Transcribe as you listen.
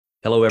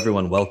Hello,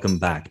 everyone. Welcome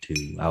back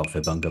to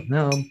Outfit Bunk Up.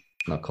 No,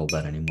 not called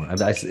that anymore.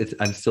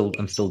 I'm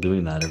still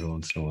doing that every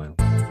once in a while.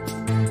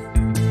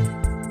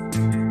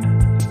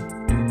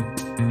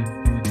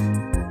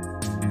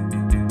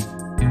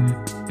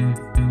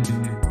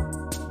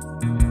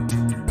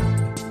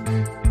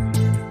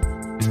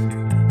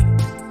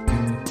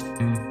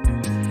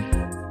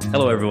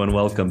 Hello, everyone.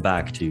 Welcome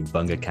back to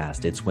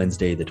BungaCast. It's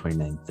Wednesday, the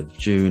 29th of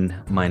June.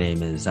 My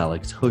name is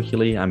Alex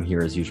Gourevitch. I'm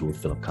here as usual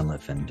with Philip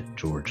Cunliffe and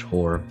George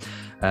Hoare.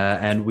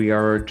 And we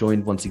are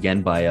joined once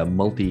again by a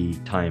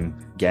multi-time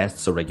guest,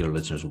 so regular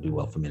listeners will be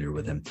well familiar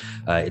with him.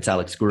 It's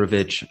Alex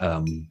Gourevitch,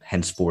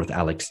 henceforth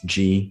Alex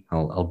G.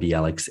 I'll be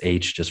Alex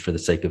H just for the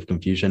sake of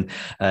confusion.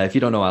 If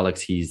you don't know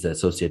Alex, he's the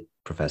Associate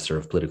Professor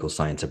of Political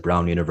Science at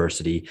Brown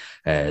University,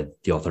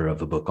 the author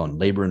of a book on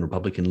labor and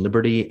Republican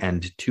liberty,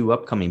 and two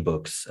upcoming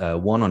books,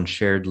 one on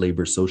shared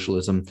labor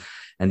socialism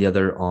and the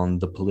other on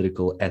the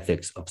political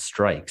ethics of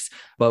strikes.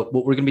 But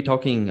what we're going to be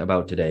talking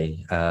about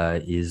today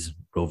is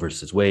Roe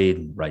versus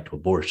Wade, right to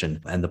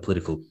abortion, and the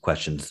political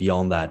questions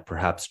beyond that,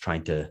 perhaps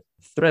trying to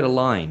thread a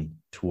line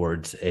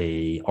towards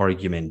a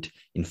argument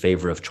in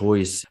favor of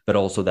choice, but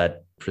also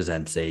that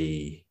presents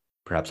a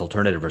perhaps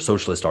alternative or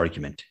socialist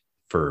argument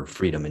for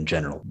freedom in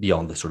general,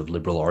 beyond the sort of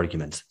liberal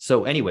arguments.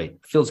 So anyway,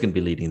 Phil's going to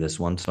be leading this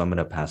one, so I'm going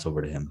to pass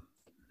over to him.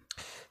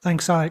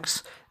 Thanks,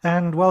 Alex.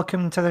 And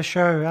welcome to the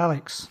show,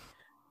 Alex.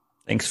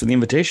 Thanks for the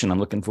invitation. I'm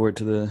looking forward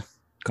to the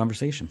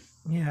conversation.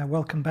 Yeah,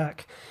 welcome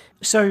back.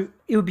 So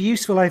it would be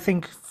useful, I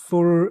think,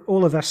 for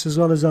all of us, as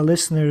well as our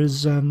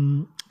listeners,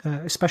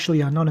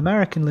 especially our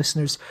non-American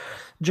listeners,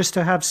 just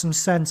to have some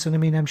sense. And I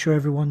mean, I'm sure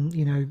everyone,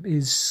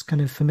 is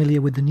kind of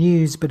familiar with the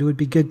news, but it would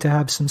be good to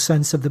have some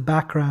sense of the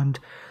background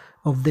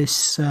of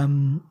this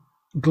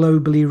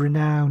globally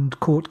renowned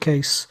court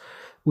case,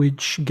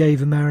 which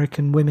gave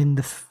American women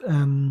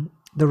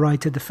the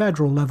right at the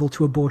federal level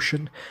to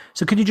abortion.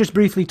 So could you just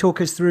briefly talk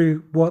us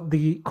through what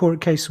the court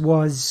case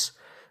was,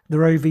 the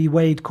Roe v.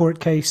 Wade court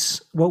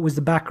case, what was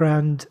the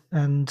background,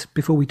 and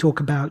before we talk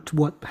about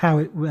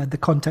the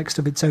context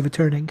of its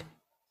overturning?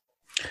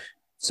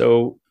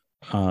 So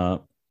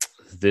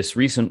this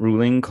recent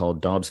ruling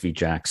called Dobbs v.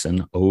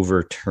 Jackson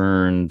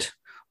overturned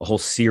a whole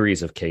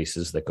series of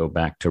cases that go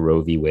back to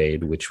Roe v.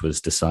 Wade, which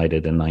was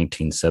decided in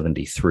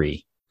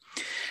 1973.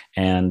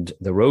 And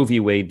the Roe v.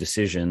 Wade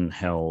decision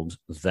held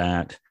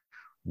that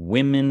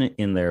women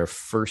in their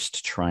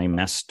first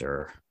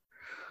trimester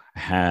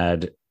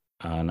had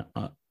an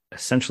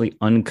essentially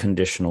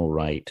unconditional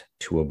right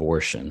to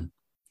abortion.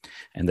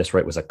 And this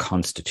right was a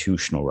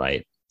constitutional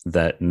right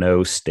that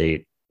no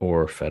state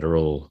or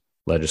federal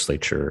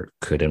legislature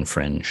could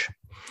infringe.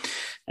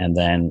 And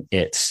then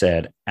it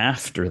said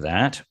after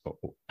that,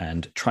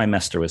 and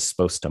trimester was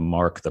supposed to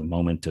mark the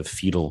moment of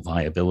fetal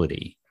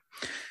viability.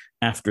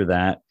 After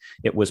that,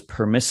 it was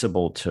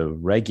permissible to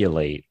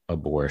regulate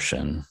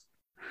abortion,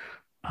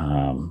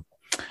 although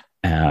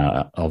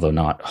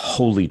not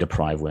wholly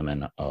deprive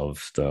women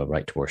of the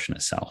right to abortion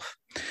itself.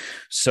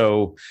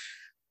 So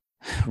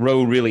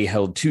Roe really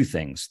held two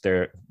things.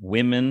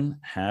 Women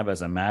have,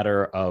 as a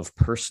matter of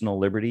personal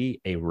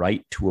liberty, a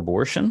right to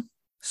abortion.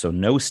 So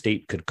no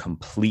state could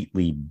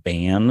completely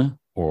ban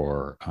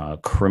or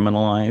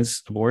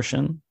criminalize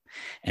abortion.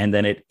 And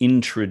then it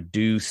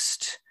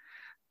introduced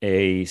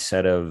a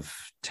set of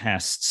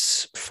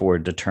tests for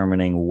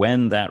determining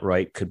when that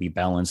right could be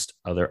balanced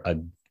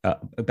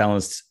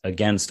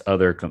against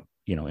other,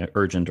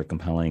 urgent or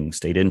compelling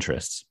state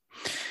interests.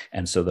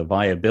 And so the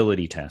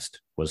viability test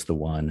was the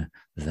one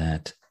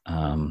that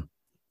the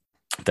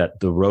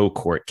Roe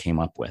court came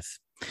up with.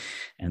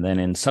 And then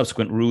in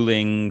subsequent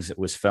rulings, it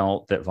was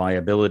felt that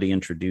viability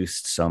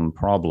introduced some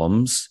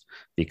problems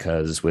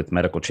because with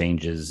medical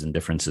changes and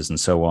differences and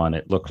so on,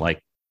 it looked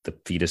like the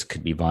fetus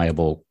could be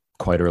viable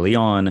quite early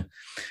on.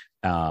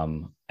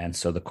 And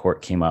so the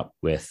court came up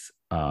with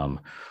a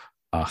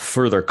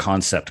further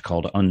concept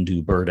called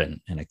undue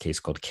burden in a case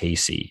called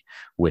Casey,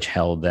 which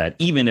held that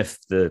even if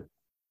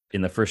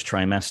in the first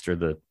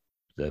trimester,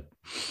 the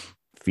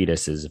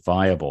fetus is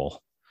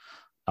viable,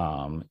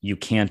 you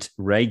can't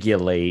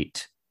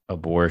regulate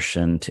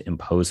abortion to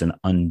impose an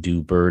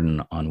undue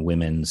burden on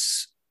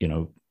women's,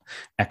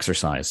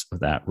 exercise of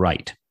that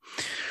right.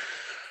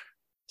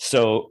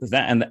 So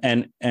that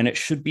and it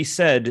should be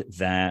said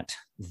that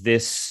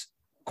this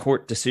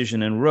court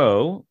decision in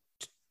Roe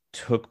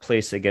took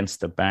place against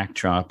the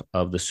backdrop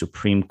of the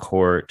Supreme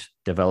Court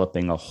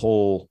developing a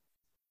whole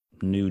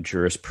new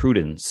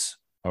jurisprudence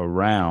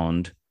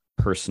around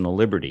personal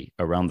liberty,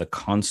 around the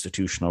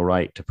constitutional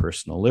right to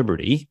personal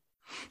liberty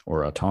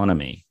or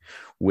autonomy,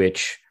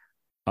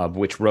 of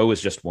which Roe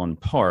is just one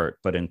part,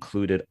 but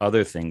included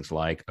other things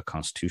like a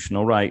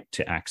constitutional right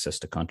to access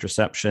to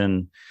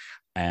contraception,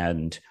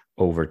 and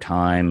over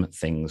time,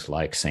 things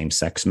like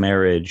same-sex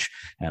marriage,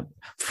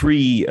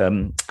 free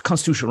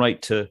constitutional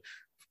right to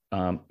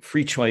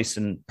free choice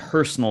in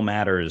personal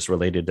matters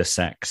related to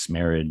sex,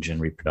 marriage,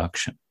 and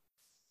reproduction.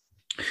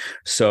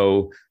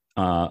 So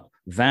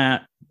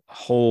that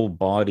whole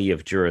body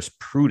of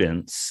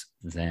jurisprudence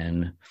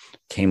then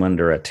came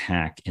under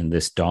attack in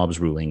this Dobbs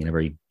ruling in a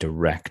very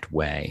direct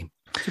way.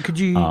 So could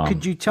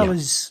you tell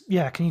us?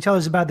 Yeah, can you tell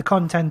us about the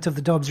content of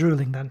the Dobbs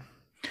ruling then?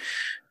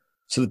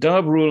 So the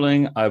Dobbs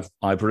ruling,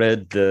 I've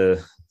read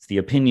the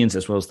opinions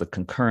as well as the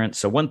concurrence.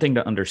 So one thing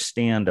to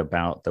understand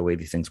about the way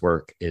these things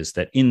work is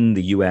that in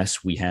the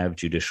U.S. we have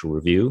judicial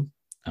review.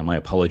 My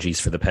apologies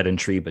for the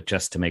pedantry, but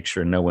just to make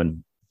sure no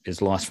one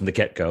is lost from the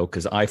get-go,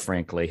 because I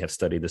frankly have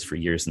studied this for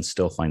years and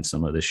still find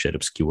some of this shit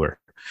obscure,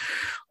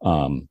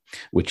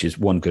 which is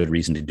one good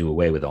reason to do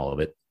away with all of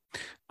it.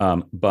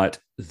 But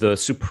the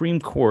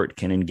Supreme Court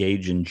can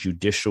engage in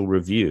judicial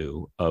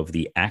review of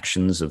the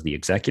actions of the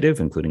executive,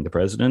 including the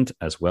president,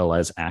 as well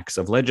as acts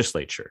of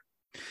legislature,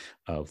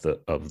 of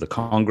the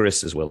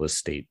Congress, as well as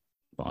state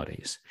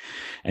bodies.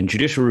 And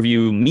judicial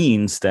review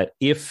means that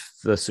if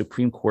the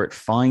Supreme Court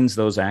finds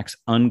those acts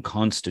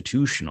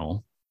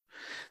unconstitutional,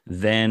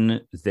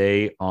 then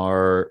they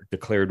are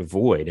declared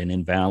void and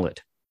invalid.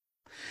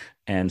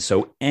 And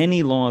so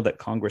any law that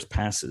Congress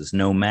passes,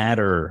 no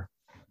matter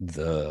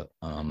the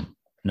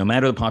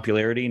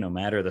popularity, no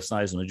matter the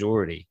size of the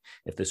majority,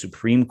 if the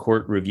Supreme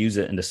Court reviews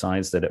it and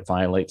decides that it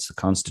violates the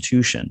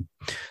Constitution,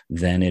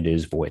 then it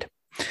is void.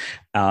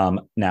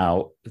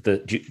 Now,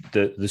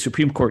 the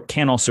Supreme Court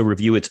can also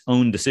review its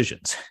own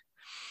decisions,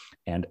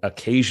 and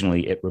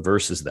occasionally it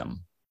reverses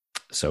them.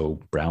 So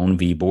Brown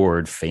v.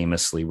 Board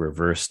famously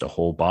reversed a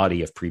whole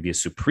body of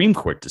previous Supreme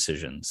Court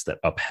decisions that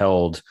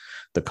upheld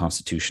the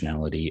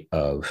constitutionality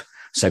of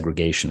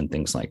segregation and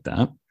things like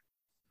that.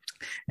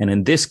 And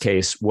in this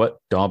case, what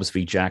Dobbs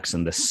v.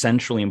 Jackson, the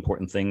centrally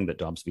important thing that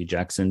Dobbs v.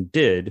 Jackson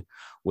did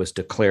was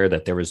declare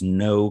that there is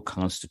no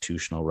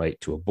constitutional right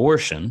to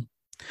abortion,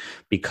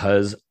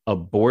 because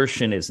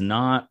abortion is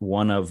not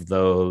one of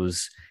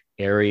those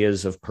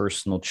areas of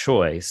personal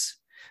choice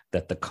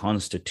that the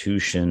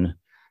Constitution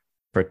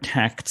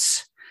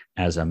protects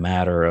as a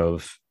matter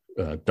of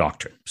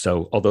doctrine.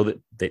 So although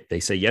they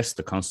say, yes,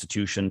 the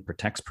Constitution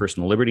protects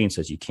personal liberty and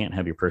says you can't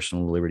have your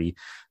personal liberty,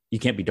 you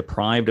can't be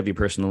deprived of your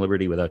personal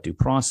liberty without due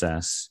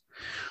process,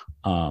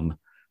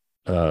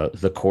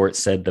 the court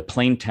said the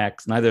plain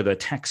text, neither the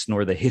text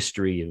nor the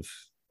history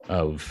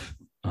of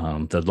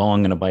the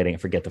long and abiding, I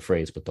forget the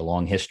phrase, but the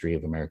long history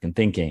of American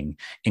thinking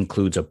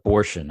includes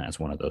abortion as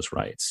one of those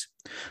rights.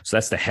 So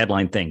that's the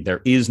headline thing.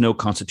 There is no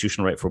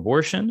constitutional right for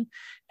abortion.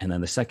 And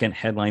then the second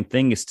headline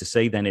thing is to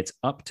say then it's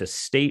up to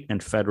state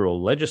and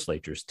federal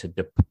legislatures to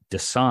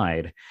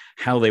decide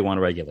how they want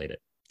to regulate it.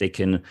 They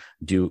can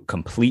do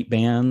complete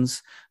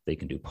bans, they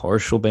can do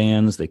partial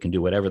bans, they can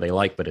do whatever they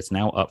like, but it's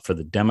now up for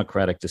the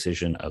democratic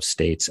decision of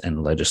states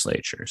and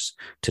legislatures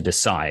to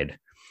decide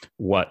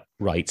what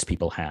rights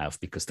people have,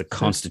 because the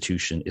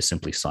Constitution is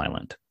simply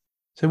silent.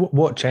 So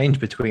what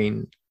changed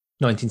between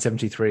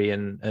 1973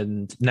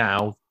 and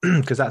now?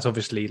 Because that's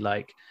obviously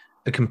like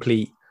a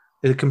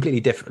completely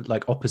different,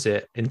 like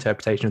opposite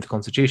interpretation of the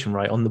Constitution,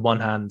 right? On the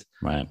one hand,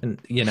 right, and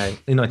in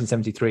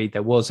 1973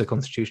 there was a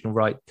constitutional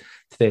right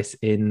to this.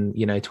 In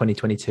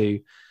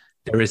 2022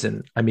 there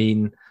isn't. I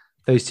mean,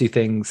 those two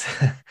things,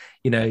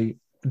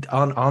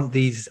 aren't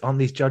these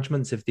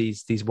judgments of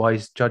these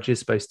wise judges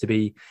supposed to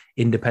be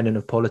independent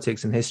of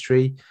politics and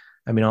history?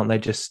 I mean, aren't they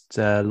just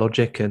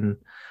logic? And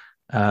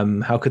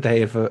how could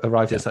they have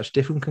arrived at such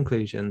different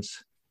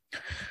conclusions?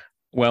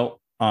 Well,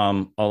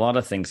 a lot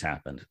of things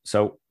happened.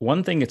 So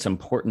one thing it's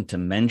important to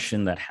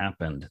mention that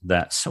happened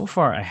that so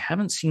far I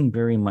haven't seen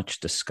very much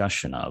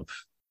discussion of,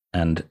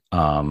 and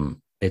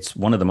it's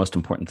one of the most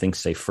important things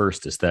to say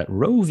first, is that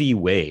Roe v.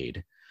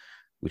 Wade,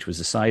 which was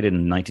decided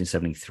in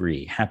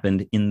 1973,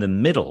 happened in the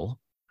middle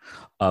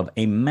of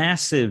a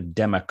massive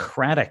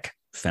Democratic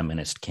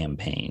feminist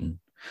campaign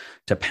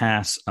to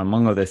pass,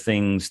 among other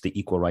things, the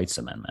Equal Rights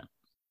Amendment.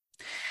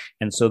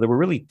 And so there were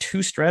really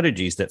two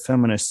strategies that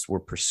feminists were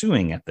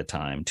pursuing at the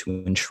time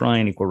to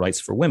enshrine equal rights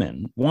for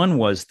women. One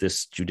was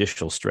this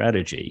judicial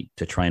strategy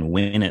to try and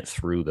win it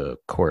through the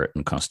court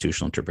and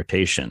constitutional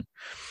interpretation.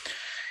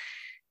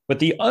 But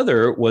the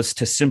other was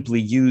to simply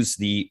use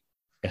it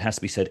has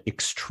to be said,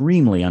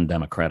 extremely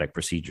undemocratic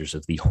procedures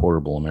of the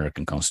horrible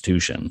American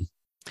Constitution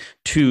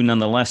to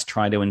nonetheless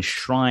try to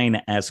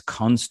enshrine as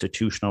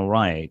constitutional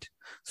right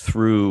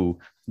through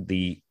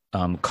the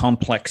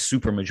complex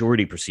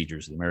supermajority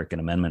procedures, the American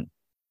Amendment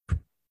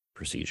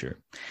procedure.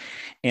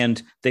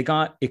 And they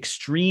got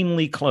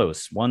extremely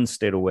close, one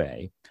state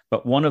away.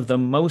 But one of the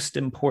most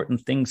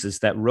important things is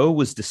that Roe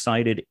was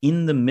decided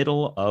in the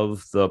middle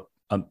of the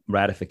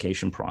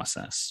ratification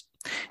process.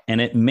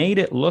 And it made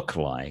it look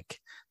like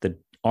the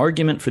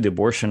argument for the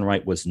abortion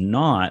right was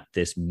not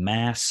this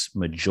mass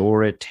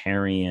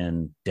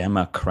majoritarian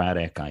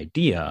democratic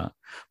idea,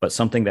 but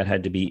something that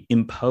had to be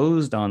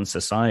imposed on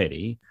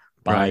society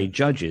by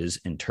judges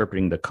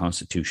interpreting the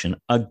Constitution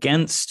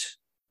against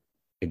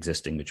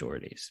existing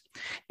majorities.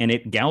 And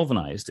it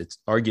galvanized, it's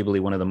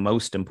arguably one of the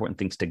most important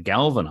things to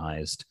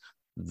galvanize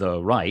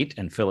the right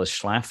and Phyllis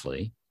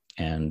Schlafly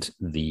and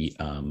the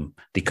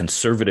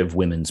conservative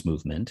women's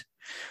movement,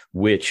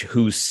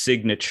 whose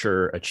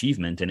signature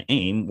achievement and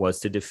aim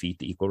was to defeat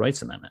the Equal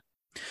Rights Amendment.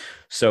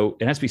 So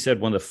it has to be said,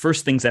 one of the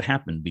first things that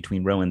happened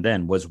between Roe and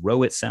then was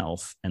Roe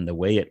itself and the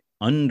way it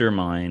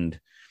undermined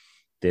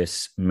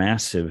this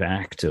massive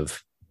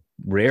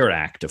rare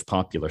act of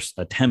popular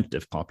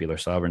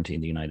sovereignty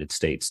in the United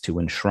States to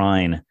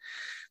enshrine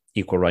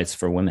equal rights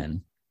for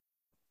women.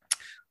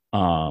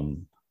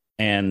 Once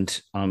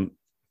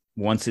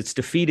it's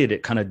defeated,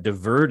 it kind of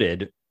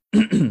diverted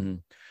the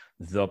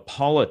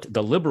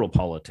liberal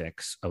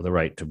politics of the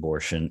right to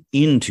abortion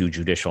into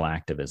judicial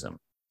activism.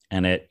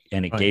 And it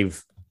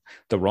gave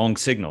the wrong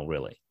signal,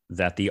 really,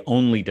 that the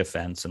only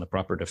defense and the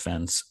proper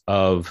defense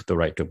of the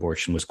right to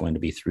abortion was going to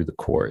be through the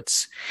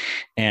courts.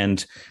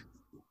 And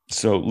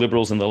so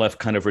liberals and the left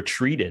kind of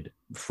retreated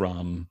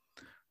from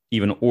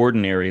even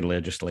ordinary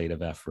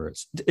legislative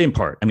efforts, in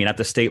part. I mean, at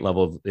the state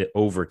level,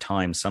 over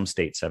time, some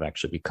states have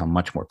actually become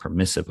much more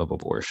permissive of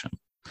abortion.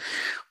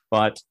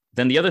 But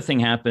then the other thing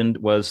happened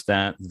was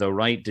that the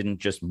right didn't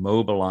just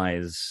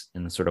mobilize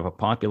in sort of a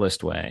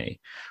populist way,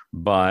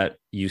 but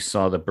you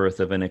saw the birth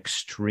of an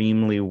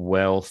extremely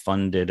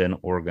well-funded and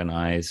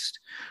organized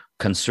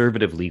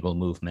conservative legal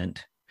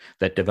movement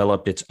that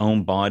developed its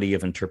own body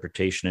of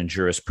interpretation and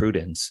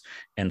jurisprudence.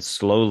 And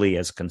slowly,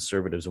 as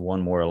conservatives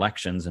won more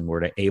elections and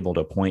were able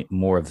to appoint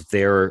more of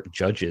their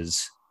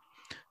judges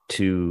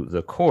to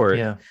the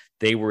court,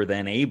 they were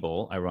then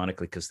able,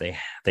 ironically, because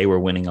they were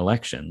winning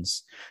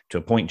elections, to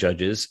appoint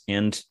judges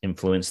and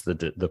influence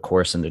the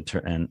course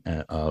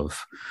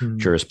of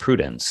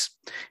jurisprudence.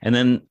 And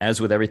then, as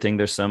with everything,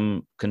 there's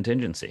some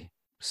contingency.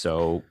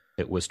 So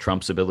it was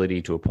Trump's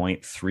ability to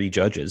appoint 3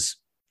 judges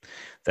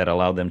that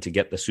allowed them to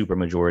get the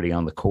supermajority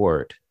on the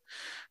court.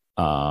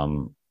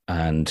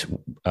 And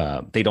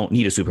they don't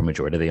need a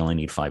supermajority. They only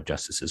need 5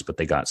 justices, but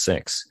they got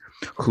 6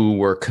 who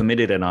were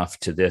committed enough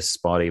to this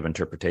body of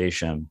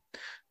interpretation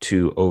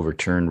to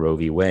overturn Roe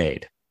v.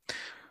 Wade.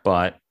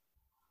 But,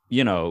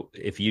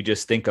 if you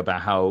just think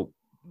about how,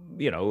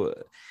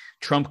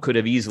 Trump could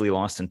have easily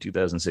lost in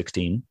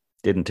 2016,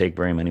 didn't take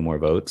very many more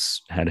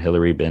votes. Had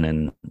Hillary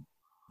been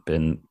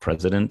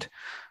president,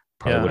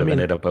 probably would have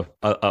ended up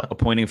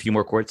appointing a few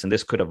more courts, and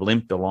this could have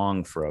limped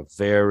along for a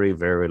very,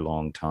 very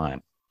long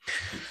time.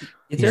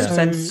 It's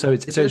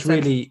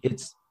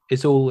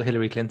all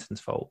Hillary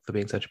Clinton's fault for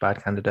being such a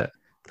bad candidate.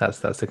 That's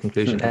the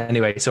conclusion.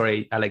 Anyway,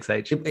 sorry, Alex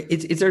H.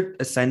 Is there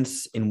a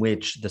sense in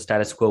which the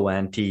status quo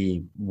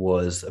ante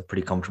was a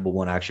pretty comfortable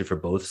one actually for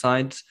both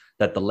sides?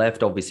 That the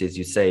left, obviously, as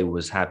you say,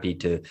 was happy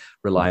to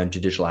rely on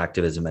judicial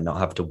activism and not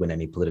have to win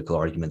any political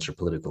arguments or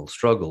political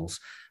struggles,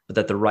 but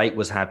that the right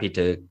was happy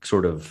to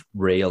sort of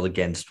rail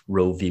against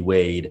Roe v.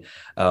 Wade,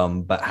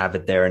 but have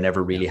it there and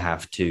never really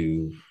have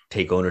to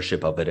take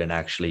ownership of it and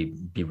actually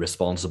be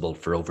responsible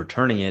for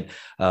overturning it.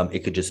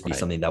 It could just be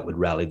something that would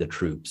rally the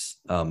troops.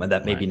 And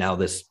that maybe now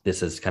this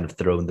has kind of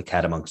thrown the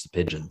cat amongst the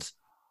pigeons.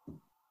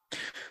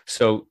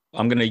 So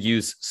I'm going to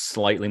use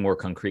slightly more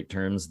concrete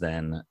terms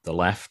than the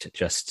left,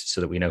 just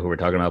so that we know who we're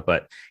talking about.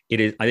 But I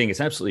think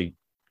it's absolutely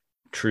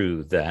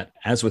true that,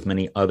 as with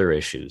many other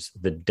issues,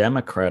 the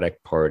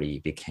Democratic Party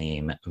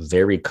became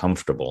very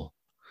comfortable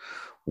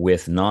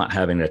with not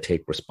having to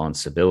take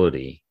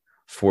responsibility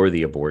for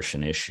the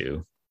abortion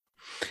issue,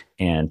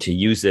 and to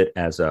use it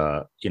as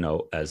a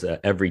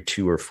every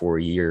 2 or 4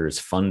 years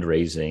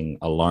fundraising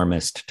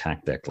alarmist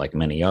tactic, like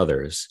many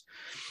others,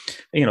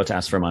 to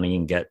ask for money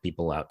and get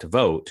people out to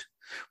vote.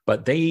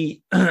 But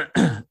they,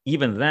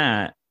 even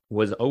that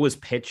was always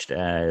pitched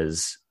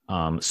as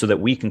so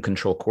that we can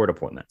control court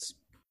appointments.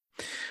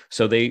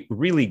 So they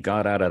really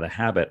got out of the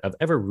habit of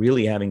ever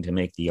really having to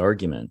make the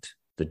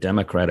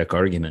Democratic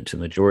argument to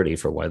the majority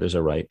for why there's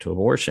a right to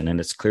abortion. And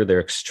it's clear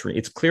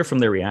it's clear from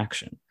their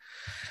reaction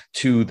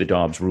to the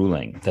Dobbs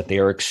ruling that they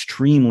are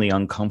extremely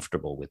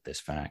uncomfortable with this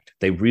fact.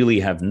 They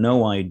really have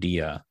no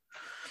idea.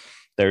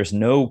 There's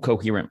no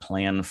coherent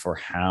plan for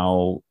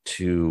how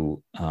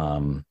to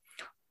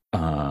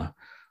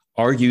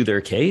argue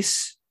their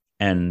case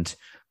and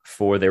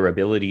for their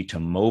ability to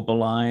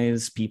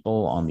mobilize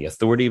people on the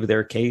authority of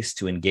their case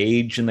to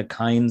engage in the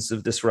kinds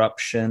of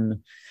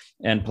disruption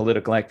and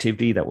political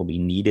activity that will be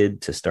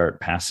needed to start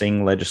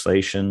passing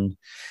legislation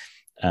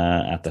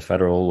at the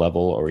federal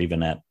level or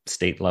even at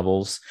state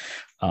levels.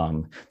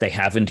 They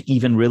haven't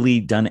even really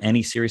done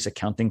any serious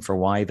accounting for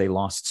why they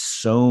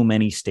lost so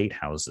many state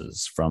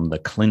houses from the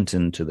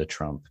Clinton to the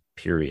Trump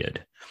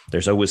period.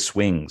 There's always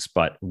swings,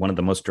 but one of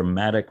the most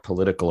dramatic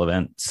political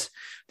events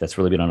that's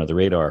really been under the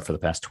radar for the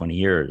past 20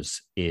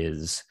 years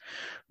is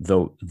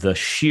the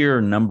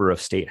sheer number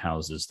of state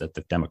houses that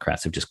the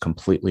Democrats have just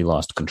completely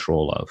lost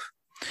control of,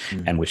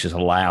 and which has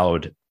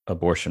allowed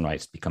abortion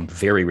rights to become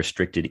very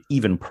restricted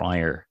even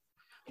prior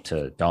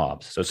to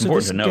Dobbs. So it's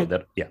important to note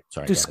that.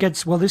 This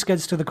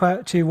gets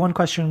to one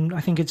question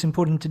I think it's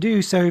important to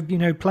do. So,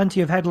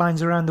 plenty of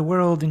headlines around the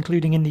world,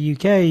 including in the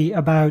UK,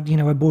 about,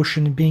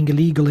 abortion being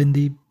illegal in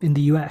the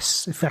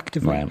US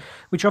effectively,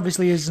 which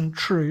obviously isn't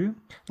true,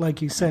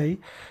 like you say.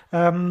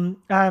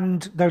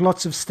 And there are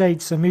lots of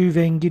states are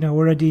moving,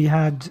 already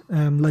had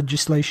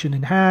legislation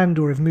in hand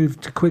or have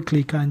moved to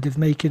quickly kind of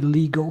make it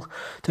illegal,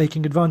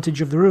 taking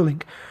advantage of the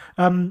ruling.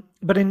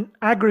 but in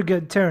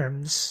aggregate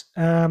terms,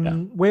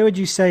 where would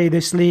you say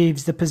this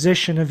leaves the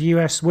position of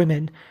US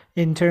women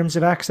in terms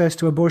of access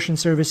to abortion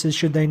services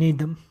should they need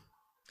them?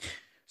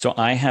 So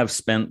I have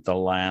spent the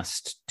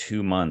last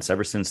 2 months,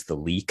 ever since the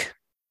leak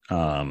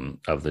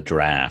of the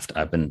draft,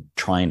 I've been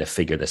trying to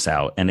figure this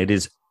out. And it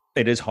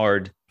is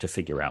hard to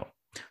figure out.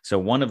 So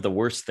one of the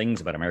worst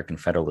things about American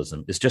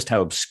federalism is just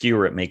how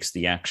obscure it makes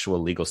the actual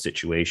legal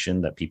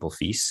situation that people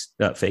face.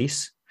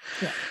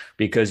 Yeah.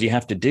 Because you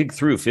have to dig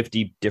through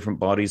 50 different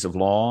bodies of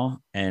law,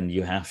 and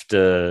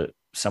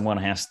someone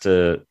has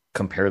to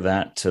compare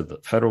that to the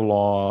federal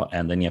law,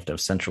 and then you have to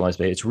have centralized.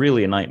 It's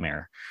really a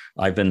nightmare.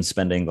 I've been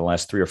spending the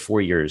last 3 or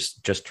 4 years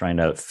just trying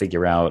to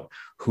figure out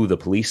who the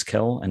police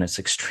kill, and it's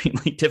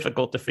extremely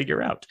difficult to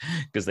figure out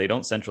because they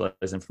don't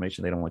centralize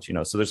information. They don't want you to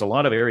know. So there's a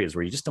lot of areas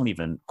where you just don't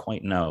even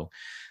quite know.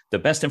 The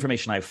best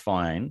information I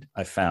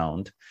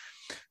found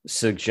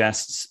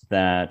suggests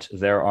that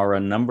there are a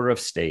number of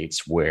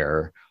states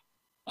where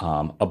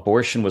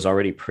abortion was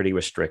already pretty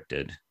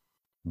restricted,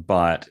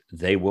 but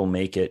they will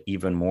make it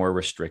even more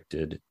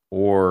restricted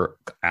or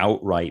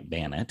outright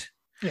ban it.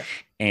 Yeah.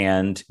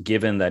 And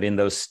given that in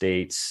those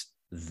states,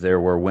 there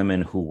were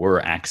women who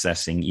were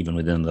accessing, even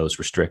within those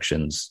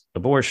restrictions,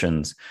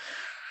 abortions,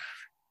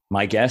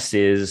 my guess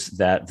is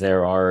that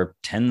there are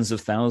tens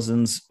of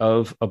thousands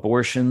of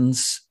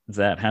abortions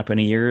that happen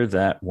a year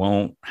that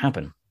won't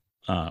happen,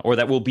 or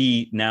that will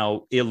be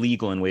now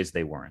illegal in ways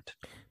they weren't.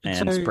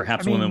 And so,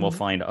 perhaps women will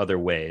find other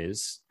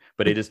ways,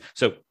 but it is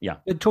so, yeah.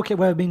 We've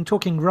been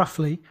talking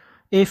roughly,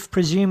 if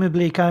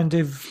presumably kind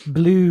of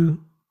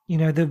blue,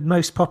 the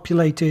most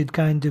populated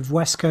kind of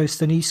West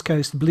Coast and East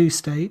Coast blue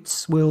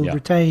states will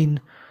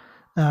retain,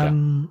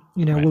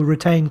 will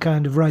retain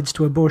kind of rights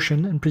to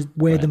abortion and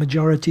where the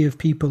majority of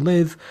people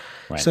live.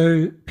 Right.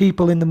 So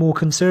people in the more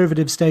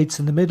conservative states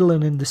in the middle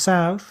and in the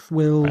South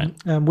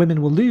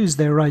women will lose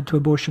their right to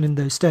abortion in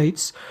those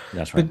states.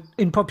 That's right. But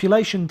in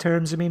population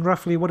terms,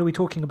 roughly, what are we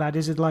talking about?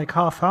 Is it like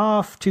half,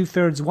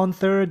 2/3,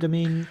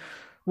 1/3?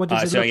 What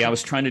does it look like? I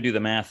was trying to do the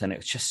math, and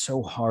it's just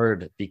so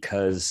hard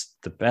because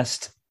the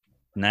best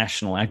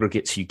national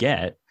aggregates you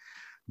get,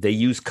 they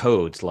use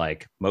codes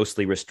like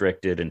mostly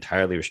restricted,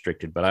 entirely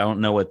restricted, but I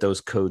don't know what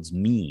those codes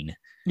mean.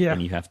 Yeah.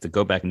 And you have to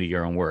go back and do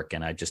your own work.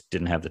 And I just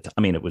didn't have the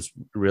time. It was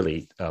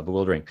really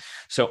bewildering.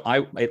 So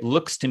it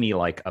looks to me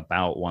like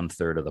about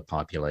 1/3 of the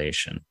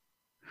population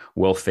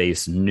will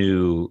face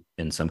new,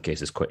 in some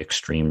cases, quite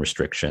extreme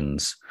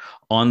restrictions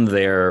on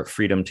their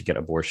freedom to get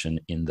abortion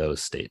in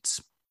those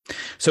states.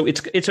 So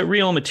it's a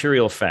real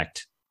material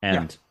effect.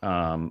 And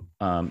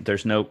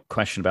there's no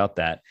question about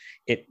that.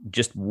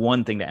 Just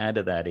one thing to add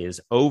to that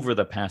is over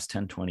the past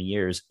 10, 20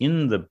 years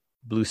in the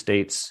blue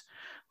states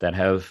that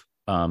have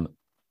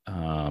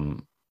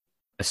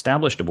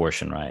established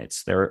abortion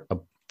rights,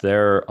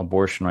 their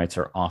abortion rights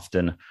are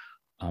often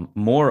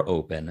more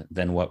open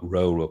than what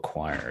Roe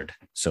required.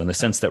 So in the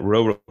sense that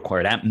Roe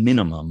required at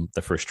minimum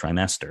the first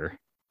trimester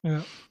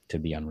to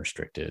be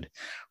unrestricted,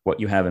 what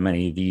you have in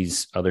many of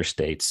these other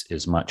states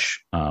is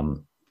much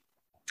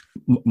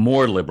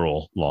more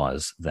liberal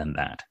laws than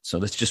that. So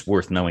that's just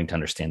worth knowing to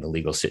understand the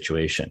legal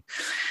situation.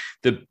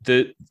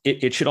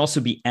 It should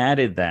also be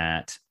added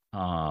that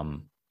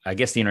I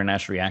guess the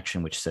international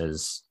reaction, which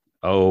says,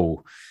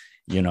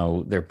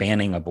 they're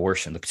banning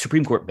abortion. The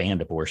Supreme Court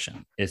banned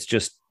abortion. It's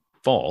just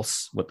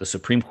false. What the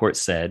Supreme Court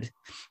said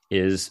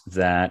is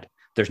that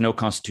there's no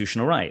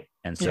constitutional right.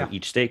 And so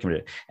each state can do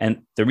it.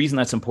 And the reason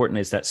that's important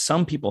is that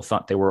some people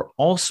thought they were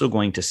also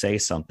going to say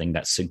something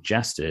that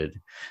suggested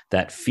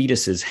that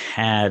fetuses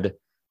had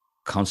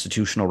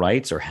constitutional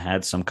rights or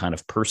had some kind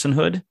of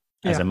personhood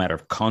as a matter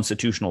of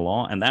constitutional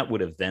law. And that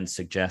would have then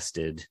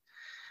suggested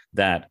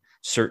that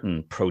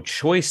certain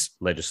pro-choice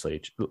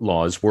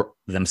laws were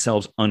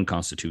themselves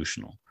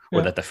unconstitutional,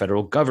 or that the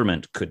federal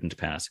government couldn't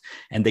pass.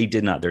 And they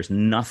did not. There's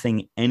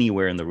nothing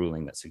anywhere in the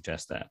ruling that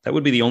suggests that. That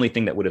would be the only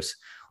thing that would have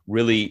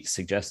really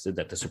suggested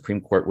that the Supreme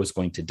Court was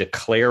going to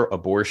declare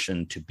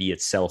abortion to be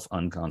itself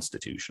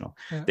unconstitutional.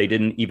 They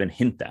didn't even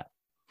hint that.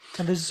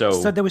 And there's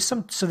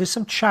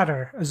some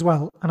chatter as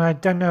well, and I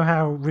don't know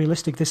how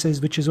realistic this is,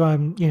 which is why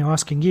I'm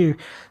asking you.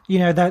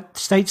 That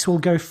states will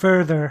go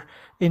further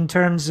in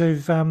terms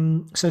of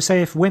so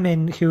say if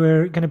women who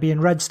are going to be in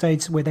red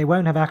states where they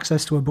won't have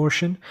access to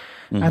abortion,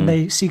 and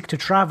they seek to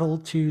travel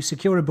to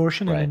secure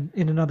abortion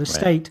in another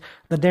state,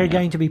 that they're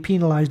going to be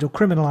penalized or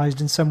criminalized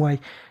in some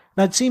way.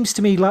 That seems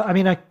to me,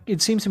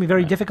 it seems to me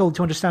very difficult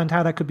to understand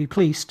how that could be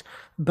policed,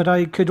 but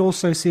I could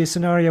also see a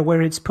scenario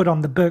where it's put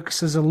on the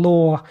books as a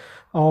law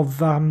of,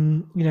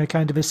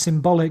 kind of a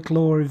symbolic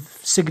law of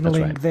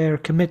signaling their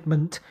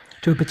commitment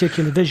to a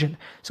particular vision.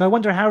 So I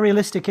wonder how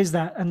realistic is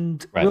that,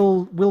 and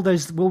will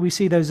we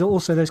see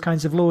those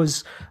kinds of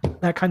laws,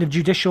 that kind of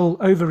judicial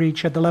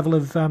overreach at the level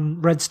of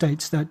red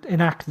states that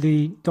enact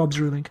the Dobbs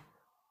ruling?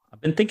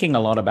 I've been thinking a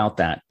lot about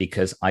that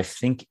because I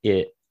think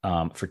it.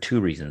 For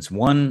two reasons.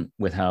 One,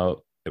 with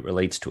how it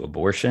relates to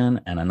abortion,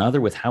 and another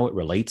with how it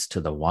relates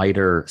to the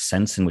wider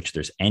sense in which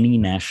there's any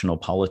national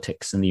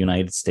politics in the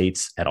United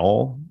States at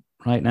all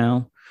right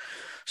now.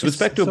 So with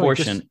respect to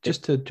abortion,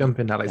 just to jump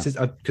in, Alex,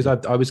 because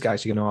I was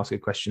actually going to ask a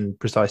question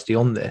precisely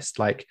on this,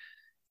 like,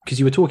 because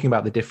you were talking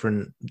about the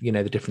different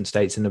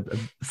states and a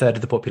third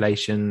of the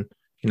population,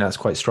 that's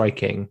quite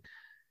striking.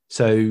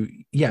 So,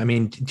 yeah, I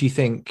mean, do you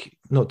think,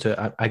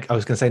 I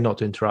was going to say not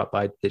to interrupt, but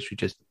I literally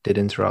just did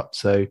interrupt.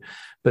 So,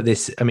 but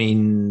this, I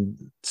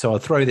mean, so I'll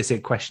throw this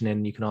question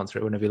in, you can answer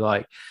it whenever you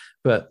like.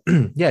 But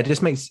yeah, it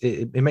just makes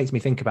me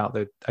think about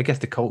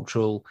the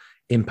cultural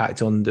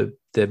impact on the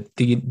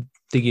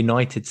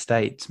United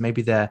States.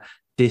 Maybe they're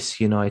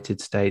disunited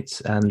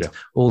states, and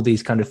all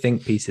these kind of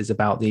think pieces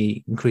about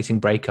the increasing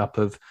breakup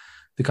of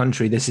the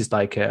country. This is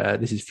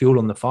this is fuel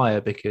on the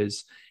fire,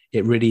 because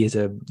it really is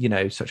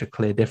such a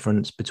clear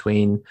difference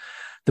between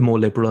the more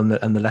liberal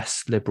and the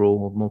less liberal,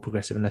 or more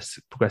progressive and less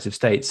progressive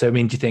states. So, I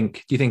mean, do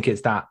you think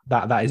it's that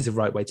is the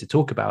right way to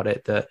talk about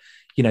it? That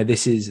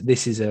this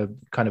is a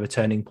kind of a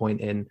turning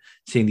point in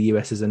seeing the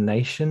US as a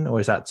nation,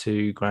 or is that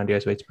too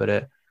grandiose way to put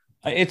it?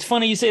 It's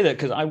funny you say that,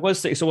 because I was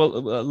saying,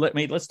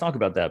 let's talk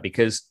about that,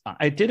 because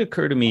it did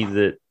occur to me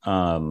that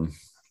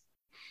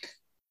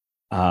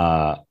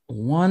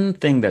one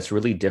thing that's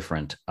really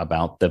different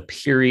about the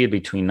period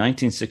between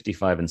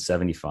 1965 and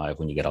 75,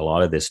 when you get a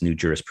lot of this new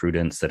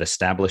jurisprudence that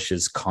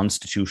establishes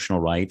constitutional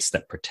rights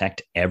that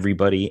protect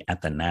everybody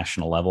at the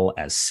national level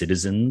as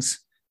citizens,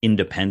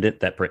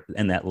 independent,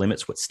 and that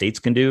limits what states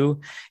can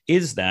do,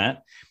 is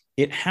that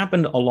it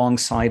happened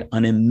alongside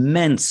an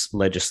immense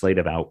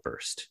legislative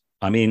outburst.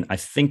 I mean, I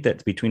think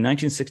that between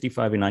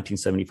 1965 and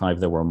 1975,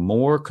 there were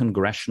more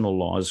congressional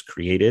laws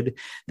created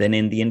than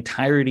in the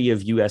entirety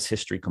of U.S.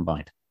 history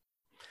combined.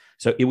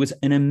 So it was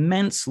an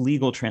immense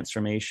legal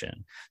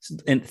transformation,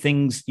 and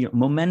things,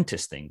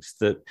 momentous things,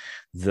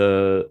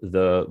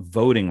 the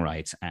Voting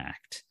Rights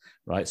Act,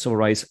 right, Civil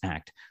Rights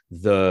Act,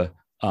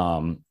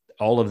 all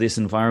of this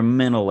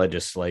environmental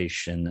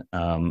legislation,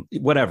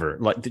 whatever,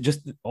 like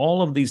just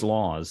all of these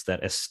laws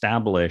that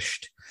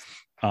established.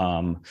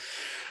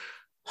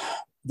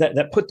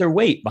 That put their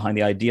weight behind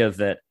the idea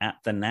that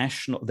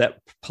that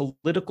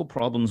political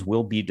problems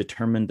will be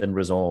determined and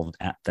resolved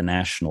at the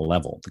national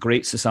level, the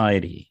Great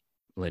Society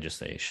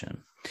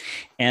legislation,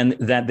 and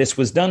that this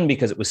was done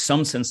because it was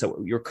some sense that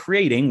what you're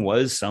creating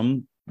was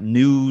some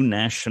new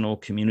national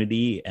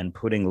community, and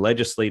putting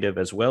legislative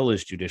as well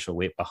as judicial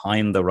weight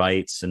behind the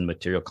rights and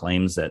material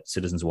claims that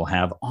citizens will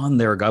have on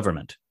their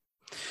government.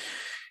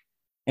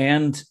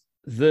 And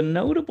the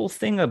notable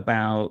thing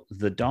about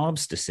the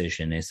Dobbs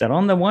decision is that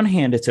on the one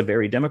hand, it's a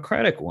very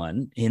democratic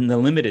one in the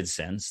limited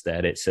sense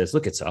that it says,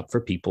 look, it's up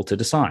for people to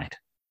decide.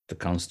 The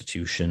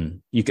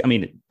Constitution,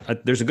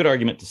 there's a good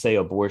argument to say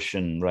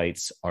abortion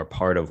rights are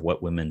part of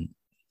what women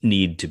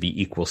need to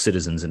be equal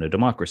citizens in a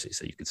democracy.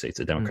 So you could say it's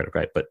a democratic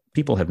right, but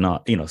people have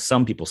not,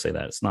 some people say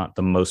that it's not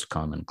the most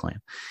common claim.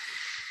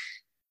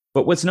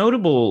 But what's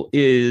notable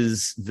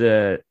is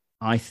that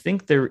I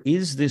think there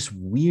is this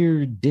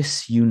weird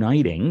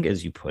disuniting,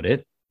 as you put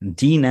it,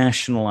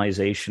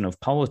 denationalization of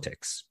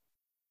politics.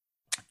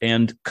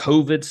 And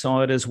COVID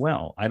saw it as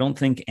well. I don't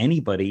think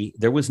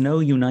there was no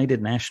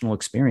united national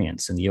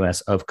experience in the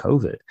US of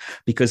COVID,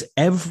 because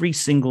every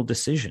single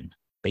decision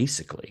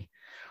basically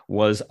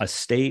was a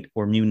state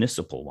or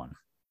municipal one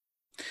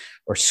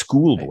or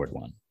school board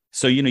one.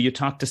 So, you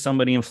talk to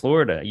somebody in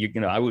Florida,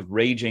 I was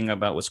raging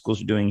about what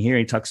schools are doing here.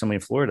 You talk to somebody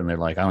in Florida and they're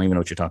like, I don't even know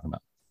what you're talking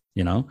about.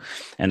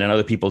 And then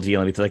other people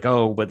dealing with like,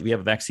 oh, but we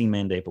have a vaccine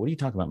mandate. But what are you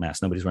talking about?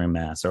 Masks? Nobody's wearing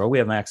masks. Or we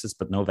have masks,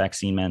 but no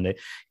vaccine mandate.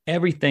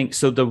 Everything.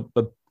 So the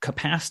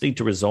capacity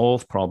to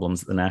resolve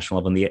problems at the national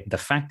level, and the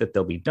fact that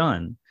they'll be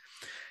done,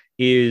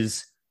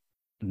 is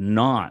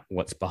not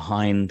what's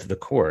behind the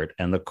court.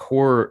 And the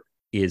court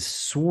is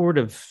sort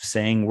of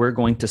saying we're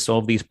going to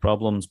solve these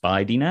problems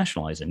by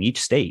denationalizing each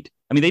state.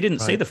 I mean, they didn't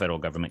say the federal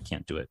government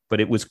can't do it, but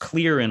it was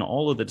clear in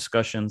all of the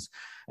discussions,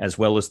 as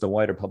well as the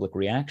wider public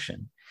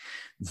reaction,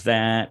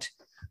 that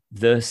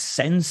the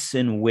sense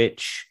in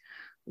which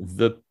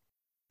the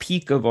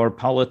peak of our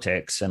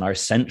politics and our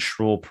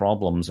central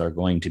problems are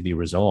going to be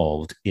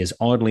resolved is,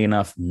 oddly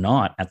enough,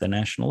 not at the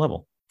national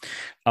level.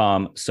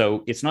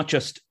 So it's not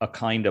just a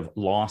kind of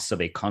loss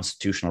of a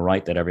constitutional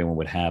right that everyone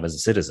would have as a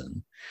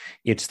citizen.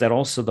 It's that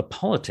also the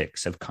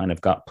politics have kind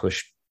of got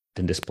pushed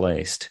and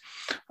displaced.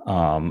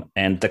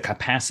 And the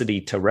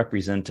capacity to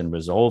represent and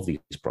resolve these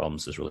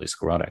problems is really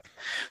sclerotic.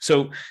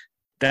 So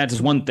that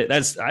is one thing.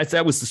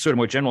 That was the sort of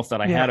more general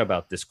thought I had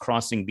about this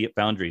crossing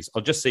boundaries.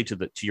 I'll just say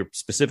to your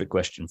specific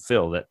question,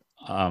 Phil, that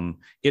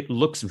it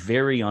looks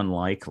very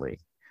unlikely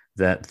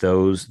that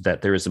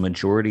there is a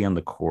majority on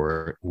the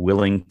court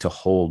willing to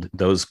hold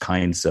those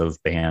kinds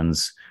of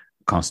bans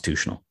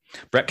constitutional.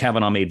 Brett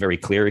Kavanaugh made very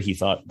clear he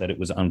thought that it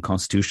was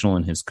unconstitutional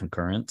in his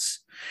concurrence.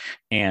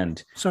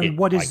 And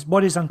what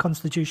is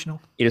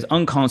unconstitutional? It is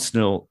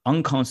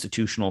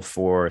unconstitutional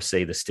for,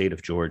 say, the state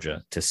of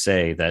Georgia to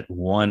say that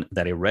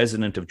a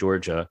resident of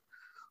Georgia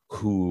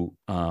who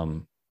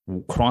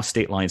crossed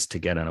state lines to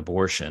get an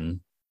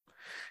abortion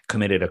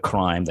committed a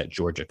crime that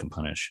Georgia can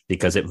punish,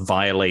 because it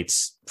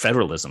violates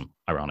federalism,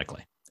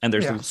 ironically. And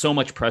there's so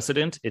much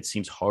precedent, it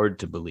seems hard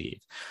to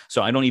believe.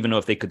 So I don't even know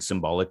if they could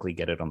symbolically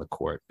get it on the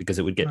court, because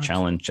it would get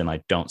challenged, and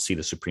I don't see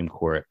the Supreme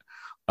Court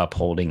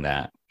upholding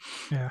that.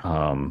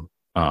 One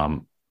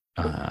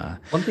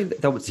thing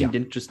that would seem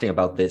interesting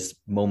about this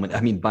moment,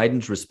 I mean,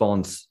 Biden's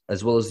response,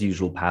 as well as the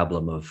usual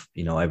pablum of,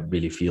 I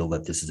really feel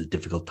that this is a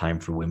difficult time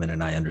for women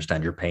and I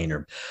understand your pain,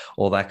 or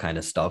all that kind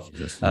of stuff.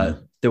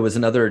 There was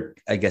another,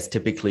 I guess,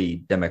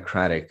 typically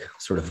Democratic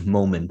sort of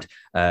moment,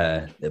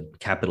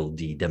 capital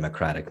D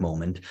Democratic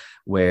moment,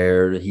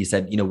 where he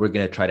said, we're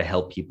going to try to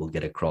help people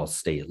get across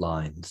state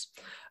lines.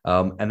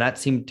 And that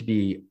seemed to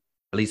be,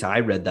 at least I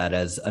read that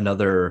as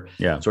another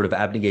sort of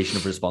abnegation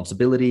of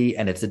responsibility.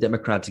 And it's the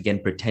Democrats, again,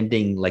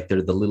 pretending like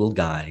they're the little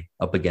guy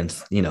up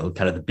against, kind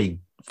of the big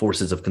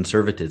forces of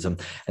conservatism,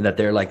 and that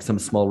they're like some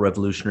small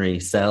revolutionary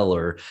cell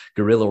or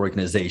guerrilla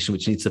organization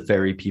which needs to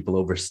ferry people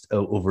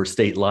over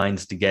state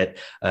lines to get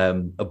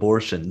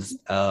abortions,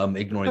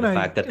 ignoring the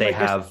fact that they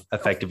have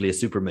effectively a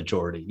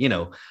supermajority,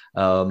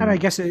 and I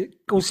guess it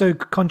also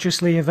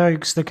consciously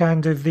evokes the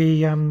kind of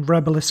the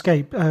rebel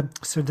escape,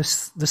 so the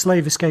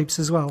slave escapes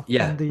as well,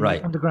 and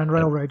the Underground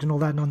Railroad and all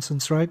that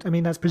nonsense, right? I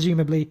mean, that's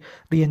presumably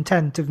the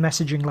intent of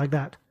messaging like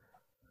that.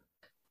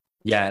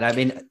 Yeah, and I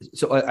mean,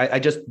 so I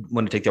just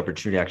want to take the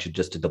opportunity actually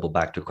just to double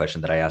back to a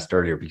question that I asked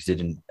earlier, because it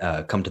didn't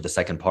come to the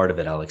second part of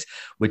it, Alex,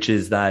 which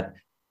is that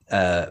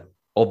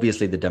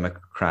obviously the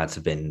Democrats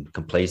have been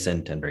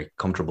complacent and very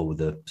comfortable with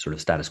the sort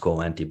of status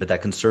quo ante, but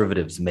that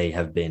conservatives may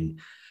have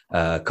been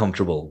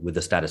comfortable with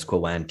the status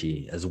quo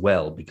ante as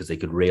well, because they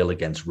could rail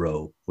against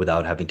Roe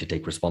without having to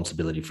take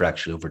responsibility for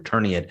actually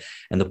overturning it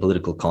and the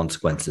political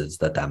consequences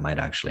that might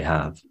actually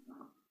have.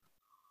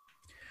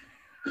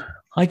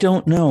 I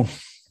don't know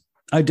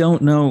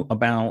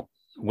about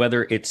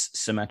whether it's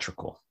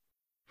symmetrical.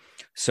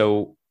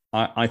 So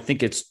I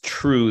think it's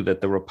true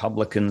that the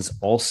Republicans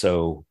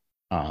also,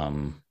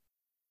 were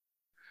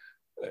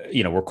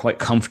quite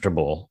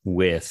comfortable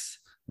with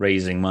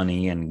raising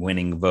money and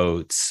winning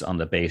votes on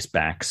the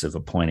backs of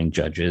appointing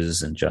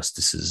judges and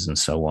justices and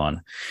so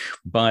on.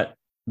 But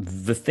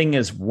the thing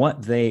is,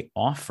 what they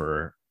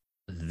offer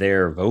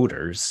their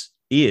voters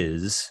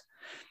is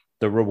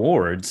the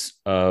rewards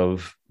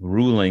of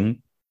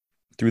ruling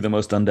through the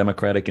most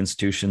undemocratic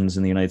institutions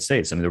in the United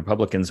States. I mean, the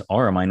Republicans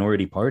are a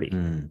minority party,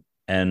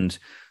 and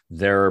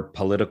their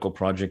political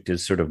project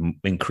is sort of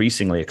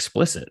increasingly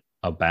explicit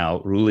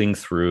about ruling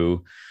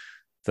through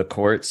the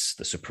courts,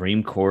 the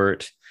Supreme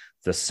Court,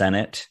 the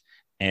Senate,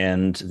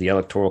 and the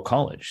Electoral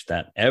College.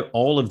 That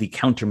all of the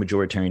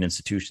counter-majoritarian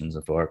institutions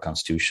of our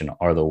Constitution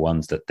are the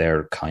ones that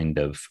they're kind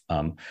of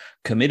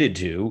committed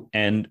to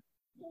and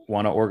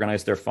want to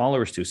organize their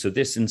followers to. So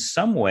this, in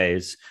some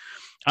ways,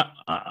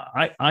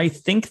 I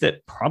think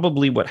that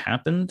probably what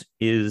happened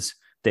is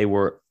they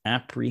were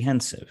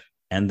apprehensive,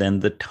 and then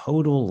the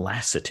total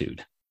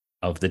lassitude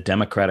of the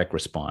Democratic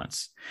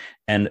response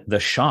and the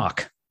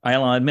shock.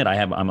 I'll admit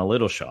I'm a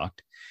little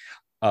shocked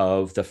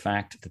of the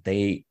fact that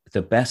the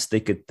best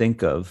they could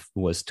think of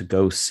was to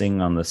go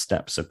sing on the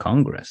steps of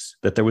Congress,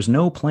 that there was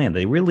no plan.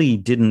 They really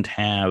didn't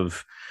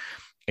have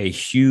a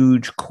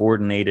huge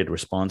coordinated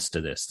response to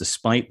this,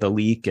 despite the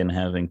leak and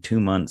having 2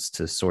 months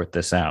to sort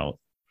this out.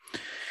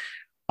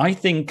 I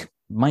think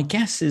my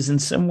guess is in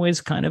some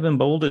ways kind of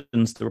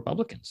emboldens the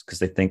Republicans, because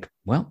they think,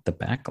 well, the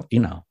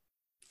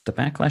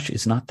backlash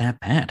is not that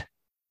bad.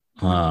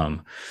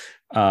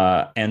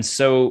 And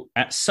so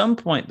at some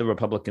point, the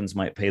Republicans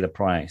might pay the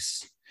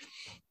price.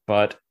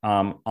 But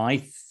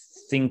I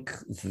think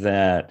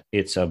that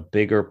it's a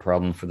bigger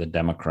problem for the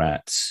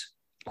Democrats,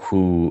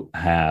 who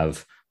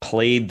have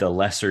played the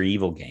lesser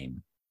evil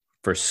game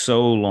for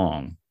so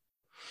long,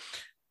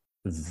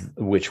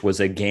 which was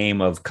a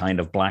game of kind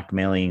of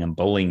blackmailing and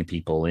bullying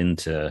people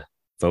into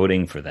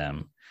voting for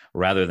them,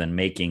 rather than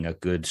making a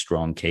good,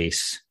 strong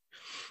case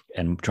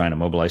and trying to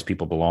mobilize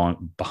people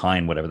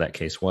behind whatever that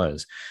case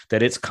was.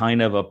 That it's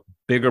kind of a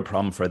bigger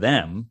problem for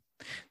them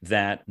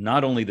that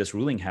not only this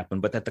ruling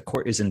happened, but that the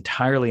court is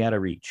entirely out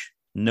of reach.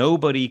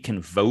 Nobody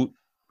can vote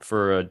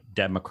for a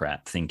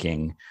Democrat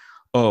thinking,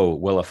 oh,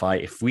 well,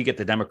 if we get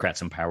the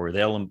Democrats in power,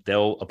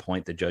 they'll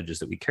appoint the judges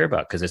that we care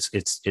about, because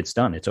it's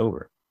done, it's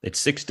over.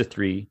 It's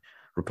 6-3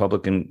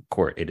 Republican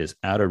court. It is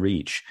out of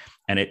reach,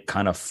 and it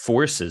kind of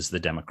forces the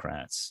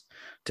Democrats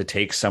to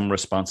take some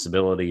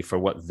responsibility for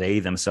what they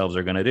themselves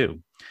are going to do.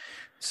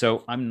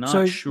 So I'm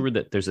not sure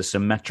that there's a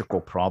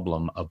symmetrical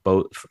problem of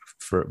both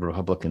for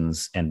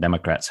Republicans and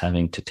Democrats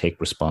having to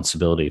take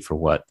responsibility for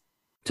what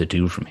to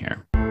do from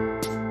here.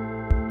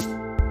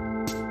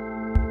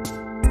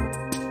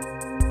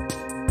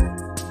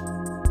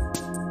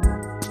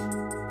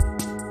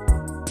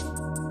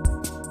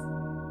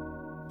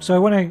 So I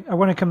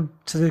want to come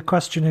to the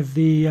question of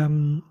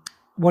the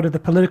what are the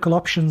political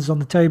options on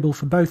the table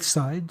for both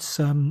sides,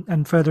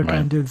 and further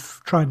kind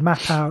of try and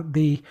map out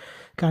the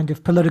kind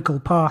of political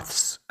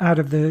paths out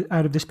of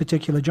this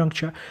particular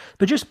juncture.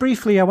 But just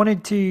briefly, I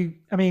wanted to,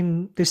 I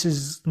mean, this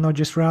is not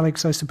just for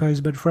Alex, I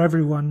suppose, but for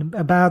everyone,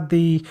 about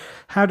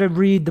how to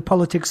read the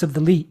politics of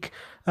the leak.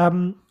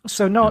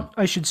 So not,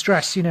 I should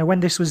stress, when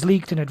this was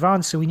leaked in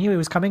advance, so we knew it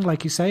was coming,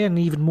 like you say, and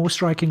even more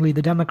strikingly,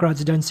 the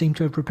Democrats don't seem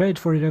to have prepared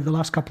for it over the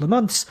last couple of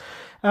months.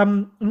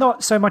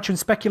 Not so much in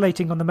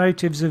speculating on the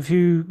motives of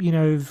who,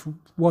 of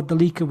what the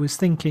leaker was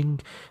thinking.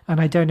 And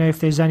I don't know if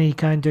there's any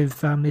kind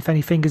of, if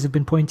any fingers have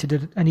been pointed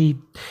at any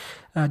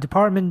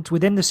department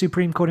within the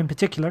Supreme Court in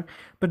particular,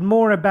 but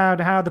more about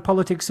how the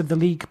politics of the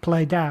leak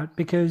played out,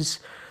 because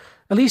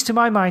at least to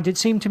my mind, it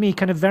seemed to me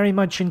kind of very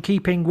much in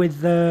keeping with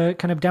the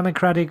kind of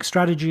democratic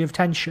strategy of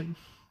tension.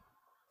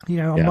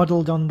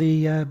 Modeled on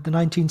the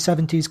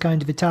 1970s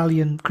kind of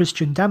Italian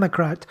Christian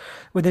Democrat,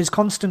 where there's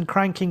constant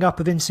cranking up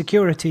of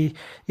insecurity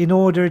in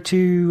order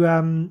to,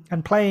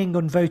 and playing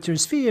on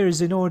voters'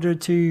 fears in order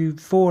to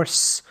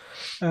force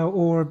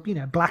or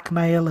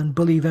blackmail and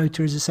bully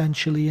voters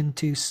essentially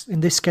into,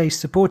 in this case,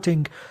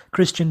 supporting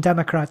Christian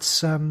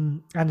Democrats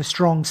and a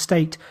strong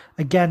state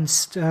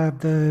against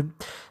the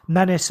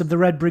menace of the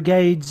Red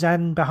Brigades,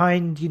 and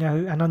behind,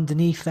 and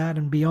underneath that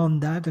and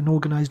beyond that, an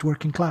organized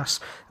working class.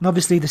 And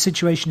obviously the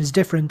situation is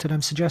different, and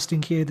I'm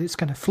suggesting here that it's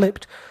kind of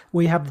flipped.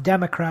 We have the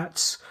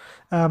Democrats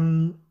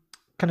kind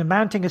of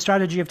mounting a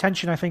strategy of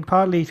tension, I think,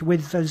 partly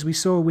with, as we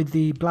saw with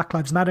the Black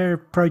Lives Matter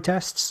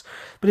protests,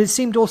 but it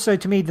seemed also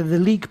to me that the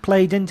leak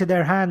played into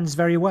their hands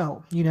very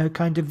well.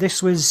 Kind of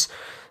this was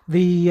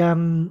the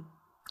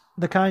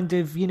kind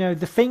of,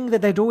 the thing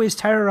that they'd always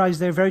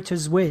terrorized their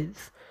voters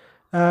with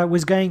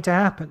was going to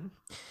happen,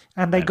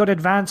 and they got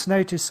advance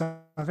notice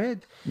of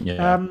it.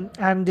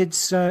 And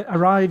it's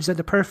arrives at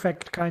the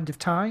perfect kind of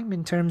time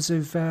in terms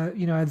of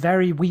a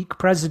very weak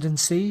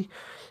presidency,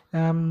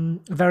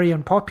 very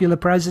unpopular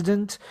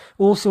president,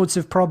 all sorts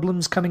of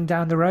problems coming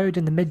down the road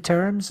in the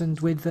midterms and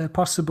with a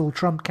possible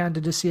Trump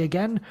candidacy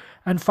again,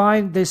 and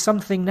find there's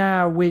something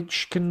now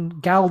which can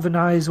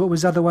galvanize what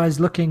was otherwise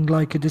looking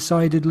like a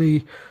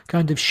decidedly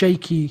kind of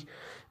shaky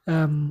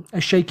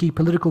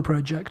political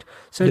project.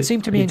 So it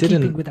seemed to me in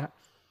keeping with that.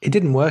 It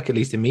didn't work, at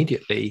least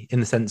immediately, in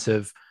the sense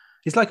of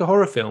it's like a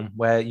horror film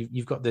where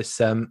you've got this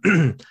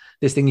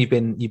this thing you've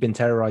been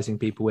terrorizing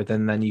people with,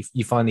 and then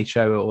you finally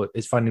show it, or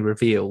it's finally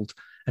revealed,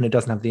 and it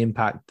doesn't have the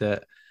impact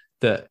that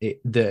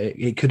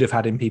it could have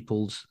had in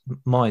people's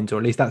minds, or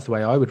at least that's the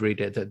way I would read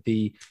it. That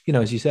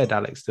as you said,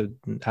 Alex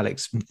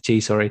G,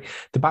 sorry,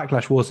 the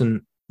backlash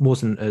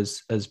wasn't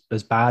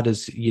as bad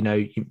as you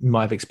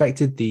might have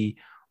expected. The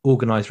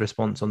organized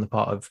response on the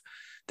part of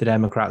the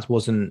Democrats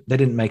they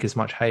didn't make as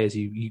much hay as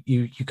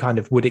you kind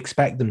of would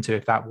expect them to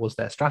if that was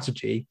their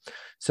strategy.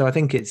 So I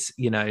think it's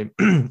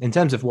in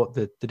terms of what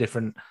the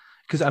different,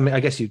 because I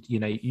guess you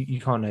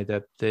can't know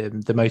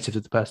the motives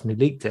of the person who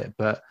leaked it,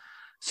 but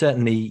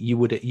certainly you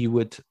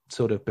would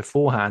sort of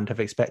beforehand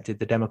have expected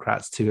the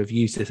Democrats to have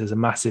used this as a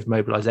massive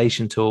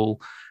mobilization tool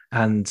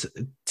and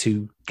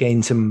to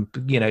gain some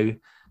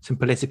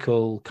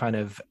political kind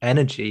of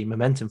energy,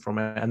 momentum from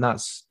it, and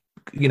that's.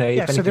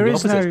 So there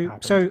is no.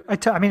 So I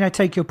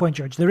take your point,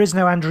 George. There is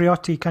no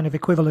Andreotti kind of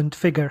equivalent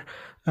figure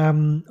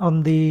in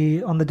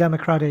the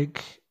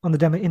Democratic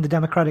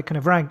kind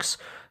of ranks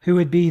who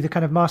would be the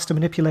kind of master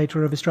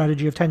manipulator of a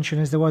strategy of tension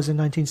as there was in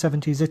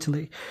 1970s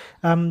Italy.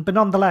 But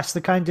nonetheless,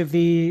 the kind of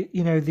the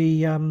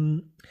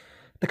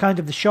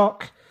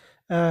shock,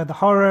 the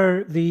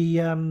horror,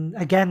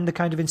 again the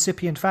kind of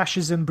incipient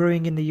fascism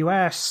brewing in the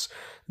US.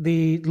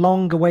 The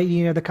long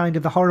await, the kind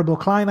of the horrible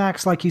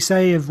climax, like you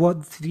say, of what,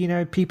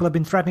 people have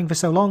been threatening for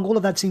so long. All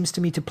of that seems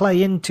to me to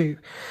play into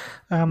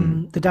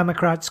the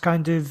Democrats'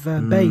 kind of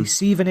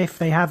base, even if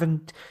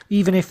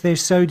they're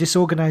so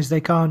disorganized,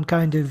 they can't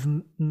kind of.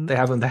 They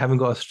haven't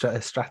got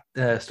a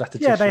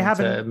strategy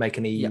to make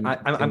any.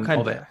 I'm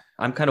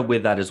kind of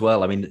with that as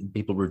well. I mean,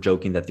 people were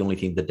joking that the only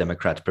thing the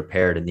Democrats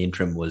prepared in the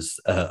interim was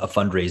a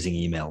fundraising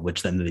email,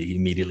 which then they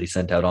immediately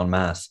sent out en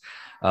masse.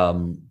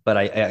 But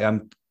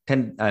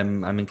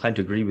I'm inclined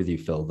to agree with you,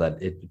 Phil,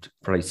 that it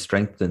probably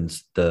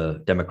strengthens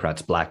the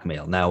Democrats'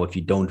 blackmail. Now, if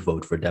you don't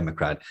vote for a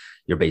Democrat,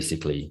 you're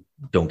basically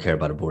don't care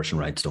about abortion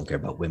rights, don't care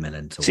about women,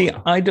 and so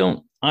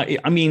on.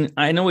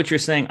 I know what you're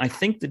saying. I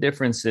think the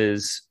difference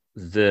is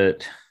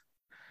that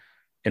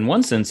in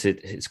one sense,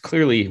 it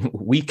clearly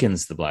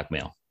weakens the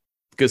blackmail,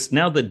 because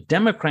now the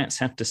Democrats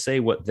have to say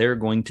what they're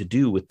going to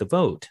do with the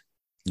vote.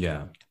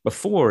 Yeah.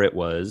 Before it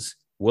was,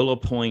 we'll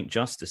appoint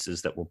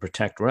justices that will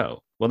protect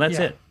Roe. Well, that's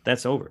it.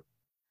 That's over.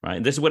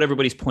 Right. This is what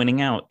everybody's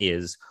pointing out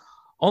is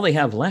all they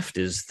have left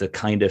is the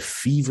kind of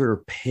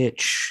fever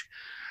pitch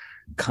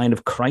kind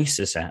of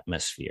crisis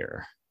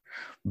atmosphere.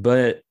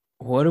 But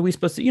what are we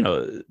supposed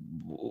to,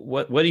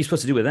 what are you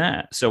supposed to do with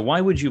that? So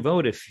why would you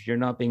vote if you're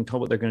not being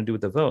told what they're going to do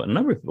with the vote? A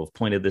number of people have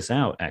pointed this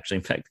out, actually.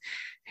 In fact,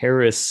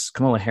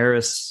 Kamala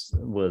Harris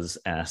was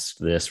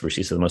asked this, where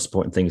she said the most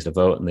important thing is to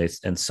vote.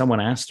 And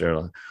someone asked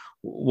her,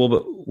 well,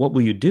 but what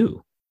will you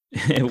do?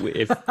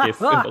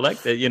 if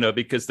elected,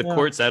 because the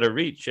court's out of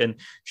reach. And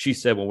she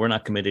said, well, we're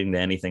not committing to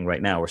anything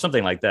right now, or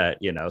something like that.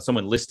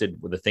 Someone listed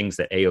the things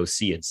that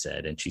AOC had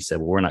said, and she said,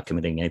 well, we're not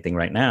committing to anything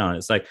right now. And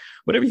it's like,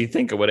 whatever you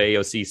think of what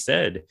AOC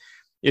said,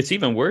 it's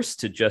even worse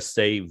to just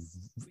say,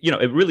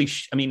 it really,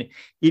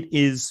 it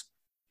is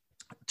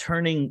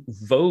turning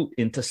vote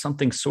into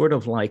something sort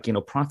of like,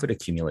 profit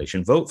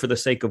accumulation. Vote for the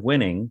sake of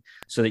winning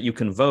so that you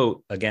can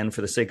vote again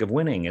for the sake of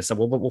winning. And so,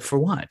 well, for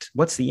what?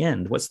 What's the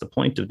end? What's the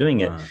point of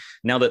doing it?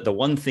 Now that the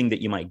one thing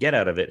that you might get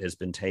out of it has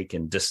been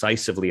taken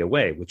decisively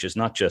away, which is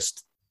not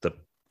just the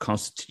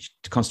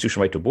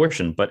constitutional right to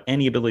abortion, but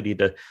any ability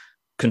to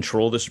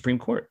control the Supreme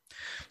Court.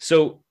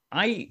 So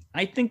I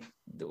think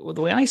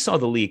the way I saw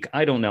the leak,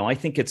 I don't know. I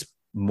think it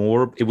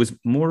was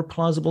more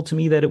plausible to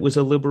me that it was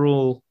a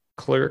liberal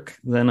clerk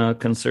than a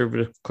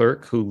conservative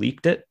clerk who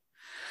leaked it.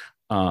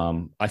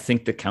 I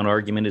think the counter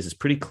argument is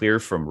pretty clear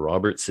from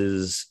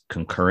Roberts's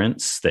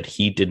concurrence that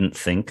he didn't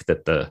think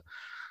that the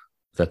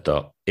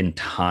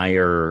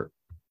entire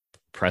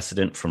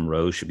precedent from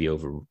Roe should be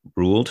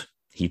overruled.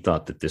 He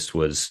thought that this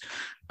was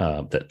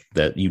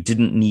that you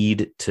didn't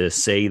need to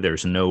say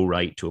there's no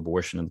right to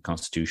abortion in the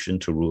Constitution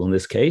to rule in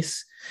this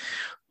case,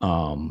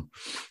 and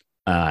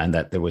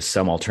that there was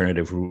some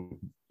alternative,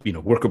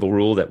 workable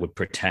rule that would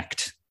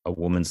protect a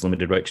woman's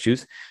limited right to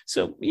choose.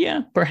 So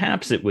yeah,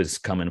 perhaps it was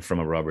coming from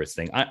a Roberts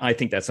thing. I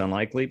think that's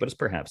unlikely, but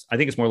I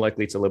think it's more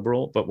likely it's a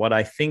liberal. But what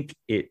I think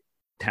it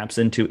taps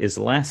into is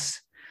less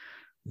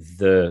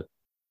the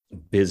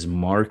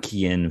some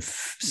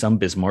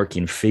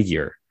Bismarckian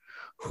figure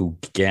who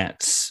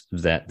gets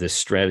that this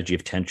strategy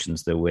of tension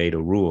is the way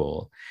to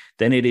rule,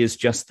 then it is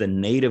just the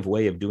native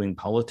way of doing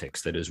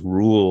politics that has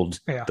ruled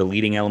the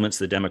leading elements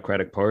of the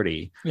Democratic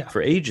Party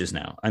for ages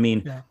now. I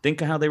mean,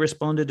 think of how they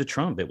responded to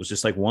Trump. It was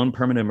just like one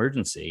permanent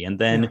emergency. And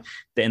then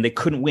they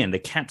couldn't win. They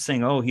kept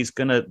saying, oh,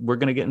 we're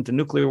going to get into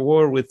nuclear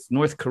war with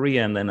North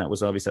Korea. And then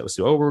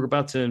we're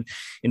about to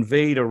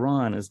invade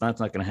Iran. It's not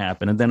going to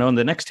happen. And then on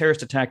the next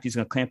terrorist attack, he's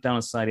going to clamp down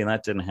on society. And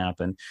that didn't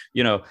happen,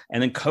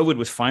 and then COVID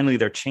was finally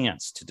their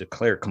chance to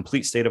declare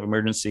complete state of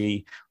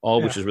emergency,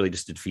 which is really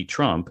just to defeat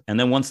Trump. And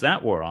then once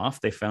that wore off,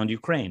 they found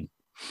Ukraine.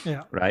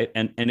 Right.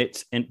 And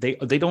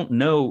they don't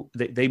know,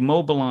 they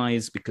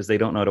mobilize because they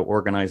don't know how to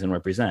organize and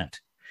represent.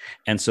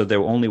 And so their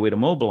only way to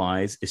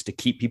mobilize is to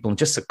keep people in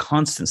just a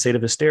constant state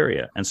of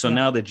hysteria. And so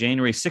now the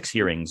January 6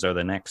 hearings are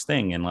the next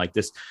thing. And like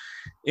this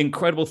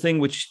incredible thing,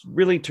 which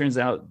really turns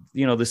out,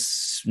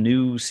 this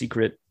new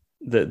secret,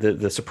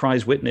 the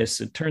surprise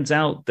witness, it turns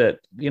out that,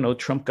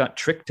 Trump got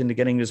tricked into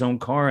getting his own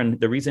car. And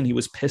the reason he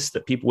was pissed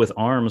that people with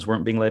arms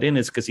weren't being let in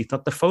is because he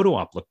thought the photo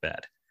op looked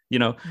bad.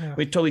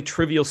 Totally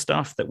trivial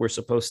stuff that we're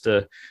supposed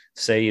to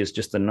say is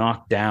just the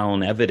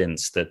knockdown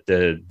evidence that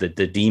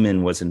the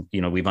demon wasn't,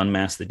 we've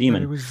unmasked the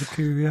demon. It was the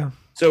coup,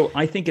 So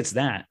I think it's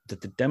that the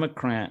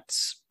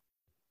Democrats,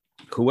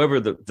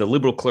 whoever the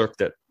liberal clerk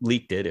that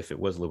leaked it, if it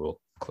was a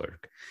liberal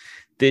clerk,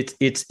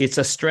 it's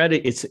a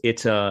strategy.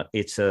 It's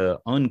a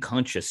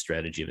unconscious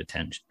strategy of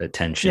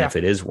attention if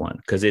it is one,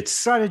 because it's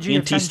strategy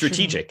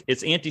anti-strategic.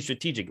 It's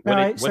anti-strategic.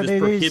 What is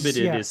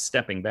prohibited is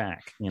stepping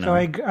back. So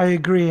I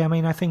agree. I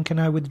mean, I think,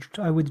 and I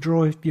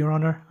withdraw, Your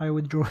Honor. I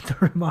withdraw the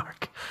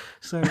remark.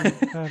 So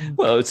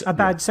it's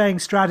about saying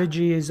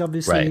strategy is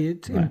obviously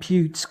it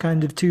imputes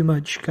kind of too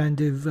much kind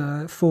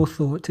of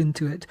forethought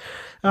into it.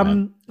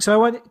 So I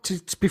want to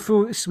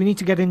we need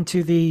to get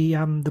into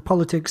the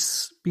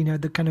politics,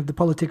 the kind of the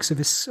politics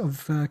of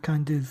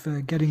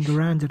getting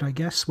around it, I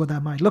guess, what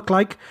that might look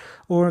like,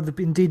 or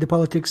indeed the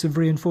politics of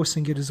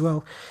reinforcing it as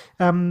well.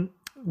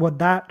 What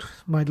that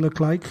might look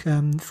like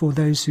for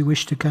those who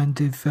wish to kind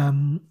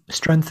of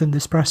strengthen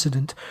this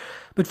precedent.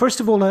 But first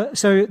of all,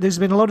 so there's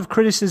been a lot of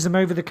criticism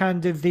over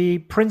the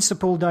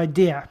principled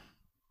idea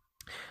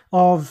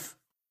of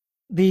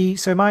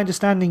so my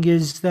understanding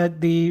is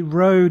that the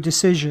Roe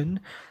decision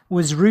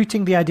was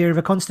rooting the idea of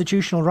a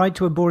constitutional right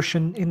to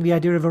abortion in the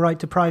idea of a right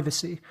to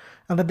privacy,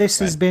 and that this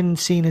has been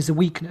seen as a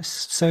weakness.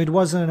 So it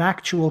wasn't an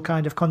actual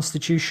kind of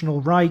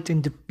constitutional right,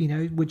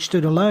 which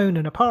stood alone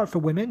and apart for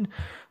women,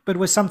 but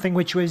was something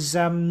which was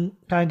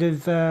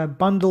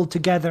bundled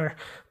together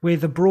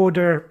with a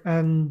broader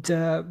and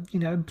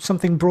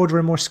something broader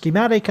and more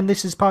schematic. And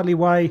this is partly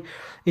why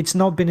it's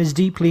not been as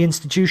deeply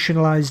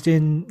institutionalized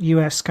in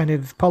U.S. kind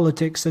of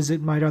politics as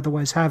it might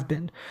otherwise have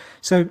been.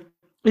 So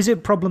is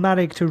it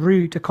problematic to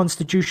root a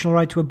constitutional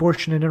right to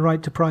abortion in a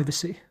right to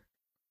privacy?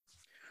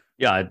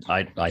 Yeah,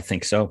 I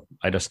think so.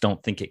 I just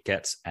don't think it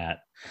gets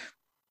at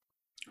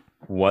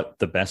what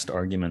the best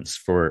arguments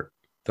for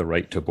the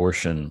right to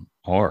abortion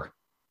are.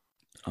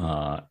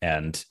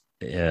 And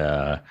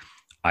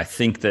I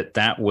think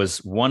that was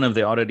one of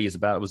the oddities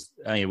about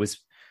it was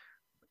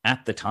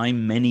at the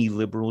time, many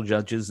liberal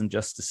judges and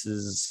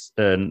justices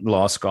and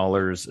law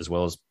scholars, as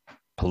well as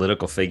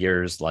political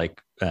figures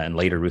and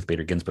later Ruth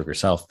Bader Ginsburg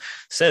herself,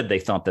 said they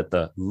thought that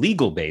the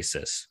legal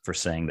basis for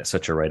saying that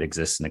such a right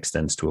exists and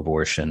extends to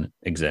abortion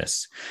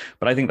exists.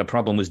 But I think the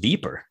problem was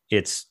deeper.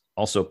 It's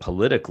also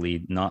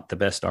politically not the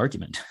best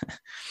argument.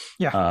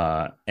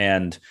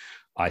 And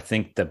I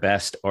think the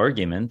best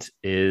argument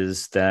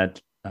is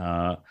that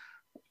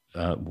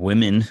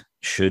women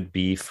should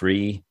be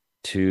free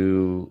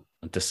to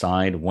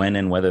decide when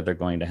and whether they're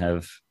going to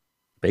have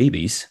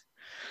babies,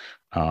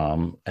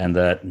 and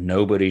that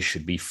nobody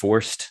should be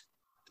forced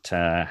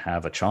to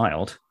have a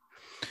child.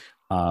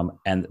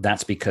 And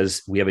that's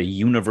because we have a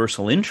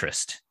universal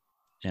interest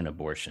an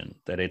abortion,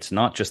 that it's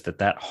not just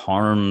that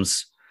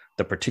harms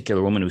the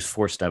particular woman who's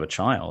forced to have a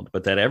child,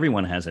 but that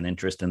everyone has an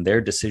interest in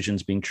their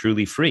decisions being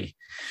truly free.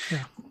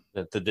 Yeah.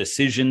 That the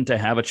decision to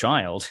have a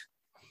child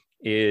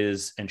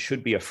is and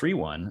should be a free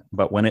one,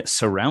 but when it's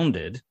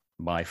surrounded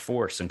by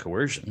force and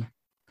coercion,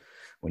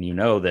 when you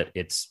know that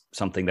it's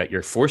something that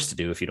you're forced to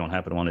do if you don't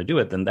happen to want to do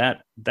it, then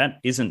that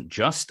isn't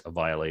just a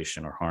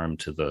violation or harm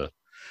to the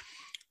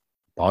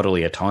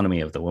bodily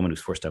autonomy of the woman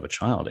who's forced to have a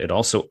child. It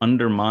also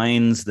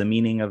undermines the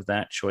meaning of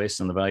that choice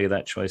and the value of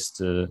that choice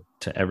to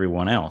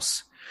everyone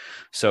else.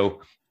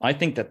 So I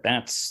think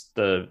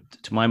to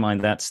my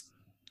mind, that's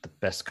the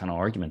best kind of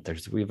argument.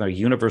 We have a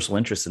universal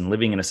interest in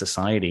living in a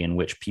society in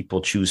which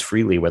people choose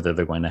freely whether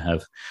they're going to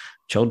have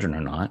children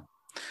or not.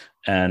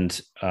 And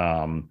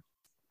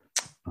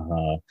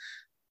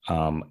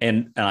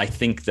I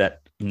think that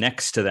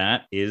next to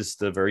that is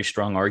the very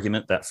strong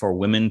argument that for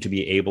women to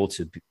be able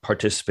to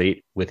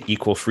participate with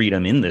equal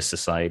freedom in this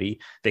society,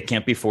 they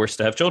can't be forced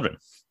to have children.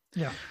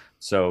 Yeah.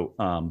 So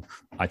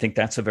I think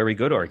that's a very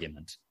good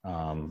argument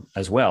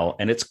as well.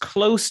 And it's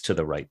close to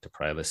the right to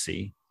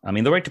privacy. I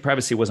mean, the right to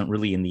privacy wasn't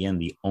really in the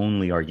end the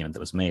only argument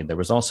that was made. There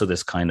was also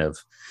this kind of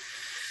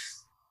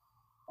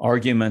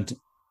argument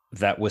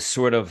that was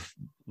sort of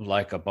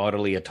like a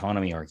bodily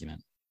autonomy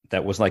argument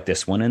that was like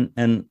this one.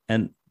 And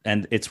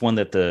it's one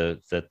that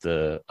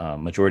the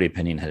majority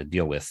opinion had to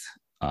deal with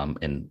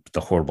in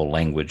the horrible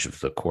language of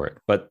the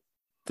court. But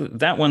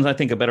that one's, I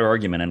think, a better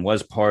argument and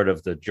was part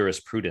of the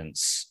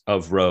jurisprudence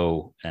of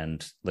Roe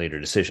and later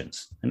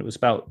decisions. And it was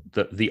about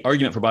the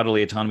argument for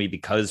bodily autonomy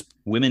because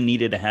women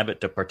needed to have it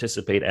to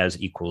participate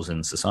as equals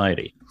in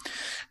society.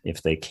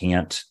 If they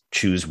can't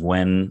choose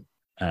when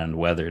and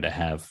whether to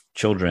have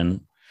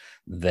children,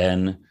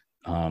 then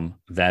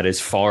that is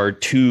far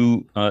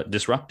too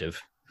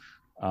disruptive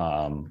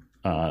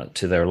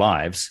to their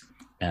lives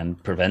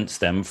and prevents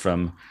them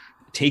from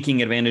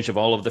taking advantage of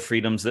all of the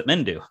freedoms that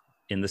men do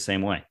in the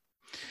same way.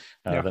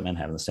 That men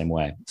have in the same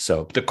way.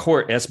 So the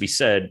court, as we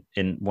said,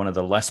 in one of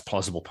the less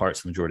plausible parts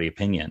of the majority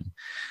opinion,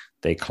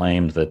 they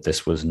claimed that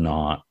this was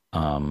not,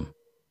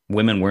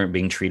 women weren't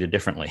being treated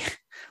differently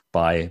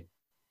by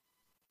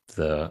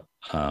the,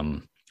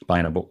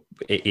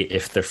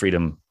 if their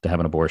freedom to have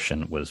an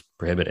abortion was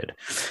prohibited,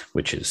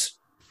 which is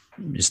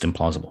just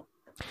implausible.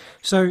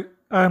 So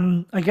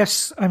I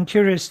guess I'm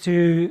curious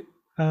to,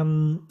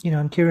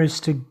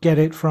 get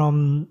it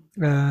from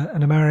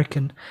an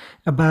American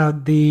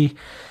about the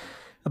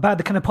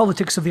kind of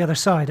politics of the other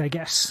side, I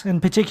guess,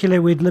 in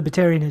particular with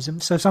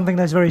libertarianism. So something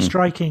that's very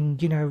striking,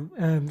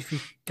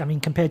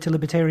 compared to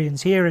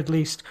libertarians here, at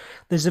least,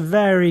 there's a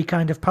very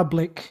kind of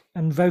public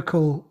and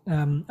vocal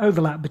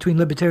overlap between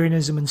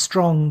libertarianism and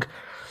strong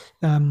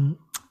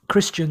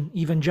Christian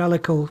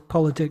evangelical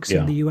politics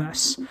in the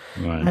US.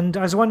 Right. And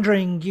I was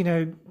wondering,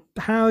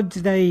 how do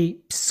they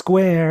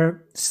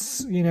square,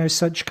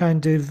 such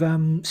kind of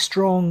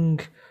strong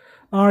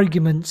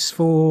arguments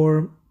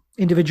for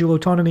individual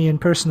autonomy and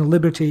personal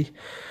liberty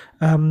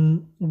how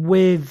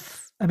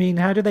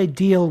do they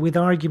deal with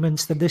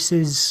arguments that this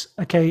is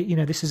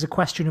this is a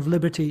question of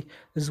liberty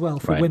as well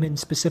for women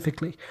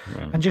specifically?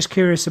 Right. I'm just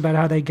curious about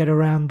how they get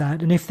around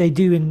that, and if they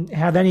do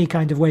have any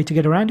kind of way to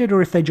get around it,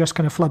 or if they just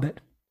kind of flub it.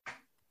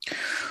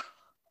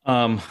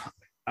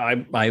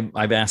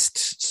 I've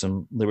asked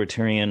some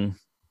libertarian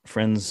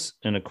friends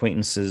and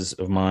acquaintances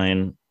of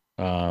mine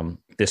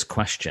this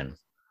question.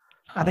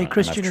 Are they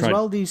Christian as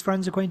well, these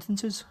friends,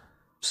 acquaintances?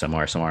 Some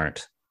are, some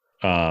aren't.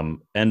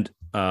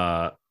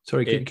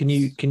 Sorry, can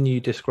you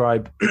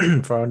describe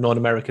for our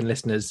non-American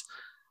listeners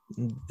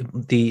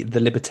the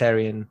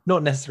libertarian,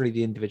 not necessarily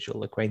the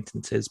individual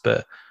acquaintances,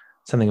 but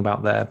something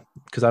about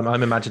because I'm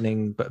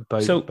imagining bow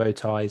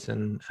ties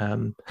and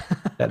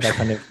that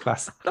kind of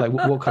classic. Like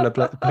what color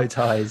bow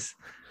ties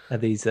are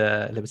these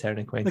libertarian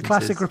acquaintances? The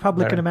classic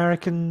Republican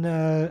American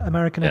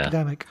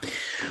academic.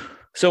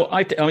 So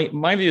I mean,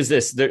 my view is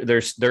this: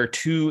 there are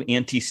two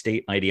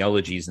anti-state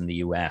ideologies in the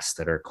U.S.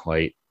 that are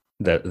quite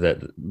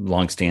that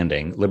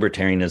longstanding: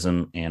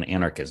 libertarianism and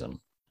anarchism.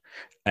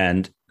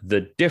 And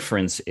the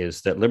difference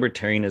is that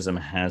libertarianism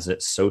has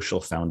its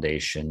social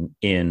foundation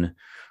in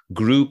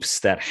groups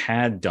that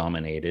had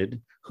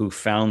dominated, who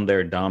found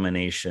their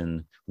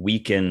domination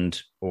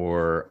weakened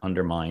or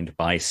undermined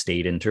by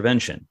state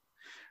intervention,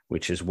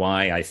 which is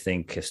why I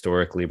think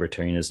historic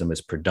libertarianism is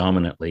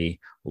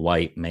predominantly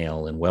white,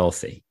 male, and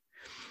wealthy.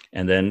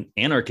 And then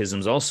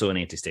anarchism is also an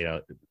anti-state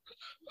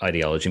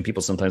ideology, and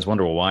people sometimes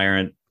wonder,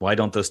 well, why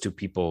don't those two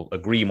people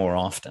agree more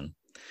often?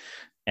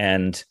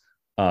 And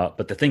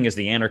but the thing is,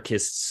 the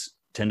anarchists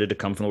tended to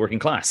come from the working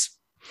class,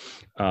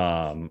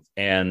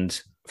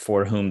 and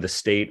for whom the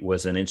state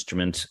was an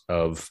instrument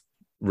of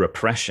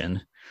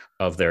repression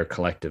of their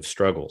collective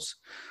struggles.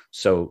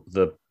 So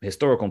the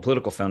historical and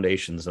political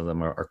foundations of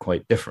them are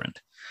quite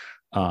different.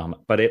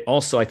 But it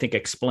also, I think,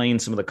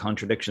 explains some of the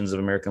contradictions of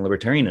American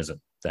libertarianism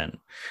then,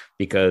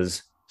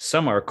 because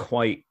some are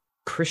quite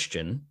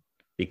Christian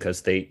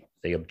because they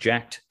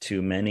object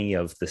to many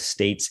of the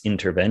state's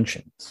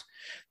interventions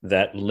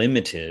that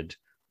limited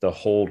the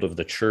hold of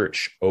the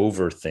church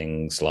over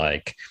things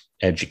like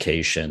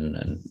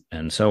education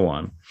and so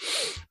on.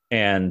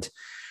 And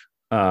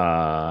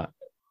that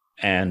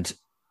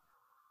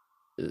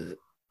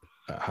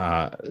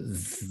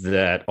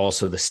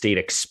also the state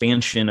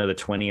expansion of the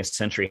 20th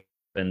century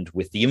happened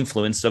with the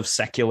influence of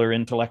secular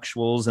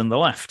intellectuals in the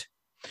left,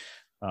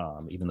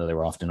 even though they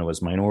were often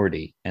always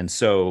minority. And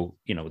so,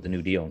 the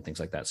New Deal and things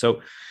like that.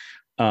 So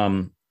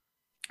some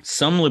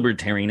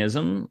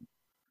libertarianism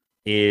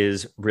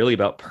is really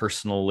about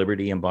personal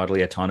liberty and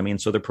bodily autonomy.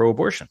 And so they're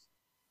pro-abortion.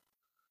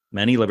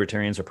 Many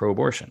libertarians are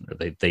pro-abortion.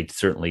 They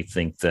certainly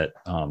think that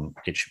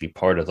it should be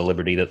part of the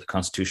liberty that the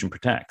Constitution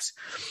protects.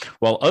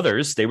 While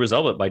others, they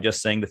resolve it by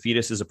just saying the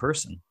fetus is a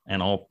person,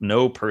 and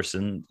no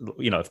person,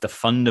 if the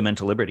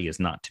fundamental liberty is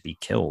not to be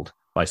killed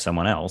by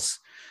someone else,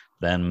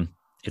 then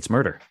it's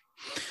murder.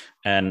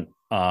 And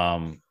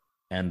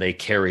they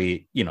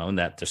carry, and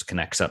that just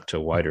connects up to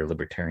a wider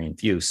libertarian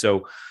view.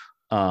 So,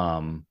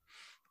 and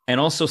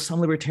also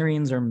some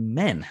libertarians are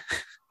men.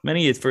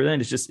 Many for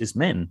them is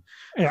men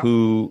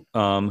who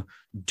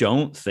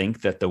don't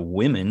think that the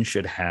women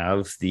should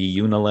have the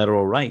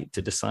unilateral right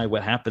to decide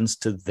what happens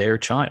to their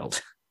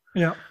child.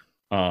 Yeah.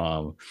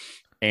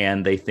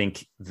 And they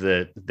think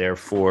that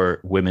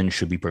therefore women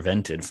should be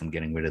prevented from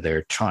getting rid of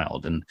their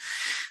child. And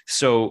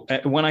so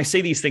when I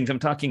say these things, I'm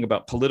talking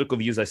about political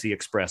views I see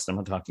expressed. I'm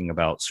not talking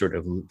about sort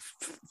of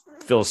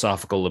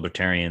philosophical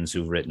libertarians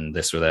who've written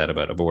this or that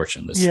about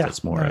abortion.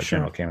 That's more a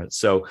general candidate.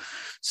 So,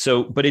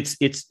 but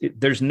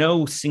there's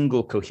no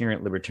single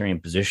coherent libertarian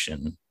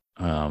position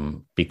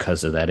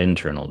because of that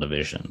internal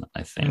division,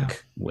 I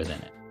think,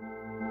 within it.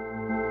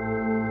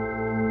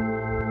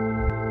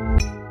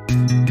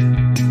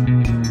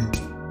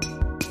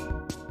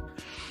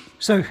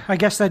 So I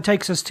guess that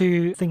takes us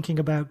to thinking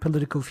about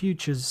political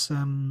futures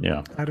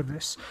out of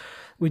this,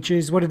 which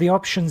is what are the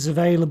options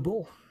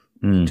available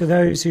to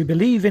those who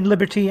believe in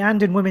liberty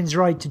and in women's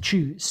right to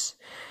choose.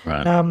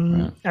 Right.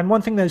 And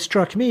one thing that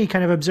struck me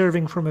kind of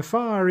observing from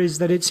afar is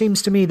that it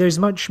seems to me there's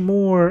much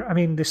more, I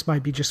mean, this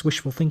might be just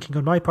wishful thinking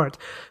on my part,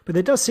 but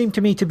there does seem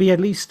to me to be at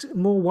least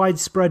more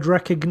widespread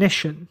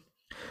recognition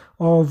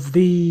of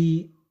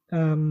the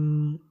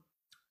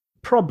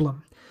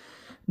problem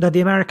that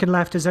the American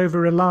left has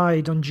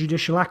over-relied on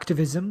judicial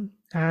activism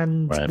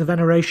and the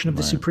veneration of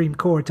the Supreme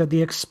Court at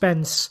the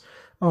expense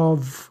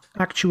of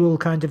actual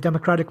kind of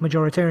democratic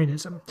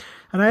majoritarianism.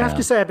 And I have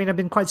to say, I've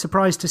been quite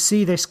surprised to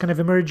see this kind of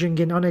emerging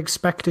in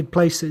unexpected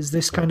places,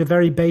 this kind of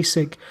very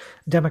basic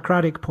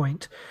democratic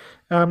point.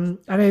 And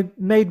it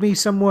made me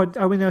somewhat,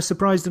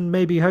 surprised and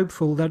maybe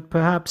hopeful that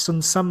perhaps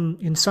in some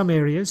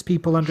areas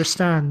people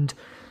understand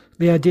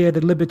the idea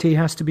that liberty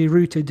has to be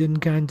rooted in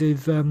kind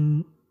of,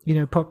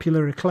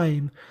 popular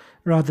acclaim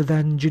rather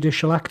than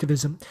judicial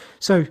activism.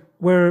 So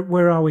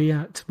where are we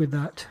at with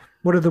that?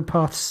 What are the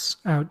paths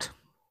out?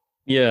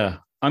 Yeah.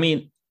 I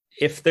mean,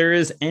 if there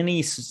is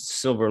any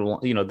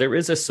there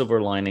is a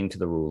silver lining to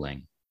the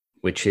ruling,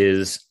 which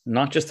is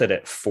not just that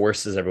it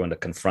forces everyone to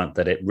confront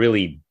that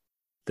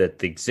that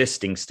the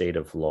existing state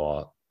of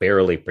law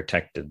barely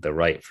protected the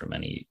right for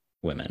many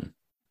women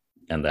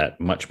and that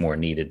much more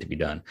needed to be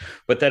done,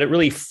 but that it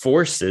really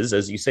forces,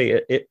 as you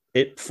say,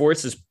 it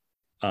forces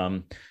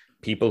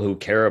people who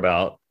care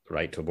about the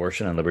right to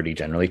abortion and liberty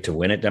generally to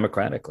win it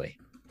democratically.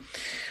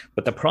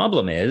 But the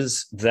problem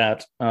is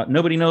that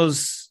nobody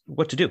knows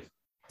what to do.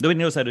 Nobody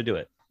knows how to do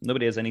it.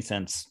 Nobody has any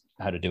sense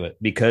how to do it,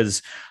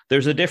 because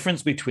there's a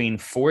difference between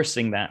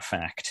forcing that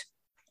fact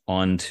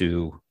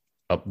onto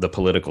the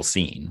political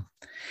scene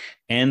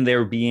and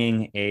there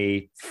being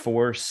a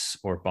force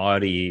or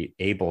body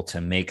able to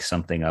make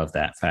something of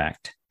that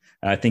fact.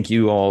 I think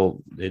you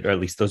all, or at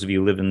least those of you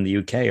who live in the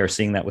UK, are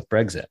seeing that with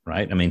Brexit,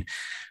 right? I mean,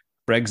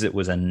 Brexit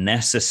was a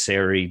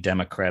necessary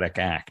democratic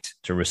act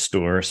to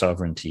restore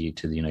sovereignty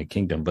to the United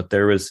Kingdom. But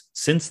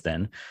since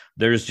then,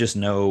 there's just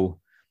no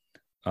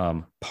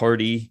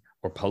party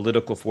or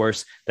political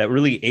force that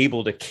really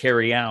able to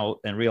carry out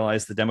and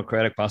realize the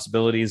democratic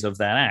possibilities of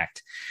that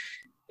act.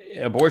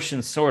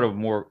 Abortion's sort of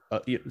more,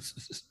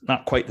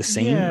 not quite the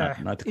same,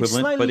 not the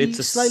equivalent, but it's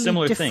a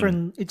similar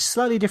thing. It's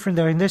slightly different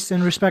though in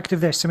respect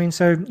of this. I mean,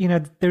 so,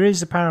 there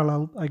is a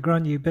parallel, I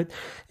grant you, but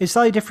it's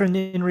slightly different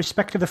in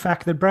respect of the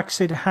fact that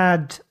Brexit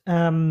had,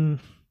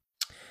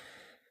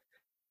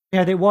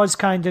 there was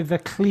kind of a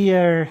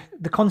clear,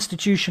 the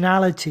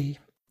constitutionality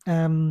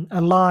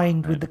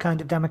aligned with the kind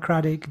of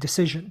democratic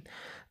decision.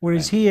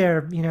 Whereas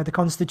here, the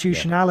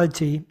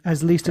constitutionality,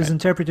 as least as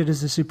interpreted as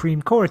the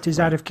Supreme Court, is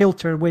out of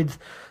kilter with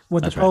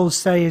what the polls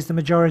say is the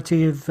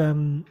majority of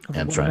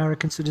what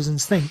American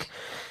citizens think.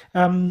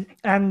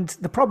 And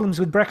the problems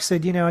with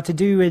Brexit, are to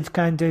do with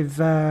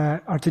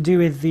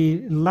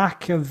the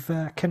lack of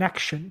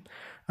connection,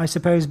 I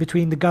suppose,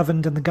 between the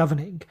governed and the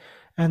governing,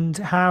 and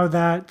how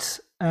that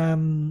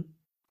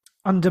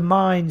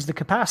undermines the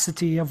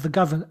capacity of the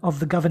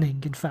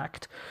governing, in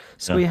fact.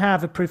 So we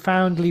have a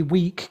profoundly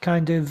weak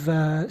kind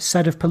of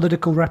set of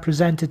political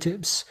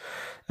representatives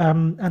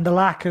and the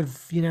lack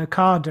of,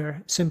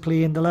 cadre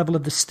simply in the level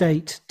of the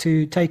state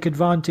to take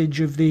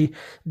advantage of the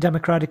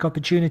democratic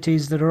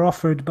opportunities that are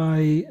offered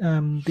by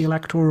the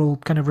electoral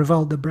kind of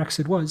revolt that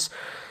Brexit was.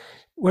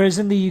 Whereas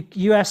in the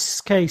US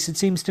case, it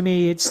seems to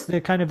me it's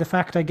the kind of the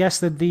fact, I guess,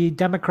 that the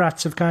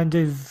Democrats have kind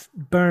of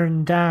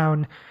burned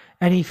down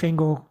anything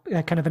or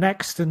kind of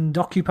annexed and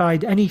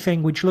occupied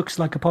anything which looks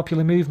like a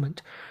popular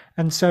movement.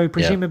 And so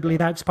presumably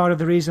that's part of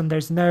the reason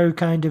there's no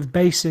kind of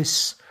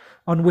basis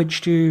on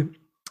which to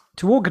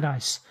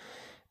organize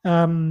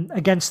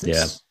against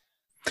this.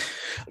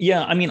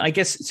 Yeah, I mean, I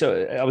guess,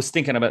 so I was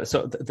thinking about,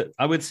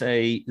 I would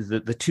say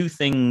the two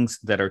things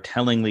that are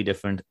tellingly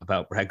different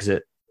about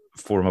Brexit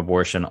from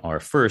abortion are,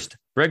 first,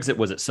 Brexit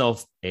was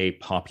itself a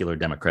popular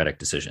democratic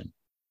decision.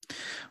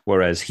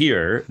 Whereas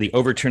here, the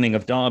overturning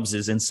of Dobbs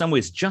is in some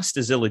ways just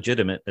as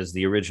illegitimate as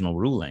the original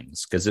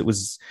rulings, because it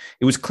was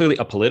clearly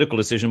a political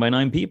decision by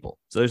 9 people.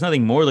 So there's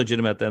nothing more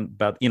legitimate than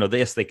about,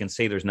 yes, they can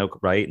say there's no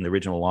right and the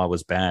original law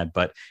was bad,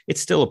 but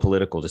it's still a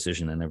political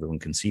decision and everyone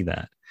can see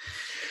that.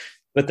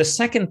 But the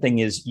second thing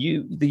is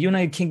the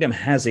United Kingdom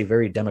has a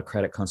very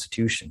democratic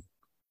constitution.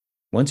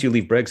 Once you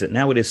leave Brexit,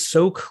 now it is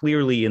so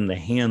clearly in the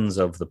hands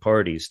of the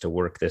parties to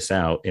work this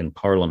out in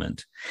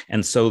Parliament.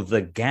 And so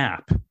the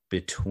gap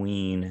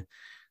between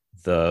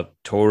the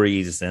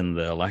Tories and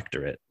the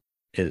electorate,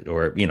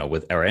 or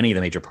any of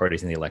the major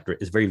parties in the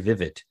electorate, is very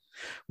vivid.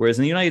 Whereas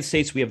in the United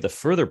States, we have the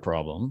further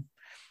problem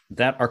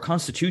that our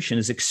constitution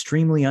is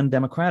extremely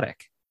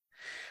undemocratic,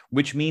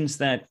 which means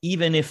that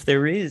even if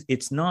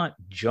it's not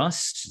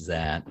just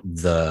that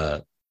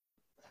the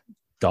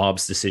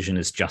Dobbs decision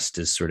is just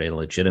as sort of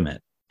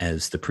illegitimate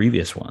as the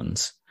previous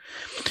ones,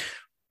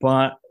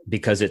 but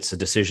because it's a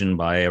decision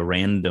by a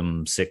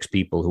random 6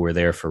 people who were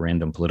there for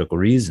random political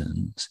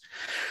reasons,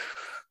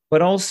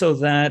 but also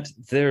that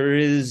there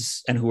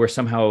is, and who are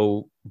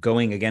somehow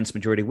going against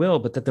majority will,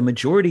 but that the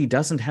majority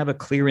doesn't have a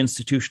clear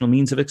institutional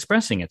means of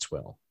expressing its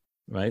will,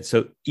 right?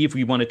 So if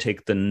we want to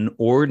take the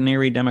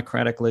ordinary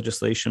democratic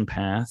legislation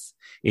path,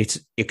 it's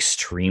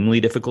extremely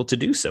difficult to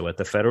do so at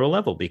the federal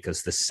level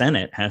because the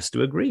Senate has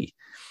to agree.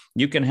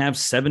 You can have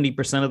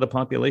 70% of the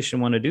population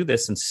want to do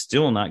this and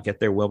still not get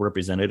their well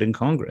represented in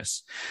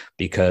Congress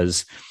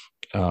because,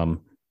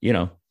 not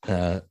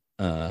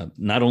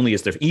only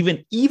is there,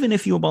 even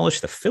if you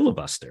abolish the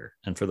filibuster,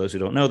 and for those who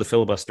don't know, the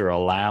filibuster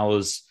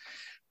allows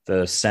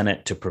the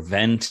Senate to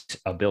prevent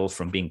a bill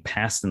from being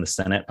passed in the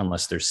Senate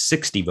unless there's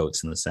 60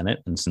 votes in the Senate.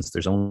 And since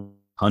there's only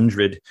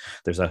 100,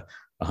 there's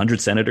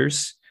 100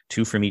 senators,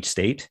 2 from each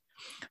state.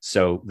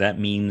 So that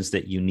means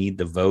that you need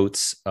the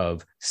votes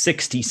of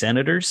 60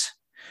 senators,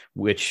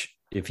 which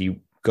if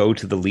you go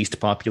to the least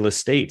populous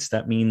states,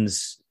 that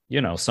means,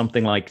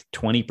 something like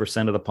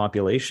 20% of the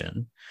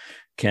population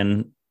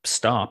can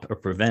stop or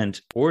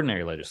prevent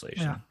ordinary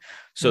legislation. Yeah.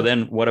 So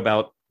then what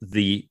about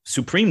the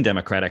Supreme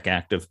Democratic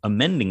Act of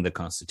amending the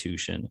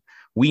Constitution?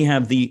 We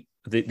have the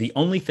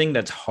only thing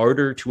that's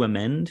harder to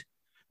amend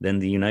than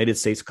the United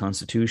States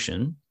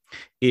Constitution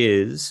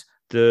is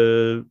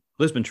the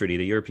Lisbon Treaty,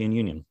 the European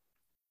Union.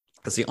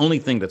 That's the only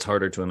thing that's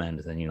harder to amend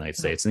than the United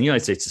States. And the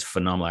United States is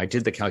phenomenal. I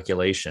did the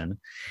calculation.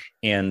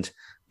 And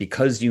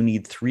because you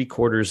need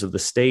 3/4 of the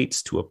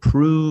states to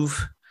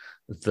approve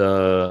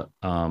the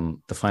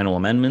final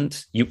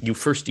amendment, you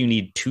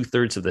need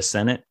 2/3 of the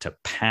Senate to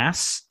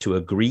pass, to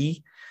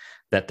agree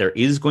that there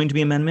is going to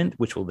be amendment,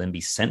 which will then be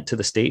sent to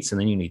the states.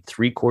 And then you need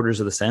 3/4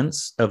 of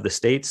the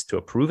states to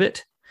approve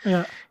it.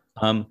 Yeah.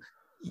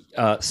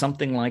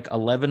 Something like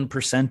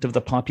 11% of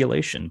the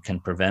population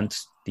can prevent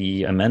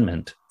the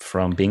amendment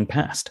from being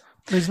passed.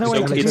 There's no way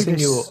to do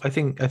this. I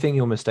think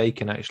you're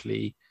mistaken,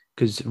 actually,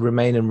 because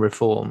Remain and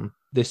Reform,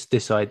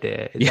 this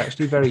idea, is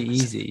actually very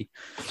easy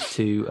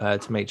to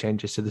make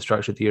changes to the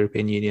structure of the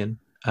European Union.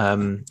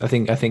 I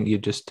think you're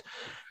just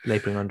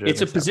laboring under.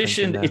 It's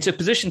a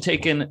position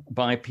taken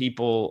by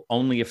people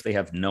only if they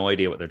have no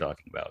idea what they're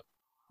talking about.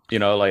 It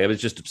was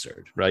just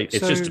absurd, right?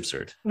 It's just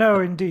absurd. No,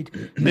 indeed.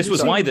 This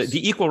was why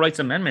the Equal Rights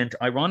Amendment,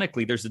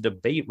 ironically, there's a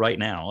debate right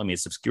now. I mean,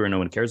 it's obscure, no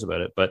one cares about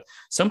it, but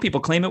some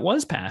people claim it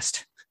was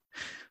passed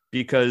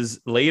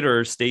because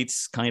later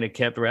states kind of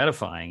kept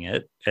ratifying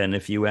it. And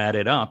if you add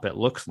it up, it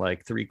looks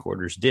like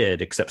 3/4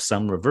 did, except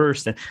some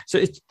reversed. And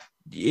so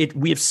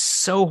we have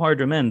so hard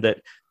to amend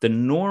that the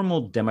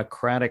normal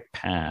democratic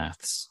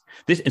paths.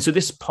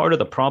 This part of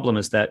the problem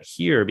is that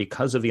here,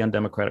 because of the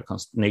undemocratic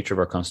nature of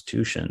our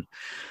Constitution,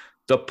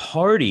 the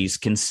parties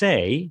can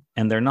say,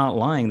 and they're not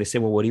lying, they say,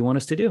 well, what do you want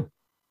us to do?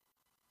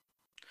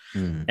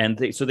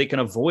 And so they can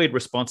avoid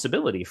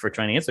responsibility for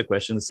trying to answer the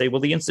question and say, well,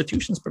 the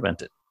institutions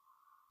prevent it.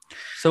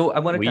 So I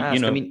wanted to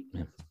ask,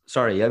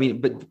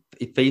 but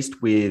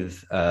faced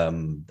with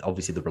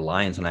obviously the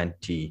reliance on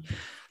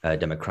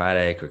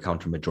anti-democratic or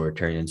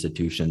counter-majoritarian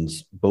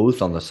institutions,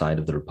 both on the side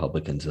of the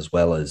Republicans as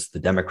well as the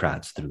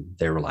Democrats through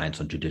their reliance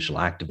on judicial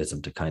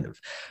activism to kind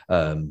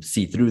of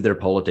see through their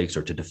politics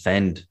or to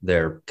defend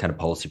their kind of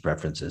policy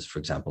preferences, for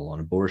example, on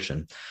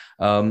abortion,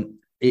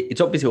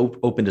 it's obviously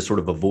open to sort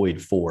of a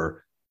void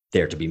for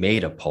there to be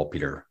made a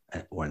popular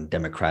or a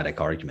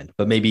democratic argument,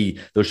 but maybe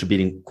those should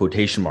be in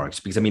quotation marks,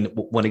 because I mean,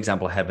 one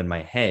example I have in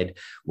my head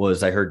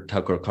was I heard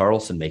Tucker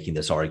Carlson making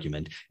this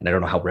argument, and I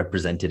don't know how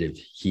representative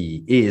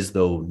he is,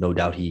 though no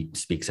doubt he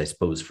speaks, I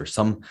suppose, for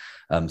some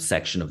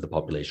section of the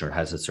population or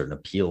has a certain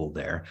appeal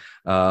there.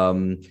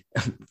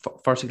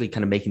 Farcically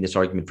kind of making this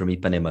argument from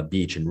Ipanema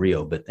Beach in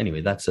Rio, but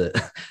anyway, that's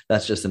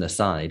just an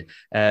aside.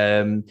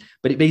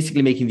 But it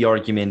basically making the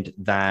argument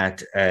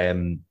that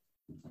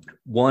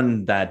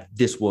one, that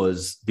this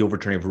was the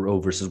overturning of Roe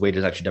versus Wade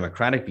is actually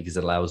democratic because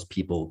it allows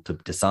people to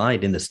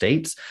decide in the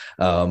states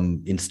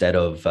instead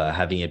of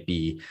having it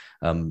be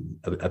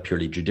a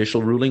purely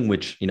judicial ruling,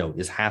 which, you know,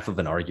 is half of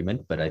an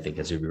argument. But I think,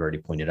 as you've already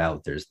pointed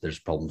out, there's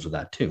problems with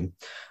that too.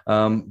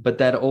 But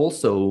that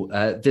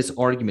also this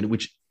argument,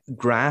 which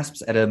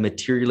grasps at a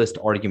materialist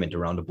argument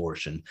around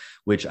abortion,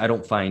 which I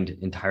don't find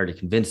entirely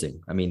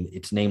convincing. I mean,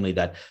 it's namely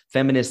that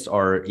feminists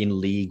are in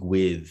league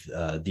with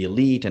the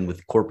elite and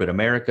with corporate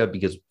America,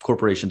 because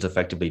corporations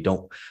effectively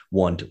don't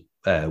want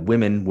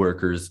women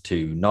workers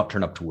to not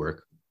turn up to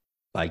work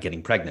by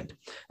getting pregnant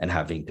and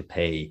having to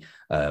pay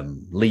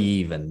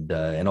leave and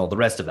all the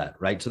rest of that,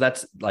 right? So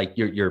that's like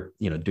you're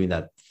doing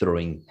that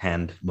throwing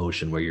hand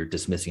motion where you're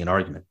dismissing an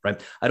argument,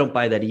 right? I don't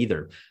buy that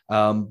either.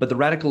 But the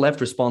radical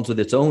left responds with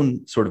its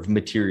own sort of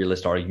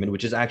materialist argument,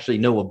 which is actually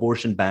no,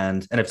 abortion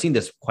bans, and I've seen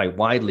this quite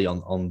widely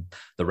on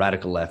the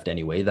radical left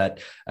anyway,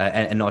 that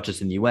and not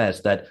just in the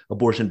US, that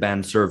abortion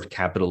bans served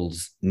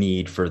capital's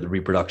need for the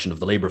reproduction of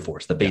the labor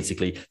force. That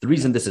basically the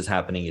reason this is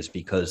happening is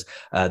because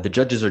the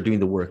judges are doing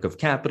the work of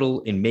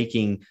capital in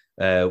making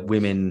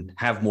women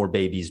have more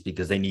babies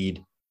because they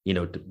need,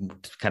 to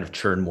kind of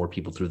churn more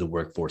people through the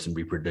workforce and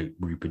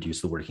reproduce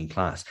the working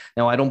class.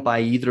 Now, I don't buy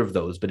either of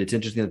those, but it's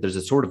interesting that there's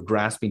a sort of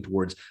grasping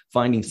towards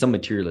finding some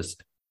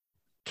materialist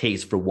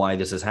case for why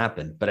this has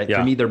happened. But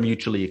for me, they're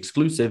mutually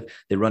exclusive.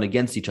 They run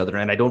against each other,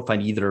 and I don't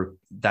find either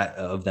that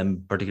of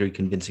them particularly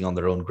convincing on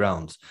their own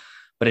grounds.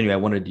 But anyway, I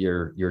wanted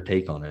your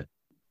take on it.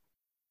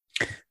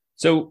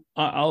 So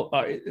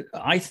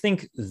I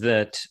think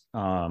that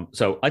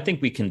I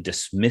think we can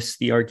dismiss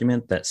the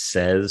argument that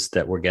says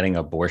that we're getting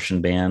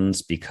abortion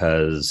bans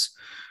because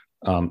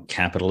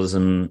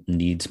capitalism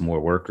needs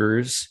more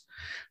workers.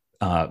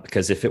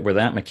 Because if it were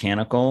that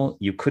mechanical,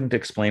 you couldn't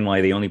explain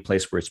why the only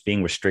place where it's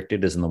being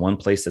restricted is in the one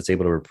place that's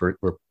able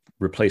to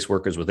replace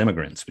workers with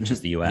immigrants, which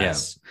is the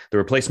U.S. Yeah. The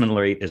replacement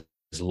rate is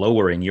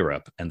lower in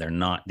Europe, and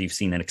you've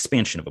seen an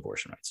expansion of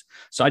abortion rights.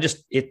 So I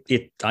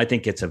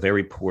think it's a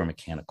very poor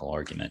mechanical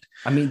argument.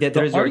 I mean,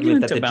 there's the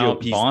argument that the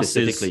GOP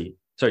specifically,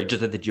 sorry,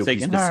 just that the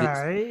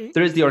GOP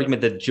there is the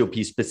argument that the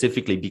GOP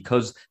specifically,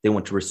 because they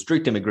want to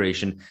restrict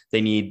immigration, they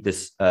need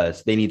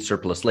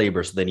surplus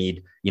labor. So they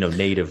need,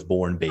 native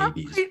born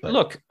babies.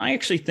 Look, I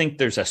actually think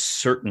there's a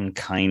certain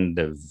kind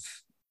of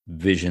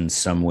vision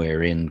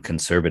somewhere in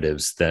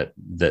conservatives that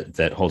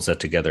holds that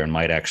together and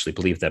might actually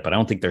believe that, but I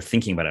don't think they're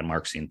thinking about it in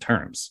Marxian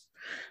terms.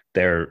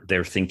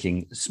 They're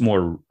thinking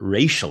more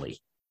racially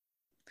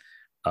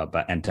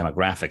and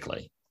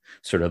demographically,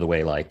 sort of the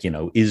way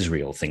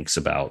Israel thinks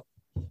about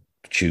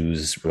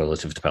Jews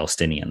relative to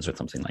Palestinians or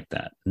something like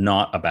that,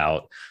 not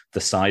about the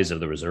size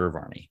of the reserve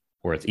army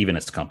or even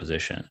its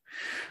composition.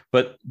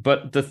 But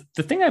the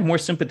thing I have more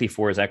sympathy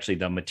for is actually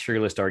the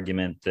materialist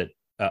argument, that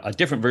a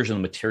different version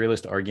of the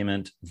materialist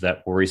argument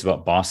that worries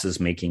about bosses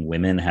making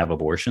women have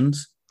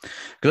abortions.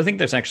 Because I think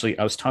there's actually,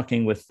 I was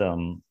talking with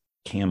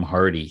Cam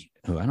Hardy,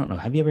 who I don't know,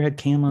 have you ever had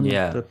Cam on?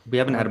 Yeah, we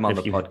haven't had him on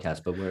the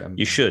podcast, but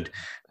you should.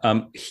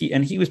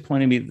 He was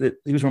pointing me that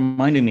he was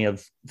reminding me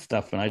of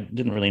stuff, and I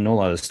didn't really know a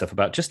lot of this stuff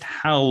about just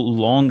how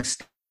long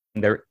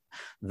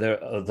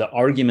the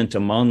argument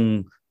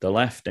among the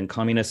left and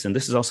communists, and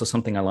this is also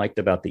something I liked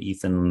about the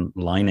Ethan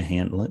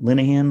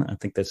Linehan, I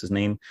think that's his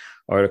name,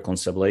 article in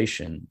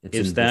Sublation,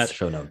 is that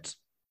show notes.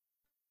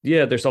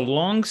 Yeah, there's a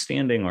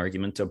long-standing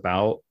argument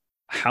about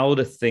how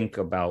to think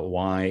about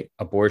why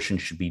abortion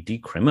should be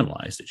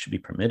decriminalized. It should be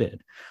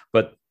permitted,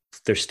 but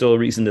there's still a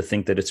reason to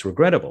think that it's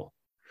regrettable,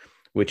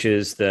 which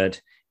is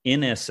that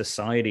in a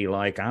society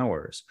like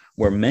ours,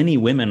 where many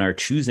women are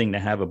choosing to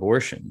have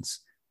abortions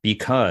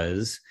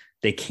because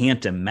they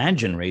can't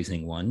imagine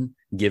raising one,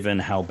 given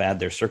how bad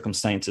their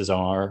circumstances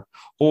are,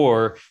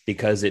 or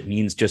because it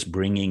means just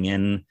bringing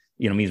in,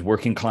 means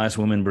working class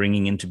women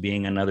bringing into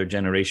being another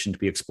generation to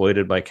be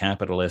exploited by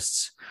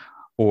capitalists,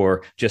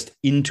 or just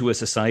into a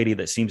society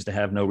that seems to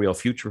have no real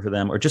future for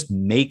them, or just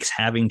makes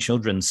having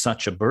children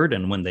such a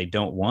burden when they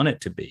don't want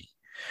it to be.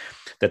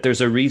 That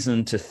there's a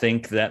reason to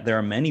think that there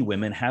are many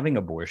women having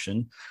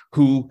abortion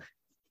who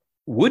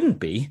wouldn't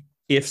be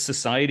if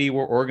society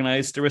were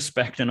organized to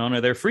respect and honor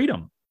their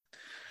freedom,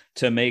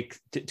 to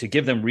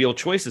give them real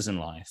choices in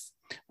life,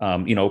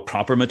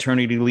 proper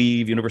maternity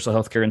leave, universal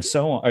health care, and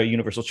so on, or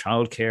universal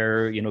child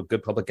care,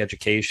 good public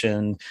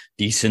education,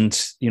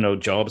 decent,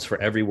 jobs for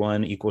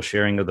everyone, equal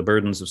sharing of the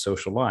burdens of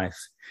social life.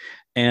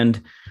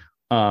 And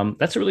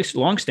that's a really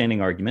long-standing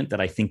argument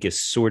that I think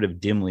is sort of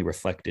dimly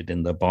reflected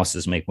in the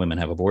bosses make women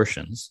have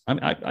abortions.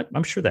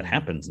 I'm sure that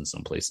happens in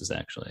some places,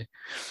 actually.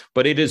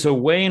 But it is a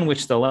way in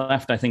which the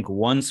left, I think,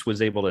 once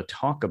was able to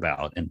talk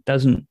about and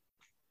doesn't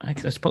I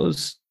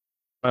suppose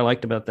what I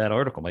liked about that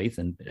article by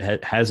Ethan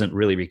hasn't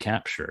really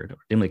recaptured or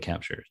dimly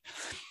captured,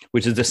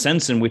 which is the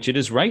sense in which it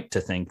is right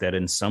to think that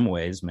in some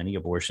ways many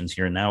abortions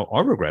here and now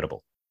are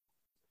regrettable,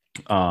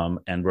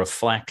 and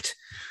reflect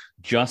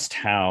just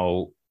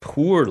how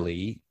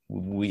poorly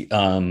we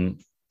and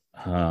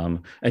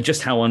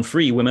just how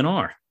unfree women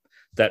are.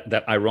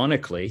 That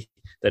ironically,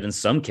 that in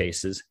some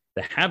cases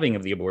the having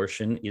of the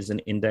abortion is an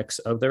index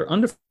of their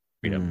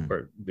unfreedom,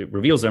 or it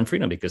reveals their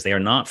unfreedom, because they are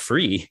not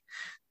free.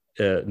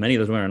 Many of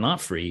those women are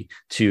not free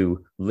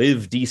to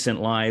live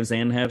decent lives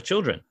and have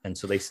children, and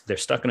so they're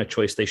stuck in a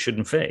choice they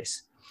shouldn't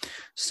face.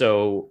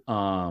 So,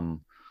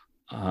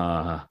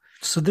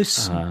 this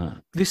is,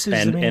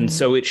 and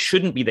so it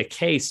shouldn't be the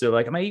case. So,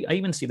 like, I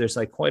even see there's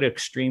like quite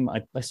extreme.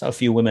 I saw a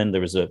few women.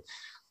 There was a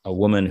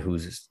woman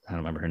who's, I don't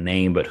remember her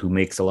name, but who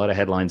makes a lot of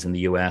headlines in the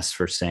U.S.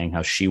 for saying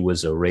how she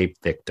was a rape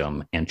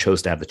victim and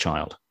chose to have the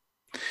child,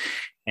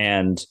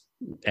 and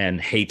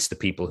hates the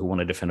people who want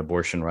to defend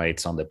abortion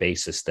rights on the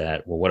basis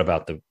that, well, what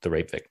about the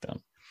rape victim?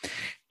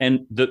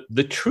 And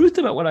the truth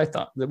about what I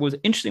thought that was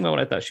interesting about what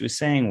I thought she was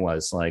saying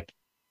was like,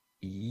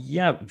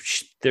 yeah,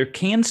 there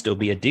can still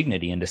be a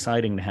dignity in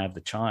deciding to have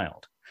the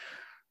child.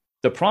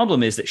 The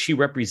problem is that she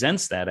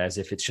represents that as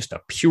if it's just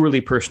a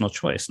purely personal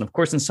choice. And of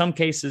course, in some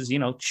cases,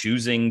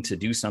 choosing to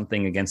do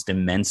something against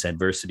immense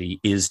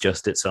adversity is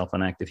just itself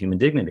an act of human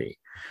dignity.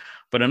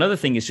 But another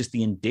thing is just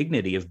the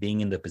indignity of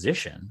being in the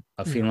position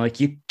of feeling like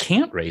you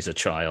can't raise a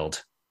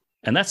child.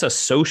 And that's a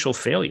social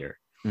failure.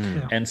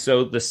 Yeah. And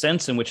so the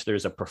sense in which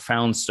there's a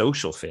profound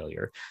social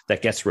failure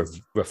that gets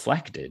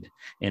reflected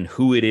in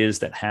who it is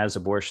that has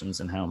abortions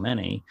and how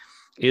many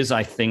is,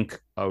 I think,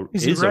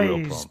 is a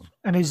real problem.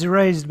 And is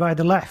erased by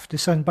the left,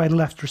 by the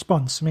left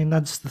response. I mean,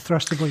 that's the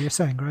thrust of what you're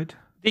saying, right?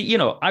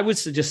 I would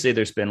just say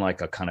there's been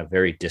like a kind of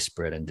very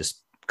disparate and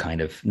just kind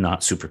of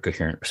not super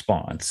coherent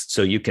response.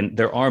 So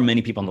there are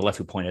many people on the left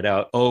who pointed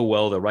out, oh,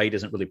 well, the right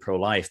isn't really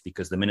pro-life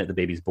because the minute the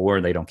baby's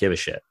born, they don't give a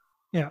shit.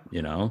 Yeah.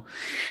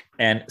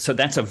 And so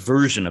that's a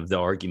version of the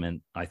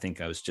argument I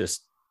think I was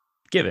just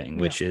giving,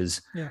 which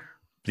is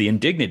the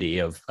indignity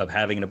of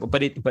having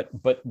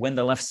but when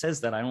the left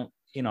says that, I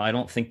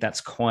don't think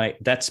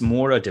that's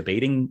more a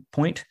debating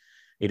point.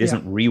 It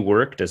isn't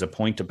reworked as a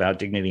point about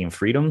dignity and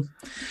freedom.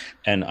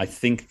 And I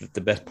think that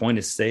the best point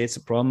is to say it's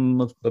a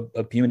problem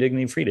of human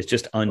dignity and freedom. It's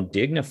just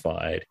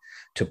undignified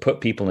to put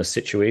people in a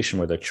situation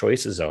where their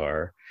choices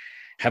are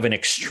have an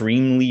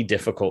extremely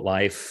difficult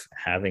life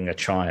having a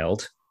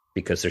child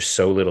because there's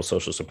so little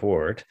social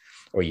support,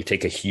 or you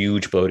take a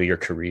huge blow to your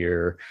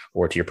career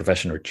or to your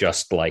profession, or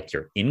just like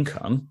your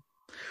income,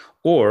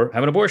 or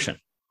have an abortion,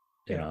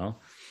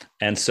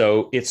 And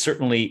so it's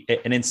certainly,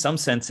 and in some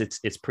sense,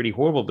 it's pretty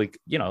horrible,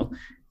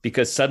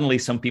 because suddenly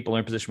some people are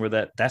in a position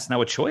where that's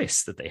now a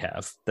choice that they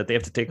have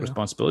to take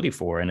responsibility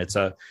for. And it's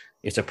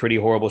a pretty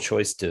horrible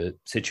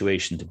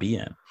situation to be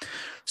in.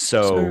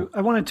 So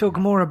I want to talk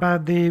more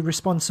about the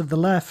response of the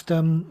left,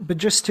 but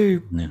just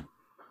to,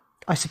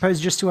 I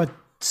suppose, just to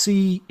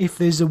see if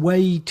there's a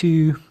way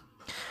to,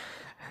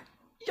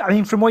 I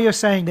mean, from what you're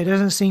saying, there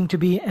doesn't seem to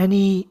be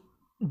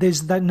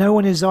no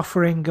one is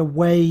offering a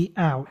way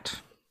out,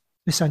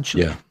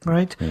 essentially,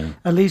 right? Yeah.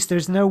 At least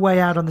there's no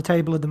way out on the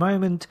table at the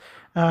moment.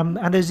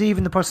 And there's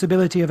even the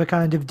possibility of a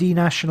kind of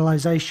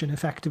denationalization,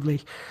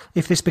 effectively,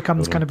 if this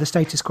becomes kind of the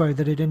status quo,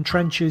 that it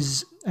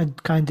entrenches a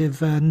kind of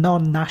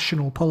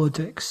non-national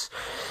politics.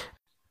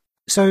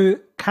 So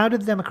how do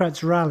the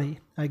Democrats rally,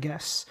 I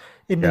guess,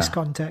 in this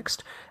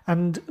context?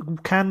 And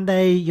can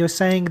they, you're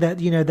saying that,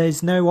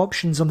 there's no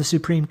options on the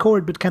Supreme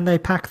Court, but can they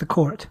pack the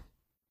court?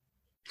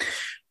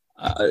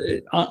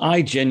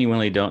 I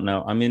genuinely don't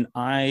know. I mean,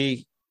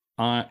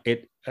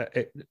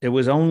 it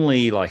was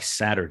only like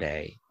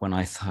Saturday when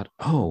I thought,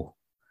 oh,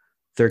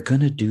 they're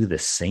going to do the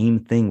same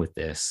thing with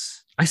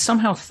this. I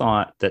somehow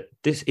thought that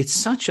it's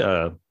such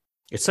a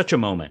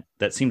moment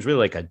that seems really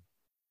like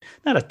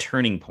not a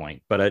turning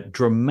point, but a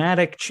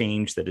dramatic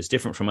change that is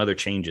different from other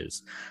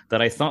changes,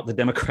 that I thought the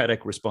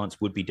Democratic response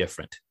would be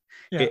different.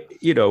 Yeah.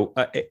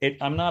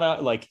 I'm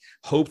not like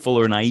hopeful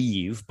or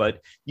naive,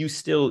 but you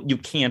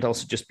can't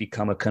also just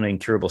become a kind of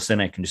incurable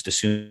cynic and just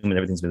assume that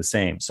everything's been the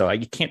same. So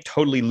you can't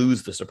totally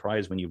lose the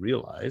surprise when you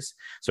realize.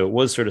 So it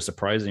was sort of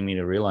surprising me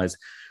to realize,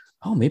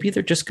 oh, maybe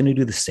they're just going to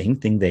do the same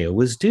thing they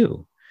always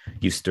do.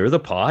 You stir the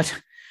pot,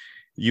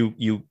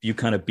 you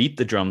kind of beat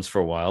the drums for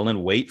a while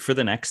and wait for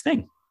the next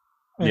thing.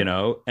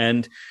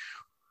 And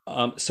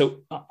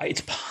so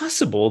it's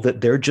possible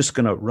that they're just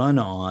going to run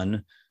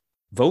on,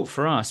 vote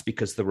for us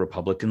because the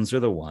Republicans are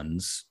the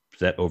ones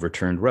that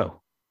overturned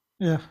Roe.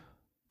 Yeah.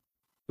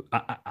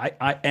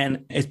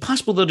 And it's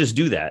possible they'll just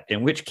do that,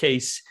 in which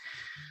case,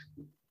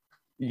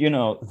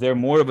 they're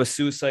more of a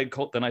suicide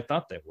cult than I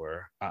thought they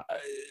were,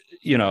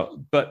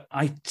 but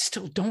I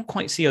still don't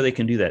quite see how they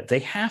can do that. They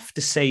have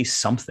to say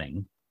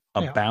something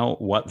about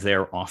what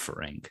they're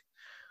offering.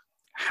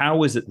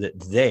 How is it that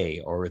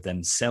they are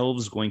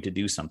themselves going to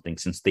do something,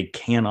 since they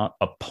cannot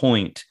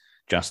appoint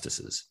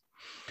justices?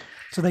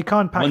 So they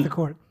can't pack the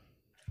court.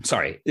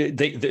 Sorry,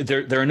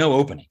 there are no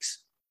openings.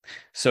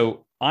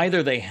 So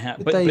Either they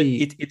have, but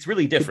it's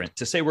really different.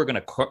 To say we're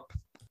going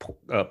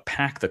to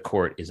pack the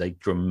court is a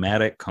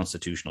dramatic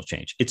constitutional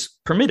change. It's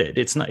permitted.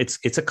 It's not.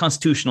 It's a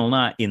constitutional,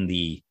 not in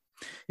the.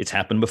 It's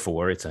happened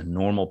before. It's a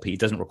normal piece. It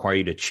doesn't require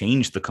you to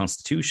change the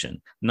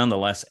Constitution.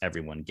 Nonetheless,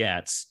 everyone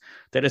gets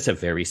that it's a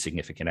very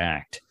significant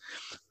act,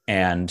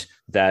 and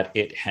that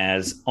it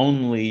has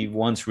only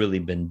once really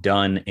been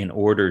done in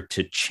order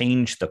to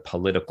change the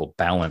political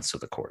balance of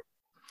the court.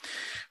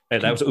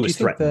 And it was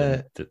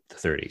threatened in the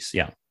 30s.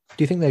 Yeah.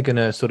 Do you think they're going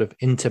to sort of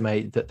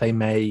intimate that they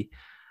may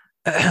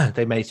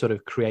sort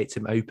of create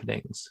some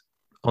openings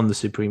on the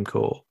Supreme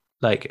Court?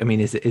 Like, I mean,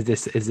 is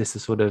this a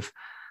sort of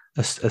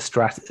a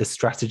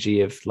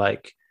strategy of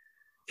like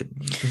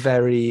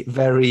very,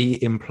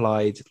 very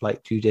implied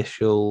like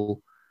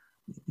judicial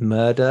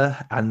murder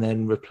and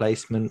then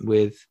replacement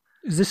with?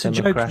 Is this a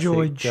joke,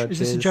 George?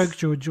 Judges? Is this a joke,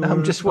 George?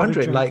 I'm just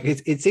wondering. Like,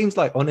 it seems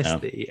like,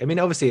 honestly, I mean,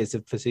 obviously it's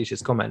a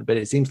facetious comment, but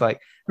it seems like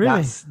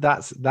really?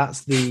 that's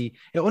the.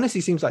 It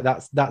honestly seems like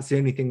that's the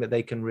only thing that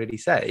they can really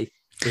say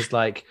is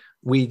like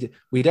we're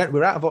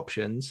out of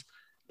options.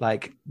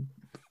 Like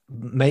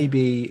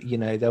maybe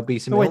there'll be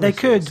some. They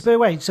could, but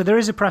wait. So there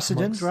is a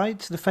precedent, right?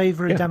 The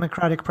favorite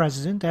Democratic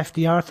president,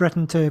 FDR,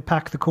 threatened to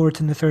pack the court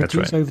in the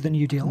 30s over the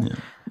New Deal.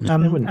 Yeah.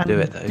 They wouldn't do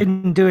it though.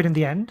 Didn't do it in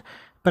the end.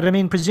 But I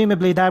mean,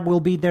 presumably that will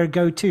be their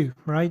go-to,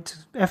 right?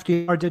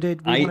 FDR did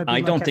it.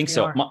 I don't think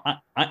so.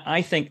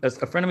 I think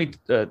a friend of me,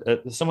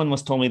 someone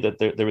once told me that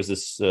there was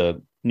this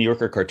New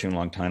Yorker cartoon a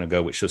long time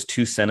ago, which shows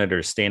two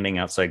senators standing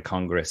outside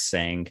Congress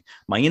saying,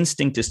 "My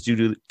instinct is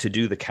to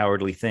do the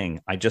cowardly thing.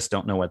 I just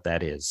don't know what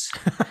that is."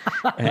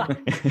 and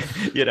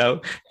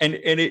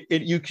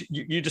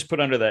you just put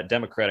under that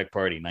Democratic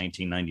Party,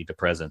 1990 to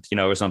present,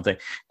 or something.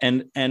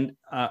 And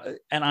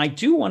I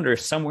do wonder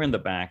if somewhere in the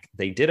back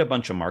they did a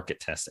bunch of market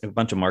tests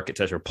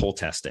or poll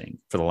testing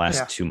for the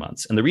last 2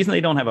 months. And the reason they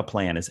don't have a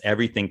plan is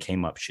everything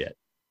came up shit.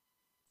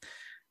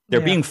 They're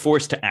being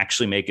forced to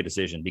actually make a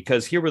decision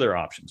because here were their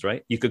options,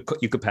 right? You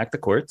could pack the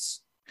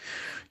courts.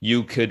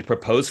 You could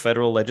propose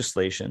federal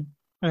legislation.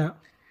 Yeah.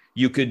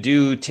 You could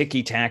do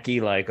ticky-tacky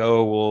like,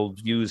 we'll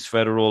use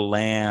federal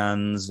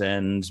lands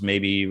and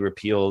maybe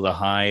repeal the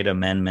Hyde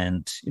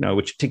Amendment,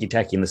 which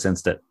ticky-tacky in the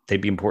sense that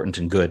they'd be important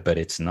and good, but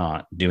it's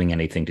not doing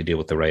anything to deal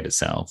with the right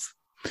itself.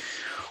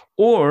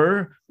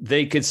 Or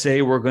they could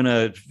say, we're going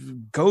to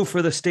go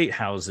for the state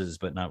houses,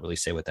 but not really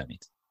say what that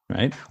means,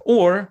 right?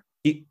 Or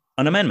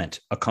an amendment,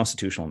 a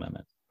constitutional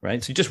amendment,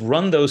 right? So you just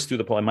run those through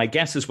the poll. And my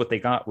guess is what they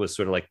got was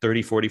sort of like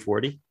 30, 40,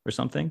 40 or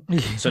something.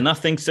 So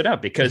nothing stood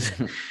out because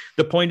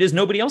the point is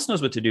nobody else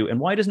knows what to do. And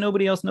why does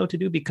nobody else know what to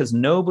do? Because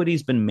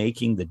nobody's been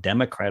making the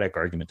Democratic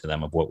argument to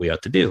them of what we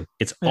ought to do.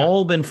 It's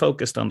all been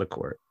focused on the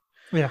court.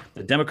 Yeah.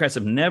 The Democrats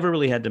have never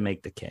really had to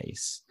make the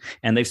case.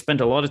 And they've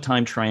spent a lot of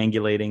time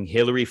triangulating.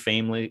 Hillary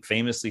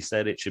famously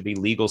said it should be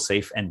legal,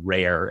 safe, and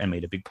rare, and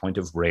made a big point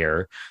of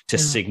rare to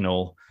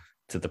signal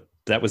to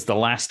that was the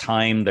last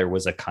time there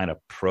was a kind of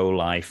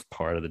pro-life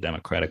part of the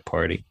Democratic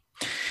Party.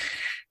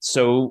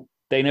 So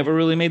they never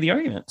really made the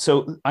argument.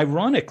 So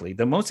ironically,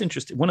 one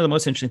of the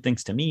most interesting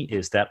things to me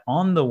is that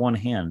on the one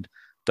hand,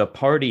 the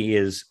party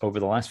is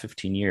over the last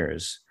 15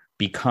 years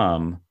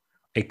become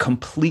a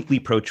completely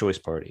pro-choice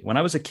party. When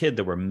I was a kid,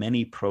 there were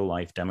many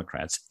pro-life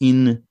Democrats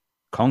in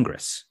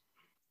Congress.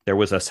 There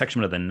was a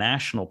section of the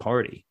National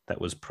Party that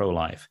was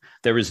pro-life.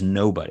 There is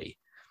nobody.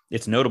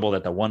 It's notable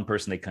that the one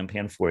person they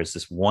campaigned for is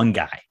this one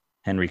guy,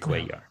 Henry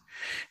Cuellar.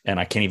 And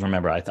I can't even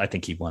remember. I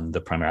think he won the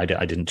primary.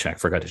 I didn't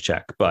forgot to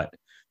check. But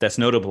that's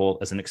notable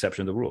as an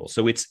exception to the rule.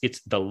 So it's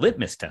the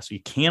litmus test.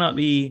 You cannot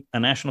be a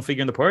national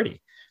figure in the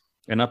party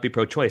and not be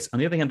pro-choice. On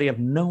the other hand, they have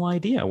no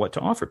idea what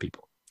to offer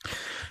people.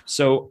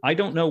 So I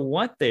don't know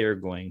what they are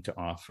going to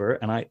offer.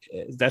 And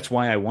that's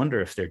why I wonder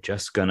if they're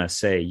just going to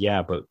say,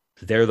 yeah, but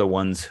they're the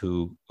ones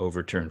who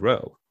overturned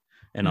Roe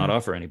and not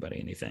offer anybody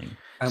anything.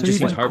 So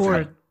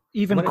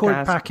even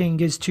court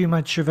packing is too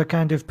much of a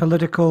kind of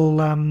political,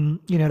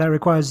 that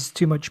requires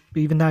too much,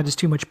 even that is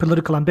too much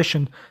political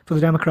ambition for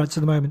the Democrats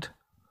at the moment.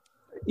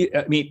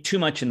 I mean, too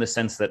much in the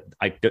sense that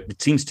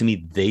it seems to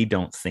me they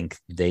don't think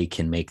they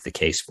can make the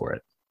case for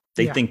it.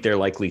 They think they're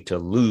likely to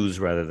lose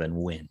rather than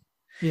win.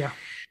 Yeah.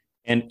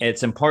 And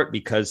it's in part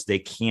because they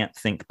can't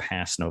think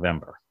past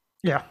November.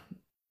 Yeah.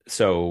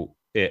 So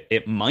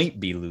it might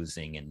be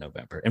losing in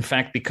November. In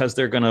fact, because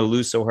they're going to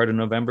lose so hard in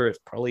November, it's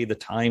probably the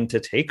time to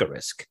take a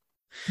risk.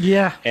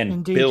 Yeah. And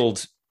indeed.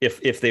 build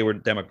if they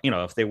were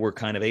if they were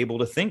kind of able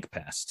to think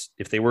past,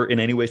 if they were in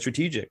any way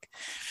strategic.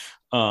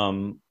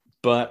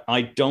 But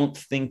I don't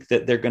think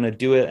that they're going to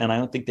do it. And I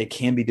don't think they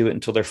can do it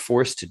until they're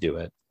forced to do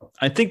it.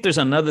 I think there's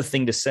another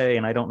thing to say,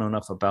 and I don't know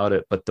enough about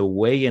it, but the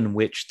way in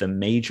which the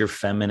major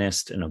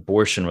feminist and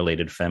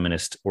abortion-related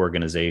feminist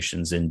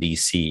organizations in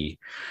DC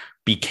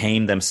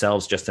became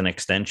themselves just an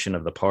extension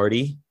of the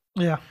party.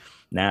 Yeah.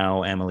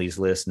 Now, Emily's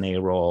List,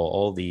 NARAL,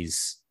 all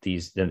these,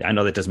 I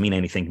know that doesn't mean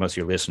anything to most of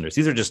your listeners.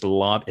 These are just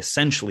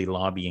essentially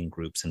lobbying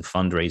groups and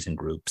fundraising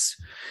groups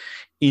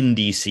in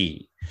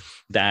DC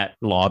that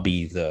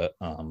lobby the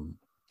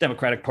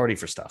Democratic Party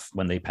for stuff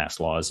when they pass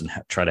laws and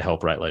try to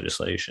help write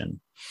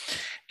legislation.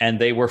 And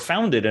they were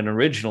founded and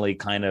originally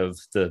kind of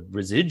the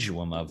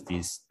residuum of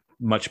these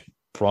much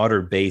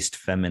broader based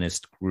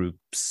feminist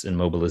groups and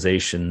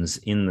mobilizations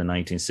in the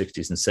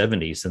 1960s and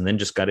 70s, and then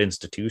just got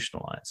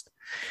institutionalized.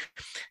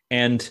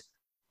 And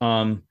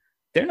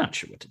they're not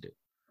sure what to do,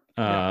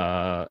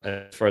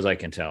 as far as I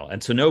can tell.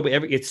 And so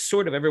it's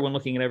sort of everyone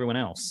looking at everyone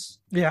else.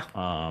 Yeah.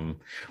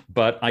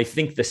 But I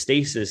think the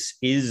stasis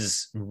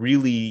is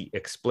really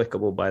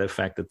explicable by the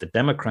fact that the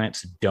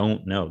Democrats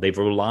don't know. They've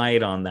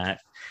relied on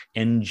that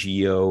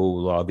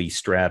NGO lobby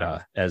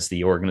strata as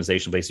the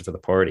organizational basis for the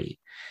party,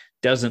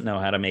 doesn't know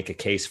how to make a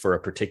case for a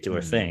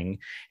particular thing,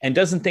 and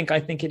doesn't think, I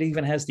think it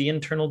even has the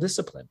internal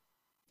discipline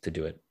to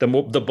do it. The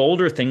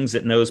bolder things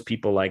it knows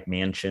people like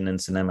Manchin and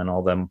Sinema and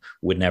all them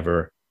would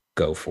never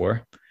go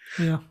for.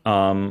 Yeah.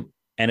 And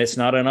it's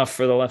not enough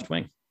for the left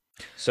wing.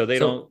 So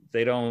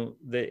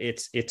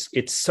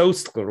it's so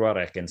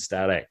sclerotic and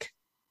static.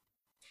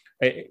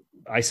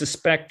 I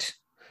suspect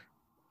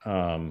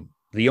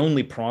the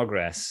only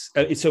progress.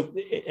 And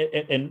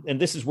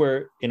this is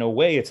where, in a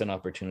way, it's an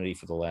opportunity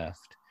for the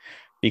left,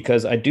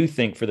 because I do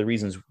think, for the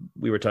reasons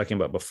we were talking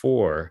about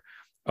before,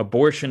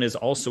 abortion is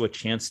also a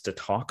chance to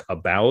talk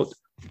about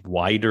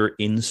wider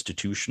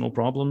institutional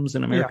problems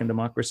in American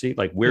democracy.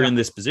 Like, we're in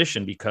this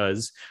position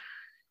because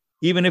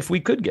even if we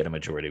could get a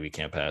majority, we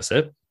can't pass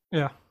it.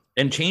 Yeah.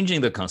 And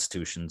changing the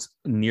Constitution's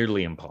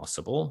nearly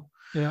impossible.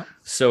 Yeah.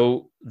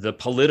 So the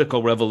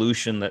political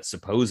revolution that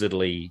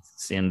supposedly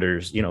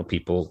Sanders,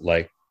 people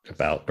like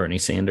about Bernie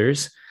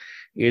Sanders,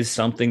 is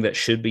something that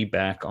should be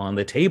back on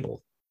the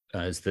table.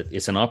 Is that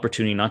it's an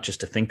opportunity not just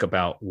to think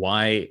about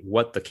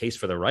what the case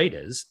for the right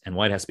is and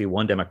why it has to be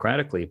won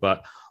democratically,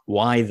 but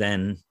why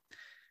then,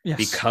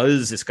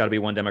 because it's got to be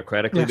won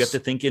democratically, we have to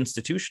think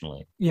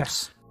institutionally.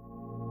 Yes.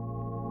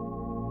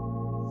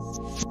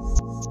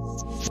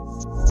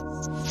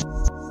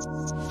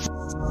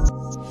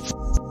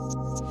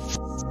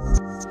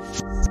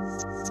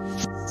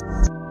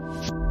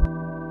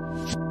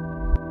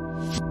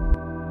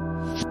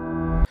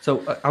 So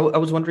I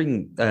was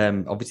wondering,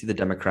 obviously the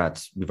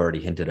Democrats, we've already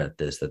hinted at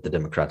this, that the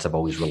Democrats have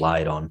always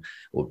relied on,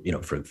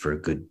 for a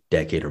good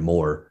decade or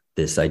more,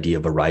 this idea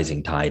of a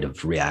rising tide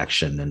of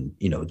reaction and,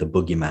 the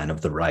boogeyman of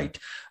the right,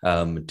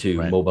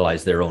 to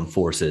mobilize their own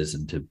forces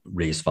and to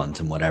raise funds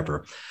and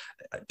whatever.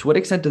 To what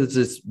extent does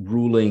this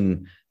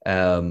ruling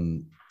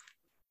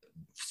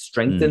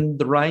strengthen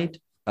the right?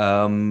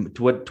 To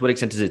what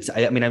extent does it?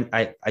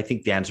 I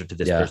think the answer to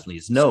this personally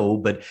is no.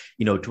 But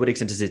to what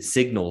extent does it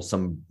signal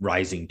some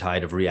rising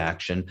tide of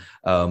reaction,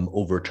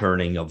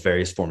 overturning of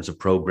various forms of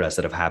progress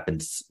that have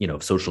happened,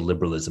 social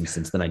liberalism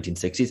since the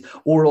 1960s?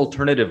 Or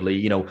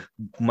alternatively,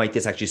 might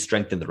this actually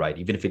strengthen the right,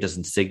 even if it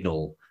doesn't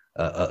signal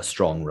a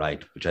strong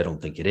right, which I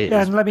don't think it is?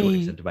 Yeah, and let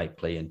me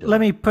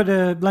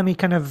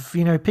kind of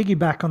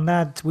piggyback on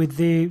that with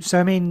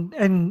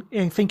and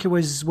I think it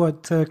was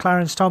what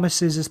Clarence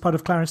Thomas's, as part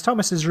of Clarence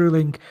Thomas's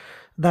ruling,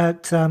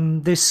 that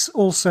this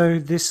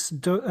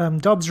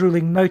Dobbs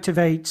ruling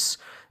motivates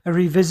a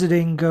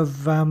revisiting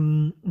of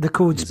the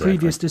court's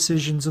previous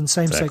decisions on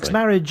same-sex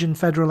marriage and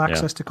federal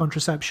access to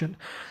contraception.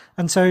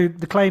 And so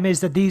the claim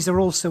is that these are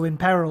also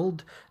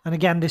imperiled. And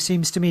again, this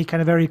seems to me kind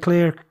of very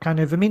clear,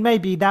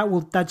 maybe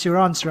that's your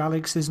answer,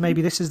 Alex, is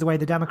maybe this is the way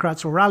the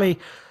Democrats will rally.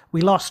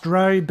 We lost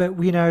Roe, but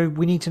we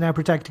need to now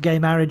protect gay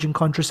marriage and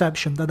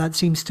contraception. That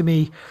seems to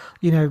me,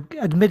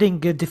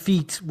 admitting a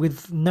defeat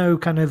with no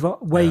kind of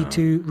way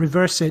to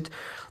reverse it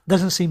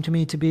doesn't seem to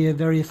me to be a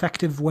very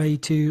effective way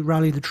to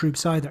rally the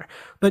troops either.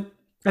 But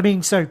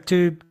so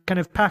to kind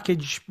of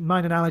package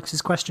mine and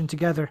Alex's question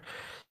together,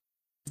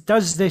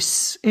 does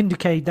this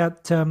indicate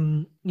that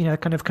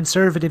kind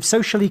of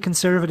socially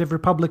conservative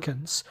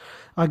Republicans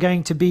are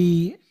going to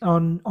be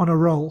on a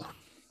roll?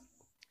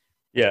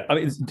 Yeah,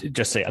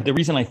 just say the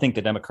reason I think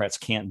the Democrats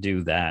can't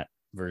do that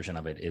version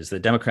of it is the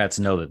Democrats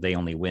know that they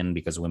only win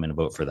because women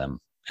vote for them,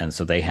 and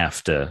so they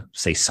have to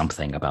say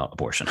something about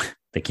abortion.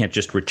 They can't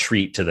just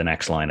retreat to the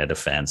next line of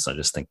defense. I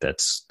just think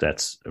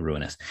that's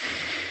ruinous.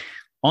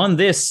 On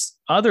this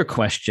other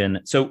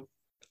question, so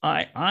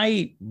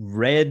I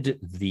read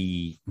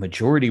the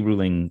majority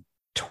ruling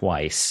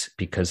twice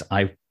because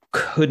I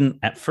couldn't,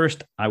 at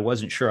first, I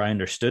wasn't sure I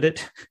understood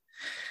it.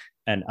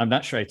 And I'm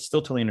not sure I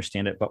still totally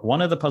understand it. But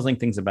one of the puzzling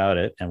things about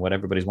it, and what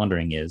everybody's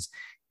wondering, is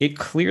it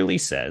clearly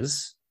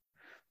says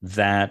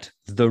that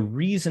the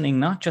reasoning,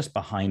 not just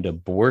behind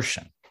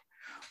abortion,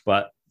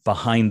 but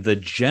behind the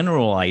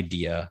general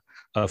idea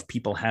of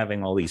people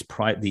having all these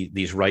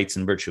these rights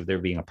in virtue of there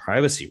being a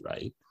privacy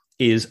right,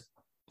 is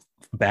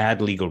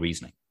bad legal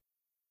reasoning.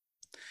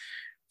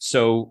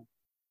 So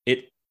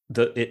it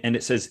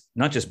says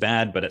not just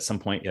bad, but at some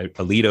point,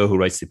 Alito, who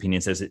writes the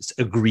opinion, says it's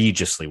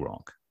egregiously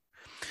wrong.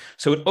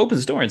 So it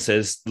opens the door and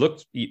says,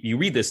 look, you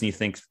read this and you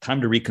think,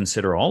 time to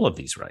reconsider all of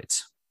these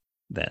rights.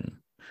 Then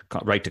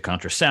right to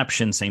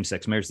contraception,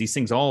 same-sex marriage, these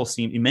things all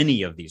seem,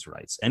 many of these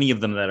rights, any of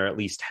them that are at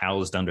least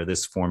housed under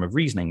this form of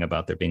reasoning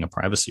about there being a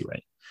privacy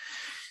right.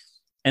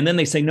 And then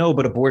they say, no,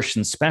 but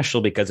abortion's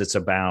special because it's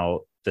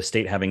about the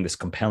state having this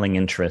compelling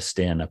interest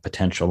in a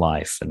potential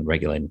life and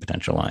regulating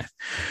potential life.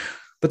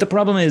 But the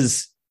problem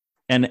is,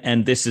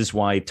 and this is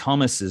why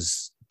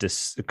Thomas's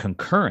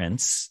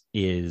concurrence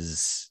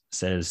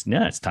says,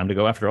 yeah, it's time to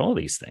go after all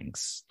these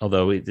things.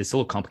 Although it's a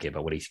little complicated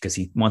about because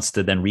he wants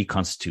to then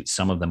reconstitute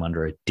some of them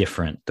under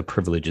the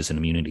privileges and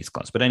immunities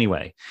clause. But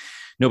anyway,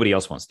 nobody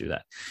else wants to do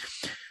that.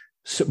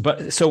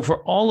 So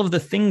for all of the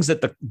things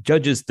that the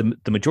judges,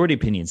 the majority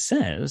opinion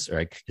says,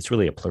 or it's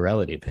really a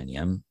plurality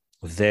opinion,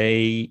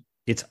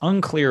 it's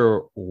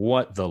unclear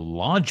what the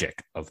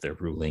logic of their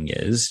ruling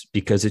is,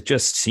 because it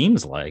just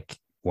seems like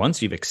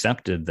once you've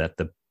accepted that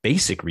the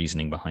basic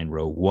reasoning behind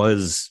Roe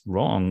was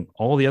wrong,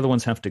 all the other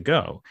ones have to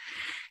go.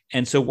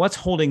 And so what's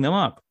holding them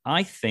up?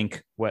 I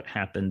think what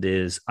happened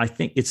is, I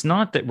think it's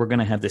not that we're going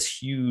to have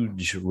this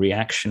huge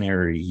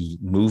reactionary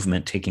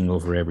movement taking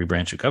over every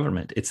branch of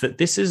government. It's that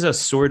this is a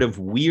sort of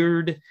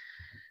weird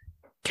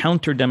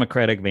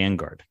counter-democratic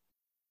vanguard,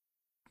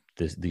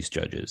 these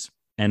judges.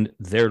 And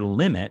they're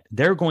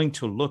going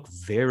to look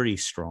very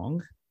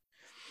strong,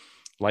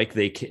 like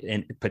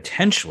and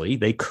potentially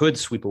they could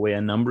sweep away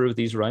a number of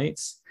these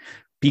rights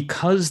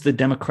because the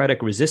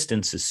democratic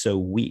resistance is so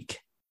weak.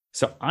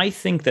 So I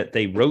think that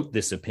they wrote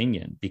this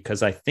opinion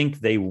because I think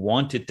they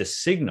wanted to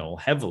signal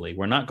heavily,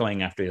 we're not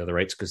going after the other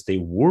rights, because they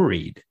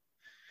worried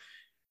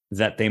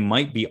that they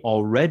might be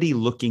already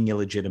looking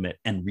illegitimate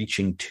and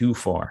reaching too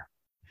far.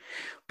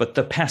 But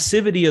the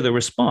passivity of the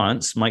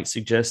response might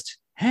suggest,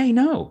 hey,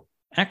 no,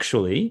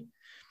 actually,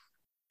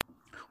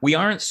 we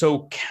aren't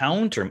so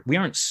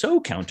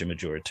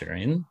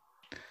counter-majoritarian.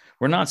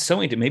 We're not so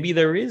into, maybe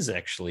there is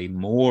actually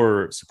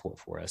more support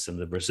for us, and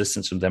the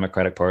resistance from the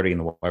Democratic Party and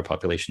the wider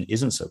population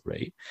isn't so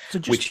great,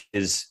 which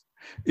is...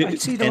 I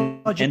see the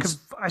logic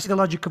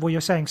of what you're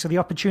saying. So the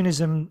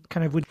opportunism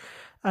kind of would,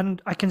 and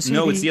I can see...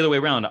 No, it's the other way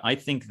around. I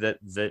think that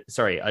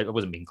sorry, I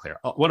wasn't being clear.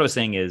 What I was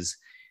saying is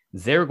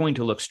they're going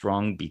to look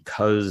strong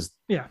because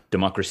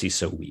democracy is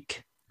so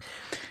weak.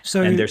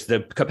 And there's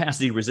the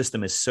capacity to resist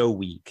them is so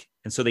weak.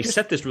 And so they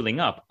set this ruling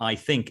up, I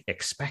think,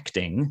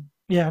 expecting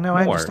more.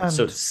 I understand.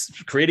 So it's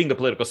creating the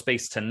political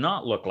space to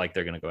not look like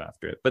they're going to go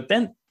after it. But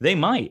then they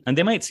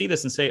might see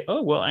this and say,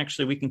 oh, well,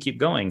 actually, we can keep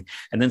going.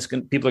 And then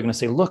people are going to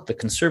say, look, the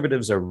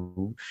conservatives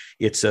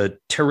it's a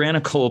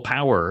tyrannical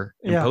power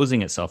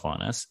imposing itself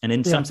on us. And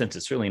in some sense,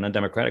 it's really an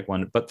undemocratic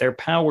one. But their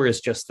power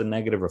is just the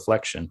negative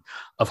reflection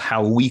of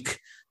how weak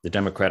the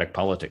democratic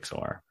politics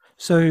are.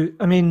 So,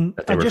 I mean,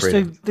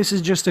 this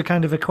is just a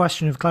kind of a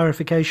question of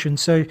clarification.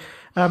 So,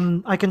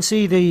 I can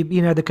see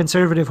the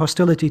conservative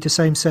hostility to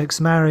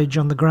same-sex marriage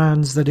on the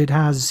grounds that it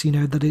has,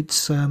 that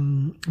it's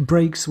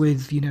breaks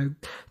with,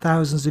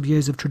 thousands of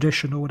years of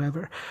tradition or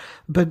whatever.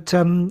 But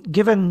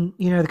given,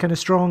 the kind of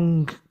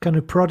strong kind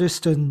of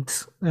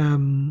Protestant,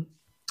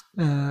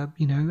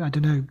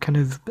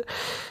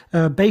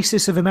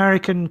 basis of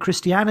American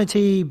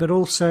Christianity, but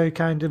also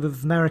kind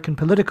of American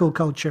political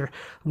culture.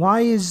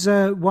 Why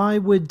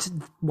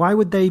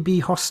would they be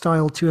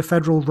hostile to a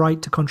federal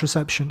right to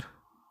contraception?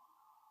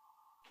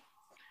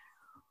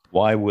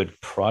 Why would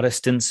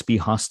Protestants be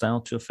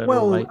hostile to a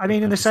federal right? Well, I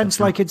mean, in the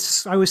sense, like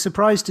I was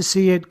surprised to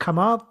see it come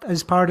up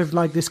as part of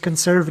like this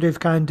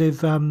conservative kind of,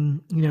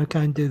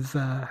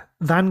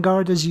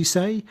 vanguard, as you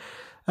say.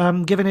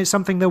 Given it's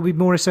something that would be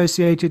more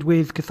associated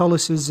with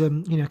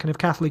Catholicism, kind of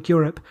Catholic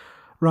Europe,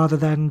 rather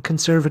than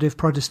conservative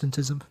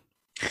Protestantism?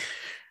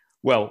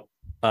 Well,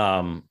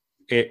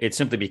 it's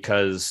simply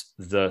because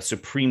the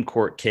Supreme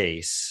Court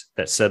case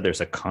that said there's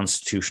a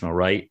constitutional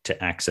right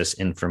to access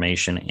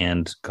information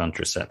and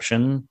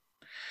contraception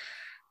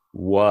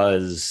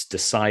was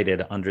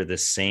decided under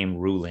this same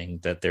ruling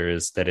that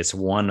it's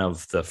one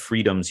of the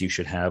freedoms you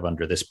should have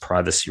under this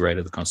privacy right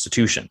of the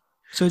Constitution.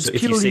 So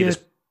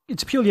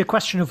it's purely a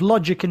question of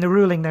logic in the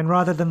ruling, then,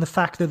 rather than the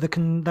fact that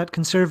that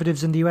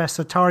conservatives in the US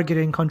are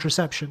targeting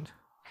contraception.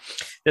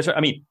 That's right.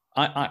 I mean,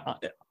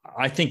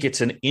 I think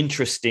it's an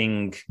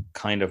interesting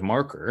kind of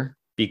marker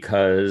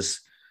because,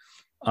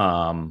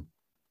 for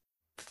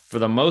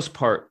the most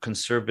part,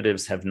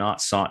 conservatives have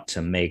not sought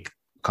to make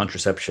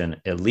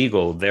contraception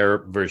illegal.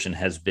 Their version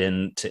has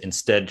been to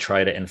instead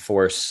try to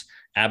enforce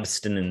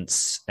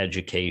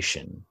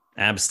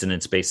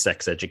abstinence-based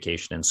sex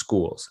education in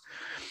schools.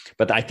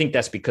 But I think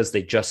that's because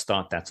they just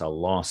thought that's a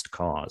lost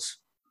cause.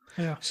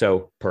 Yeah.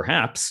 So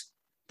perhaps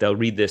they'll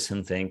read this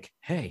and think,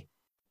 hey,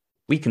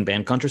 we can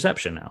ban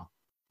contraception now.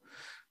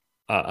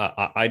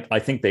 I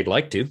think they'd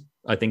like to.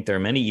 I think there are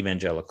many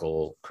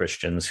evangelical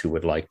Christians who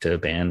would like to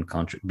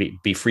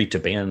be free to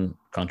ban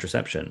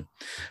contraception,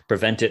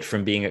 prevent it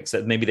from being,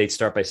 maybe they'd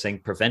start by saying,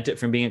 prevent it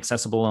from being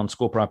accessible on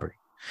school property.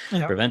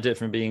 Yeah. Prevent it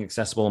from being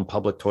accessible in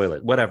public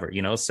toilet, whatever,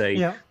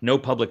 no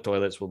public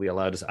toilets will be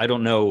allowed. I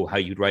don't know how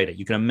you'd write it.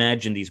 You can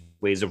imagine these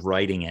ways of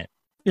writing it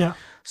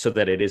so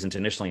that it isn't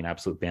initially an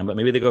absolute ban, but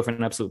maybe they go for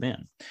an absolute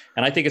ban.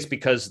 And I think it's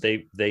because there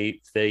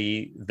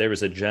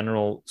is a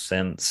general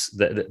sense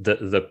that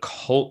the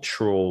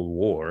cultural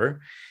war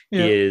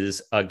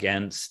is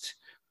against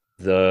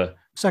the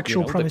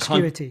sexual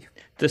promiscuity,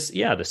 the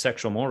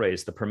sexual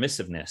mores, the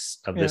permissiveness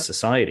of this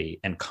society,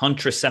 and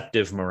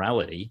contraceptive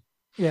morality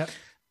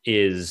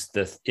is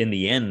in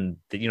the end,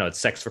 it's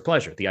sex for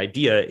pleasure. The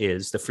idea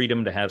is the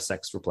freedom to have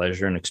sex for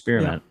pleasure and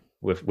experiment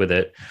with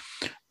it.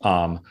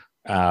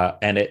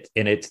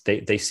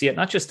 They see it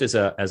not just as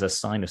a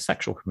sign of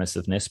sexual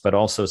permissiveness, but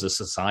also as a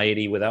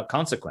society without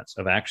consequence,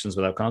 of actions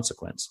without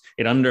consequence.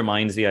 It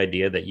undermines the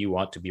idea that you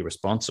ought to be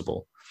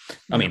responsible.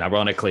 I mean,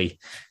 ironically,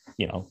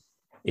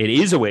 it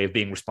is a way of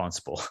being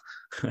responsible,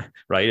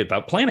 right?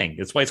 About planning.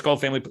 That's why it's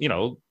called family,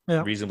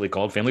 reasonably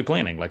called family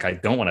planning. Like, I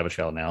don't want to have a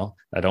child now.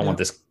 I don't want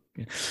this,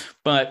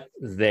 but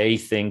they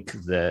think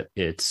that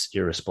it's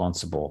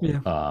irresponsible.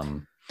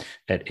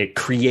 It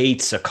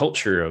creates a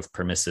culture of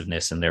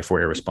permissiveness and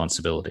therefore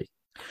irresponsibility.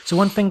 So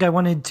one thing I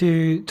wanted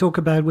to talk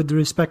about with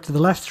respect to the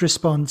left's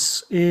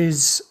response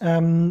is,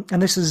 and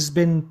this has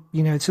been,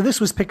 so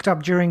this was picked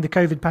up during the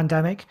COVID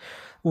pandemic,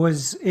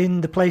 was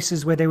in the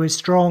places where there was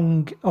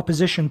strong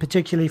opposition,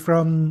 particularly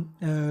from,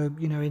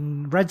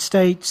 in red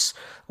states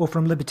or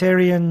from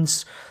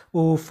libertarians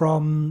or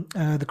from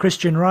the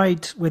Christian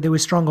right, where there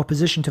was strong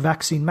opposition to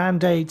vaccine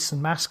mandates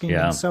and masking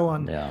and so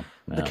on.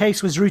 The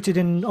case was rooted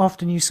in,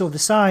 often you saw the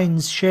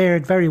signs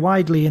shared very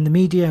widely in the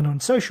media and on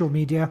social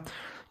media,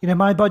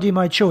 my body,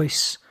 my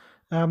choice,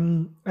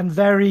 and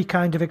very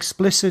kind of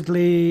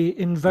explicitly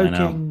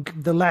invoking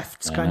the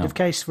left's kind of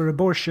case for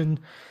abortion,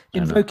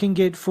 invoking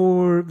it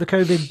for the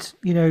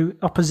COVID,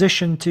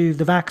 opposition to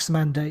the vax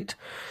mandate.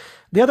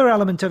 The other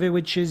element of it,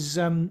 which is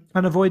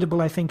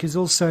unavoidable, I think, is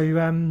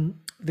also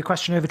the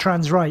question over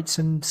trans rights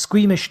and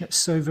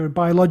squeamishness over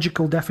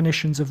biological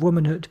definitions of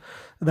womanhood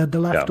that the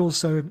left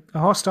also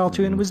are hostile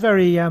to, and it was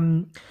very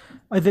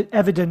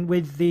evident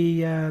with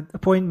the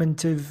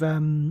appointment of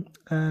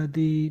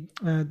the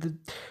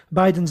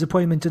Biden's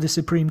appointment to the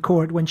Supreme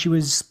Court, when she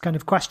was kind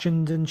of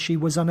questioned and she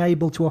was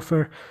unable to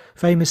offer,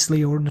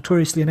 famously or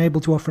notoriously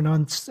unable to offer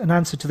an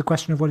answer to the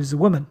question of what is a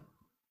woman.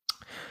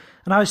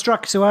 And I was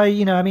struck. So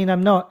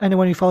I'm not,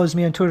 anyone who follows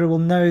me on Twitter will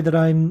know that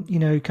I'm,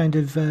 kind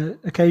of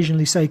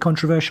occasionally say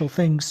controversial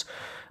things.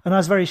 And I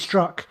was very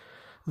struck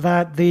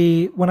that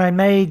when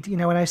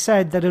I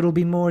said that it'll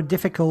be more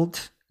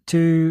difficult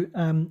to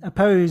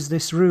oppose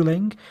this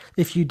ruling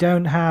if you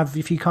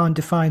can't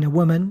define a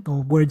woman,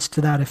 or words to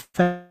that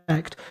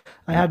effect,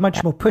 I had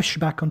much more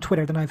pushback on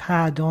Twitter than I've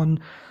had on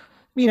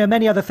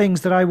many other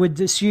things that I would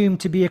assume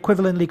to be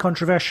equivalently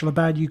controversial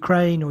about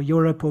Ukraine or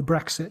Europe or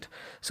Brexit.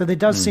 So there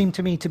does seem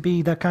to me to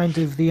be the kind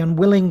of the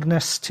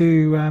unwillingness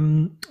to,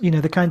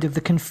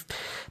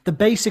 the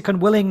basic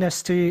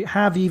unwillingness to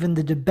have even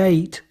the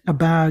debate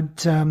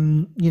about,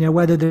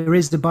 whether there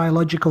is the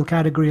biological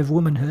category of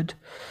womanhood,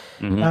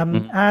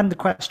 and the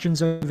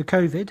questions over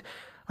COVID.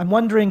 I'm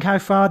wondering how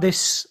far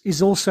this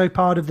is also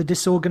part of the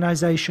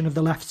disorganization of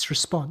the left's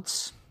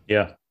response.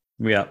 Yeah.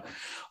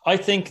 I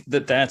think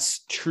that's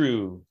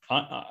true.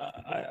 But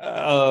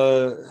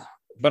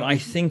I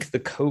think the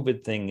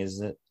COVID thing is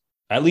that,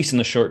 at least in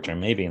the short term,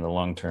 maybe in the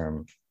long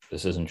term,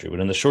 this isn't true. But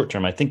in the short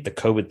term, I think the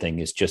COVID thing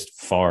is just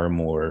far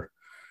more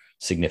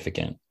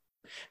significant,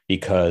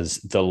 because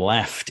the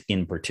left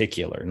in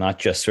particular, not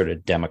just sort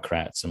of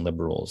Democrats and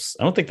liberals.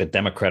 I don't think the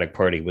Democratic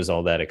Party was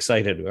all that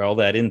excited or all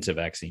that into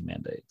vaccine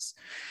mandates,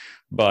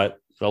 but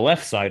the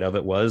left side of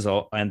it was,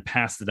 and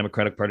passed the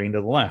Democratic Party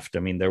into the left. I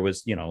mean, there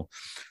was, I'm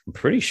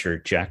pretty sure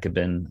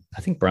Jacobin,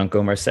 I think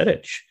Branko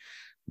Marcetic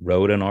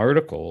wrote an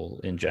article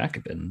in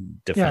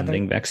Jacobin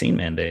defending vaccine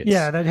mandates.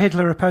 Yeah, that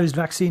Hitler opposed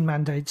vaccine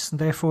mandates, and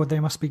therefore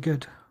they must be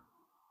good.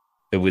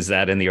 Was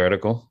that in the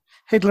article?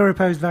 Hitler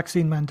opposed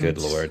vaccine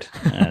mandates. Good Lord.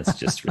 That's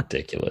just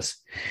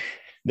ridiculous.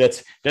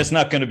 That's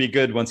not going to be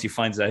good once he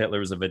finds out Hitler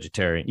was a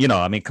vegetarian.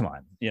 Come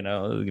on, give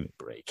me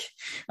a break.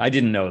 I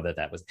didn't know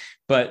that was,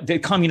 but the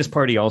Communist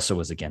Party also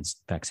was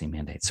against vaccine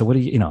mandates. So what do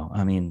you, give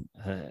me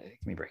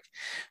a break.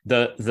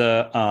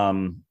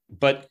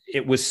 But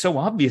it was so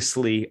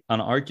obviously an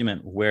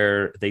argument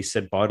where they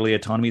said bodily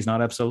autonomy is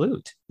not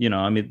absolute.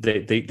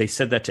 They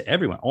said that to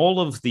everyone. All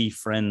of the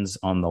friends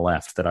on the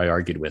left that I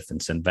argued with and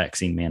said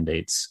vaccine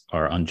mandates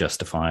are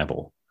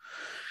unjustifiable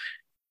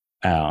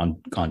on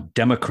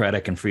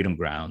democratic and freedom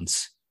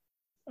grounds,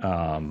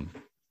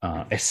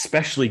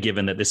 especially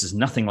given that this is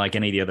nothing like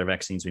any of the other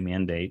vaccines we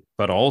mandate,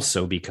 but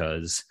also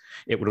because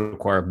it would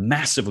require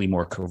massively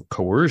more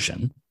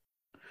coercion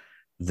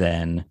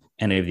than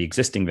any of the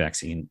existing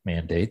vaccine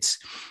mandates,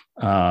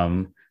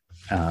 and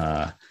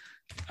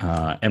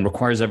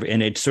requires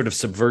and it sort of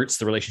subverts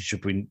the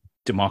relationship between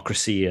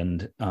democracy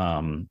and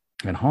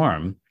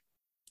harm.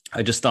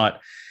 I just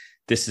thought,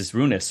 this is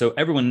ruinous. So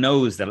everyone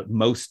knows that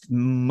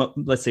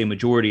let's say a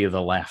majority of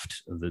the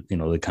left,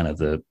 the kind of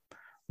the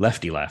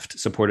lefty left,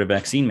 supported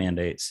vaccine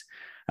mandates.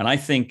 And I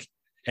think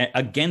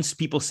against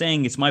people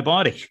saying it's my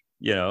body,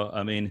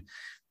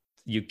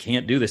 you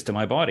can't do this to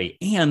my body.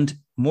 And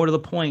more to the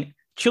point,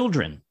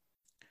 children,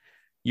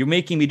 you're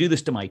making me do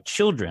this to my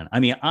children.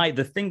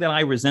 The thing that I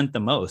resent the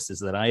most is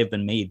that I have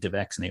been made to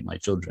vaccinate my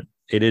children.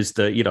 It is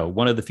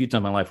one of the few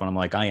times in my life when I'm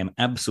like, I am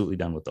absolutely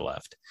done with the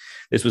left.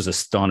 This was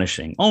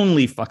astonishing.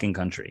 Only fucking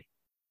country,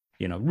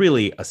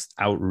 really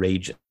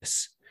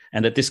outrageous.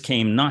 And that this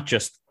came not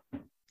just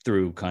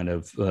through kind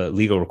of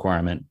legal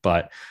requirement,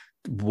 but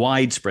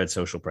widespread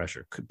social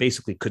pressure.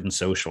 Basically couldn't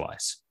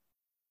socialize,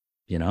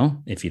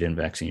 if you didn't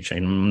vaccinate your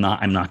child.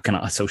 I'm not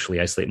going to socially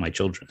isolate my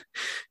children,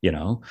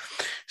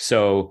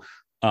 So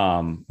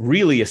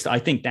really, I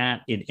think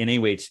that in any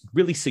way it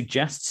really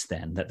suggests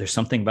then that there's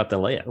something about the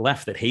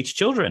left that hates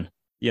children,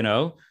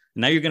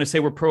 Now you're going to say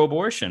we're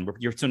pro-abortion.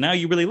 So now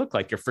you really look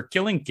like you're for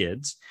killing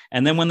kids.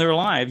 And then when they're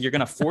alive, you're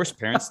going to force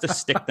parents to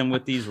stick them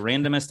with these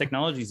randomized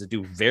technologies that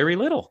do very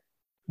little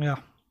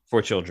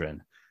for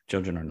children.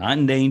 Children are not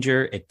in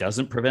danger. It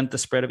doesn't prevent the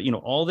spread of,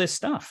 all this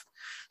stuff.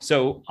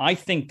 So I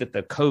think that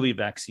the COVID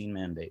vaccine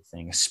mandate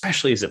thing,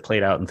 especially as it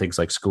played out in things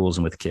like schools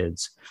and with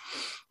kids,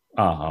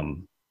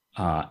 and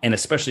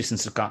especially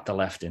since it got the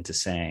left into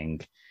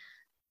saying,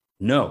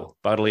 no,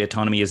 bodily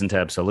autonomy isn't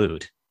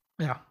absolute.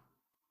 Yeah.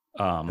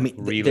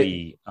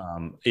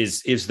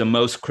 Is the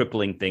most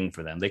crippling thing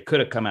for them. They could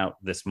have come out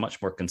this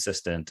much more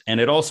consistent. And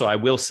it also, I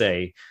will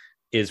say,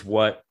 is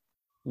what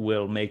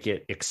will make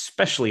it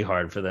especially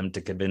hard for them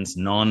to convince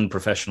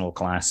non-professional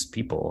class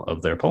people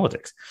of their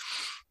politics.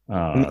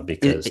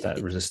 Because that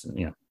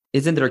resistance,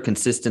 Isn't there a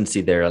consistency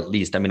there at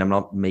least? I mean, I'm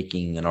not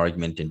making an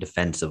argument in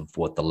defense of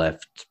what the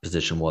left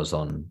position was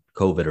on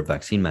COVID or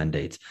vaccine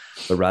mandates,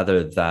 but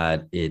rather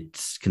that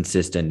it's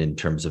consistent in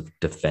terms of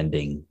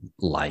defending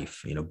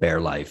life, bare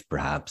life,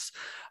 perhaps,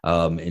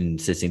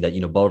 insisting that,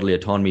 bodily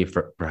autonomy,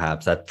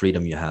 perhaps that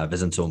freedom you have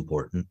isn't so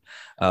important,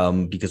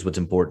 because what's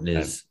important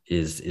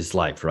is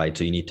life, right?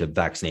 So you need to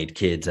vaccinate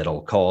kids at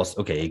all costs.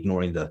 Okay,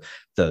 ignoring the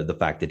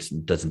fact that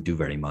it doesn't do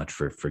very much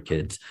for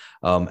kids,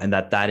 and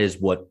that is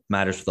what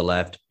matters for the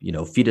left.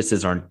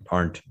 Fetuses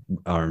aren't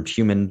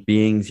human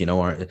beings,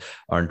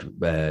 aren't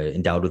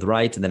endowed with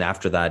rights, and then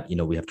after that,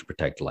 we have to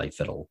protect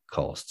life at all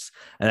costs.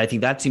 And I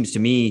think that seems to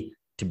me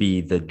to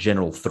be the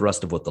general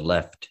thrust of what the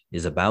left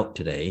is about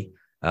today.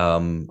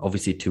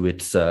 Obviously, to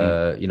its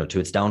to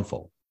its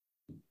downfall.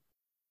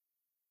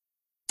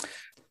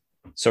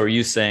 So, are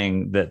you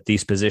saying that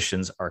these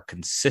positions are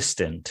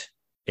consistent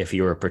if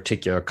you're a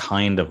particular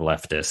kind of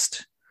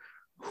leftist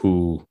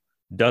who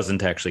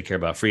doesn't actually care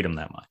about freedom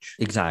that much?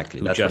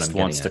 Exactly. Who just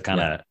wants to kind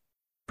of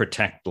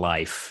protect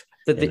life.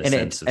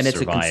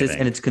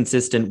 It's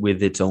consistent with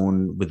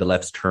the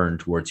left's turn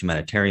towards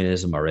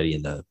humanitarianism already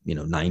in the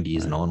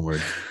 90s and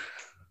onward.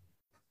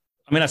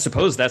 I mean, I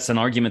suppose that's an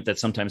argument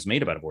that's sometimes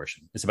made about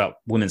abortion. It's about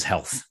women's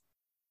health.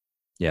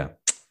 Yeah.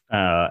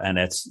 And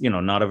it's,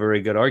 not a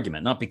very good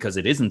argument, not because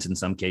it isn't in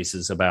some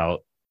cases about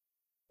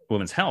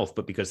women's health,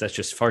 but because that's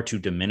just far too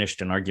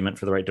diminished an argument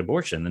for the right to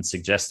abortion and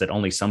suggests that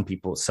only some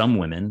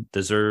women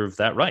deserve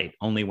that right,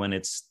 only when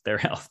it's their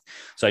health.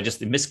 So it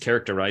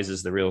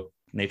mischaracterizes the real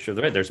nature of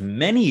the right. There's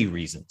many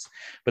reasons,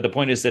 but the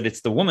point is that it's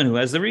the woman who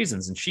has the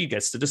reasons and she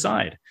gets to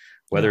decide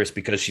whether it's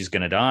because she's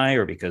going to die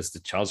or because the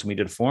child's going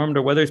to be deformed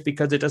or whether it's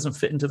because it doesn't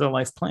fit into their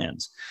life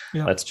plans.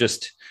 Yeah. That's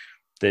just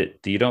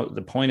that the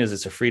point is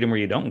it's a freedom where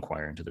you don't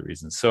inquire into the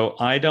reasons. So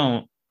I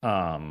don't,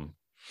 I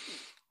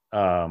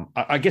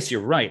guess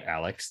you're right,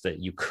 Alex, that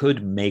you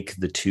could make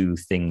the two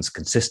things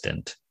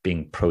consistent,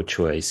 being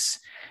pro-choice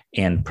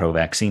and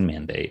pro-vaccine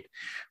mandate,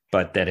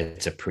 but that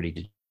it's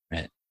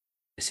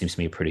it seems to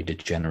me a pretty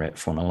degenerate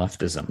form of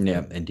leftism.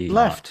 Yeah, indeed.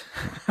 Left.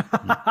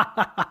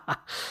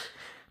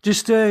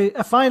 Just a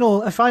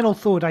final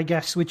thought, I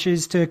guess, which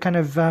is to kind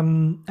of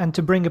and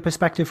to bring a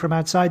perspective from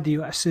outside the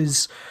US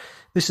is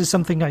this is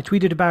something I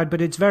tweeted about,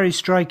 but it's very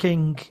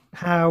striking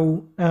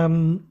how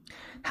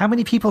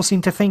many people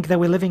seem to think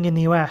that we're living in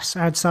the US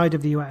outside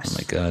of the US. Oh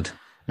my God.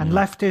 And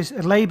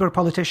Labour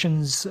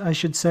politicians, I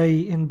should say,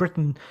 in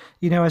Britain,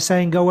 are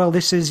saying, oh, well,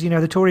 this is,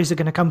 the Tories are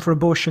going to come for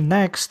abortion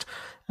next.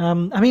 I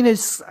mean,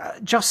 it's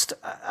just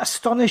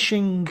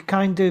astonishingly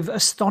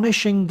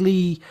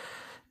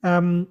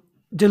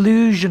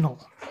delusional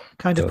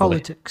kind of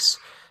politics.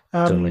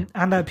 And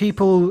that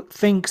people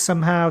think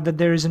somehow that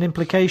there is an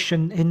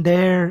implication in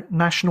their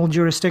national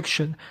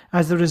jurisdiction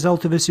as the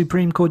result of a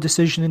Supreme Court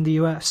decision in the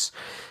US.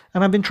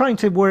 And I've been trying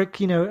to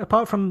work,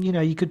 apart from,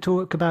 you could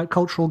talk about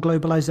cultural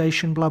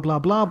globalization, blah, blah,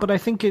 blah, but I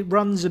think it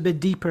runs a bit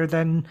deeper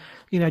than,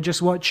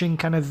 just watching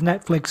kind of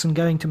Netflix and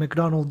going to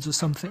McDonald's or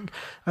something.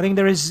 I think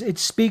it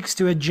speaks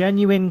to a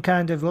genuine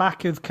kind of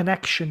lack of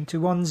connection to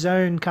one's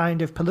own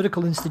kind of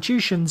political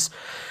institutions.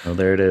 Oh,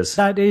 there it is.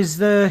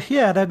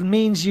 That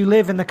means you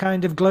live in the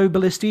kind of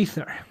globalist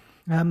ether.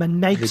 And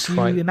makes you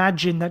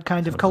imagine that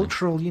kind of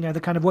cultural, the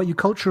kind of what you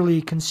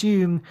culturally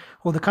consume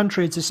or the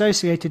country it's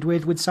associated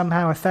with would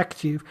somehow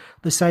affect you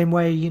the same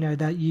way,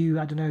 that you,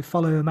 I don't know,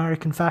 follow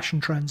American fashion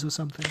trends or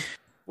something.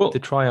 Well, the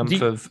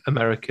triumph of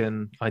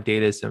American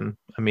idealism.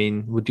 I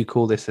mean, would you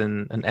call this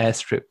an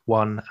Airstrip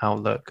One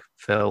outlook,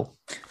 Phil?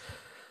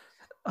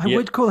 I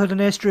would call it an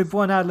Airstrip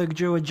One outlook,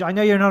 George. I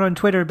know you're not on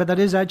Twitter, but that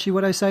is actually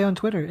what I say on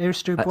Twitter,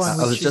 Airstrip One.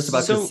 I was just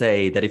about to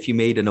say that if you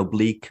made an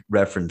oblique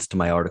reference to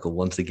my article,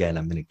 once again,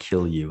 I'm going to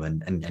kill you,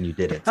 and you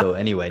did it. So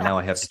anyway, now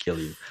I have to kill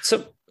you.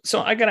 So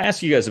I got to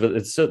ask you guys about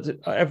this. So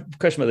I have a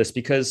question about this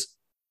because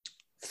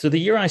So the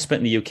year I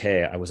spent in the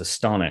UK, I was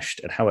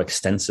astonished at how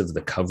extensive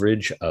the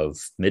coverage of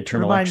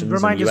midterm elections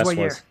in the US was.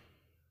 Year?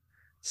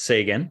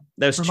 Say again.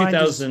 That was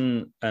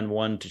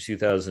 2001 to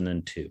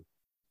 2002.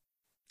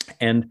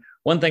 And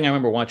one thing I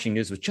remember watching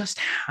news was just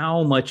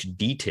how much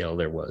detail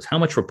there was, how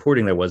much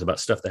reporting there was about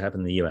stuff that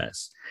happened in the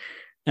US.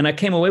 And I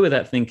came away with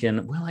that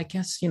thinking, well, I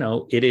guess,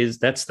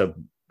 that's the,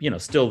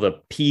 still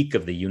the peak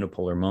of the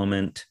unipolar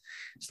moment.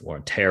 It's the war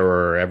on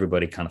terror,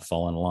 everybody kind of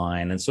fall in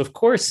line. And so, of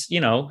course,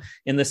 in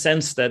the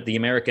sense that the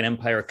American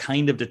empire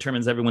kind of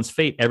determines everyone's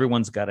fate,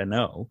 everyone's got to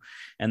know.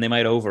 And they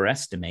might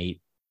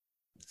overestimate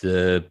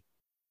the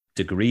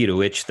degree to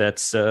which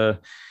that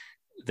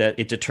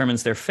it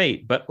determines their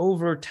fate. But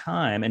over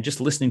time, and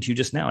just listening to you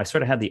just now, I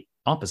sort of had the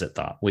opposite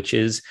thought, which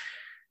is,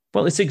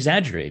 well, it's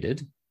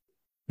exaggerated,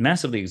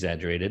 massively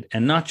exaggerated,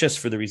 and not just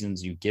for the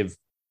reasons you give,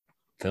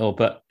 Phil,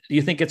 but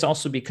you think it's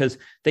also because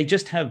they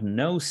just have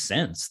no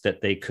sense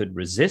that they could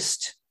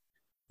resist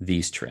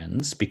these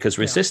trends, because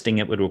resisting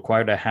it would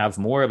require to have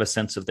more of a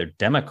sense of their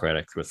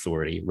democratic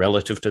authority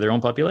relative to their own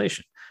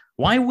population.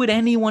 Why would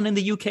anyone in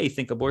the UK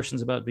think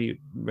abortion's about to be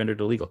rendered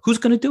illegal? Who's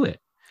going to do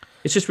it?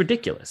 It's just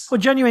ridiculous. Well,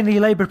 genuinely,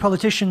 Labour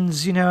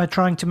politicians, are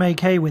trying to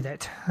make hay with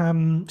it.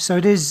 So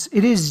it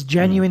is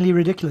genuinely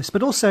ridiculous.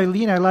 But also,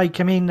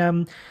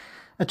 it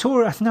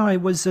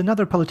was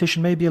another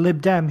politician, maybe a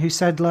Lib Dem, who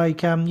said,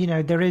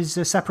 there is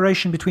a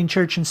separation between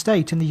church and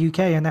state in the UK,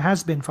 and there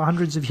has been for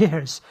hundreds of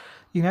years.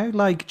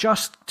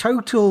 Just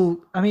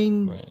total,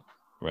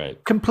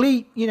 right.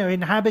 complete,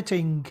 living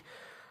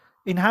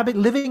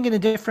in a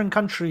different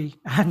country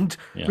and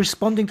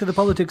responding to the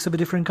politics of a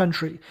different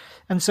country.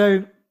 And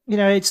so,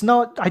 it's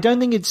not, I don't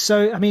think it's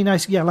so,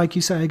 like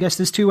you say, I guess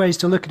there's two ways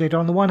to look at it.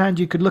 On the one hand,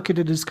 you could look at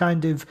it as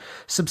kind of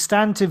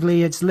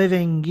substantively, it's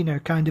living,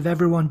 kind of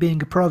everyone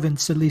being a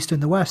province, at least in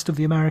the West, of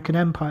the American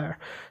empire.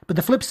 But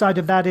the flip side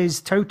of that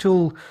is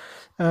total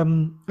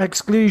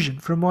exclusion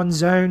from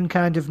one's own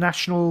kind of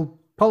national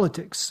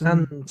politics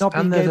and not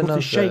being able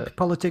to shape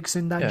politics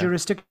in that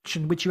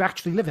jurisdiction which you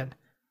actually live in.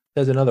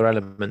 There's another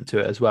element to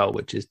it as well,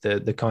 which is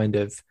the kind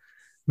of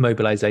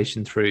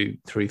mobilization through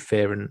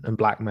fear and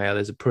blackmail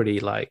is a pretty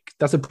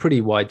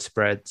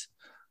widespread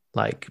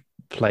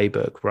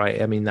playbook,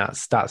 right? I mean,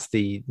 that's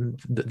the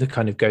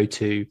kind of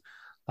go-to,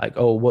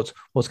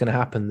 what's going to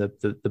happen?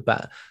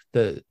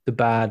 The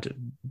bad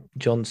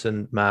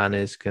Johnson man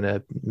is going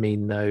to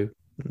mean no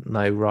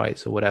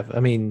rights or whatever. I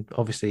mean,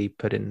 obviously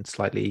put in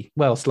slightly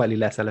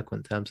less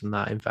eloquent terms than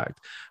that, in fact.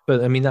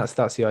 But I mean, that's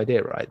the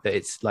idea, right? That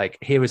it's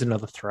here is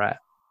another threat.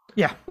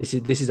 Yeah, this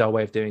is our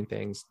way of doing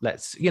things.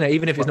 Let's,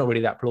 even if it's not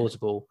really that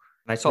plausible.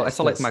 I saw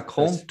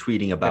Macron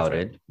tweeting about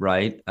it,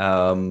 right?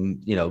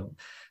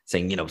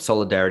 Saying,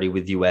 solidarity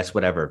with the US,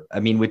 whatever. I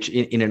mean, which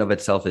in and of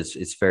itself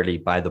is fairly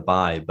by the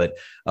by, but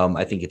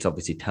I think it's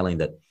obviously telling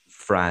that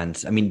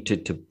France,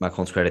 to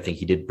Macron's credit, I think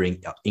he did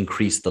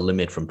increase the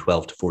limit from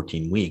 12 to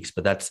 14 weeks,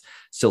 but that's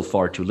still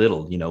far too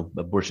little.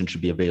 Abortion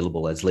should be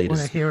available as late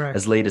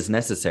as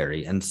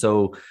necessary. And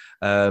so,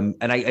 and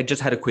I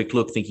just had a quick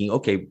look thinking,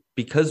 okay,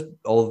 because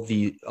a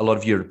lot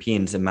of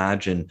Europeans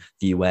imagine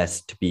the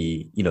US to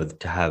be,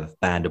 to have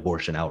banned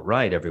abortion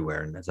outright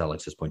everywhere. And as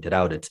Alex has pointed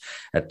out, it's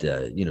at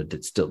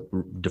it still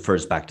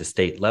defers back to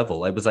state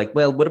level. I was like,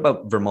 well, what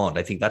about Vermont?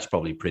 I think that's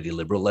probably pretty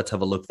liberal. Let's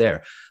have a look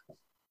there.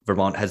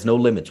 Vermont has no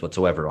limits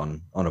whatsoever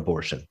on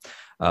abortion,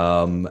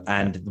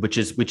 and which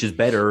is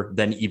better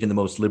than even the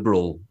most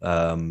liberal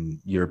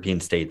European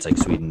states like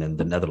Sweden and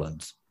the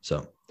Netherlands.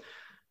 So,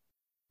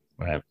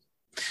 right,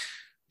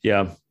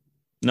 yeah,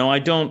 no, I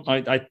don't.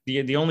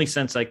 The only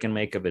sense I can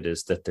make of it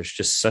is that there's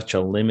just such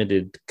a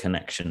limited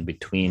connection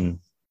between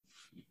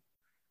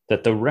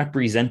that the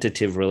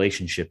representative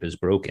relationship is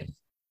broken.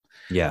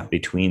 Yeah,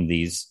 between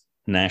these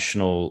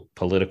national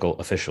political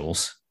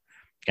officials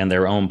and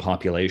their own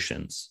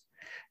populations.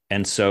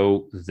 And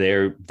so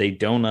they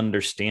don't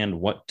understand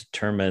what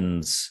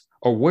determines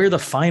or where the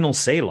final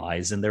say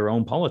lies in their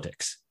own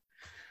politics.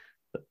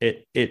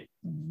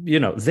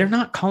 They're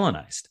not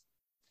colonized.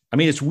 I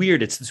mean, it's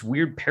weird. It's this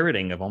weird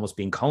parroting of almost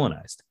being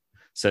colonized,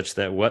 such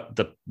that what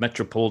the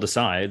metropole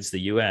decides,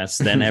 the US,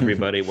 then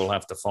everybody will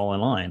have to fall in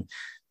line.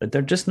 But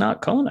they're just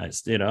not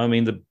colonized.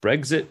 The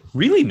Brexit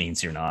really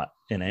means you're not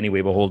in any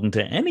way beholden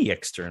to any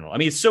external. I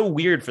mean, it's so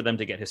weird for them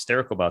to get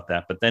hysterical about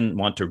that, but then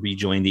want to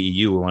rejoin the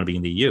EU or want to be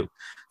in the EU. If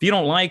you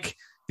don't like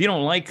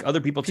other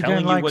people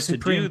telling you what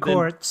Supreme to do,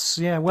 courts,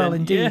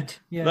 indeed.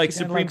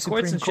 Supreme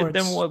courts and shit.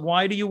 Then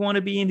why do you want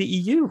to be in the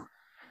EU?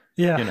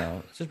 Yeah,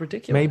 it's just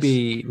ridiculous.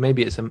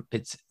 Maybe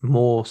it's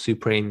more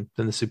supreme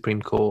than the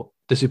Supreme Court.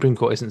 The Supreme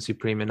Court isn't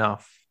supreme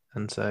enough.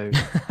 And so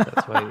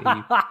that's why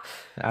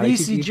the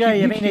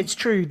ECJ. It's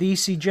true. The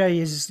ECJ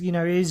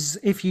is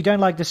if you don't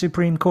like the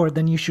Supreme Court,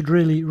 then you should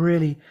really,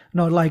 really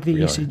not like the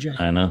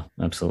ECJ. I know,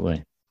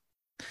 absolutely.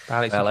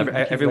 Alex,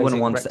 everyone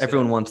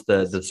wants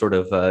the sort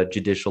of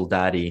judicial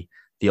daddy,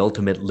 the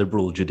ultimate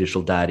liberal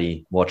judicial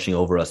daddy, watching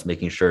over us,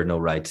 making sure no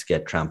rights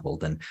get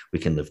trampled, and we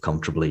can live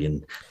comfortably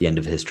in the end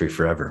of history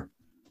forever.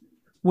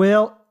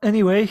 Well,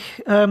 anyway.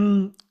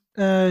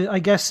 I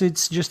guess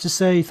it's just to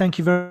say thank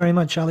you very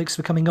much, Alex,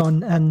 for coming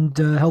on and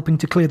helping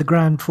to clear the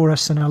ground for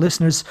us and our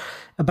listeners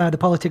about the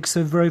politics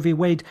of Roe v.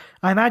 Wade.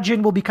 I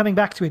imagine we'll be coming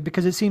back to it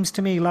because it seems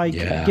to me like,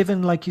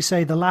 given, like you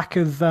say, the lack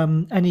of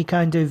any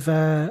kind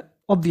of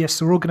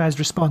obvious or organized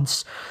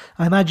response,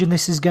 I imagine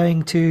this is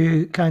going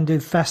to kind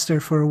of fester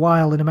for a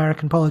while in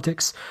American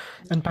politics.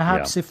 And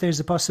perhaps if there's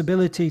a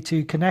possibility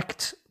to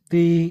connect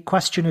the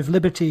question of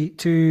liberty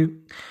to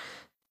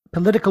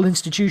political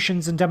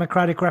institutions and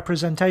democratic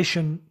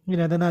representation,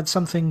 then that's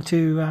something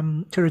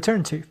to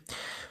return to.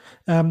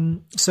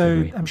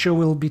 So I'm sure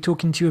we'll be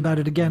talking to you about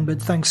it again,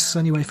 but thanks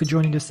anyway for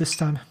joining us this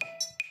time.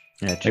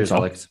 Yeah, cheers, Thanks,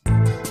 Alex.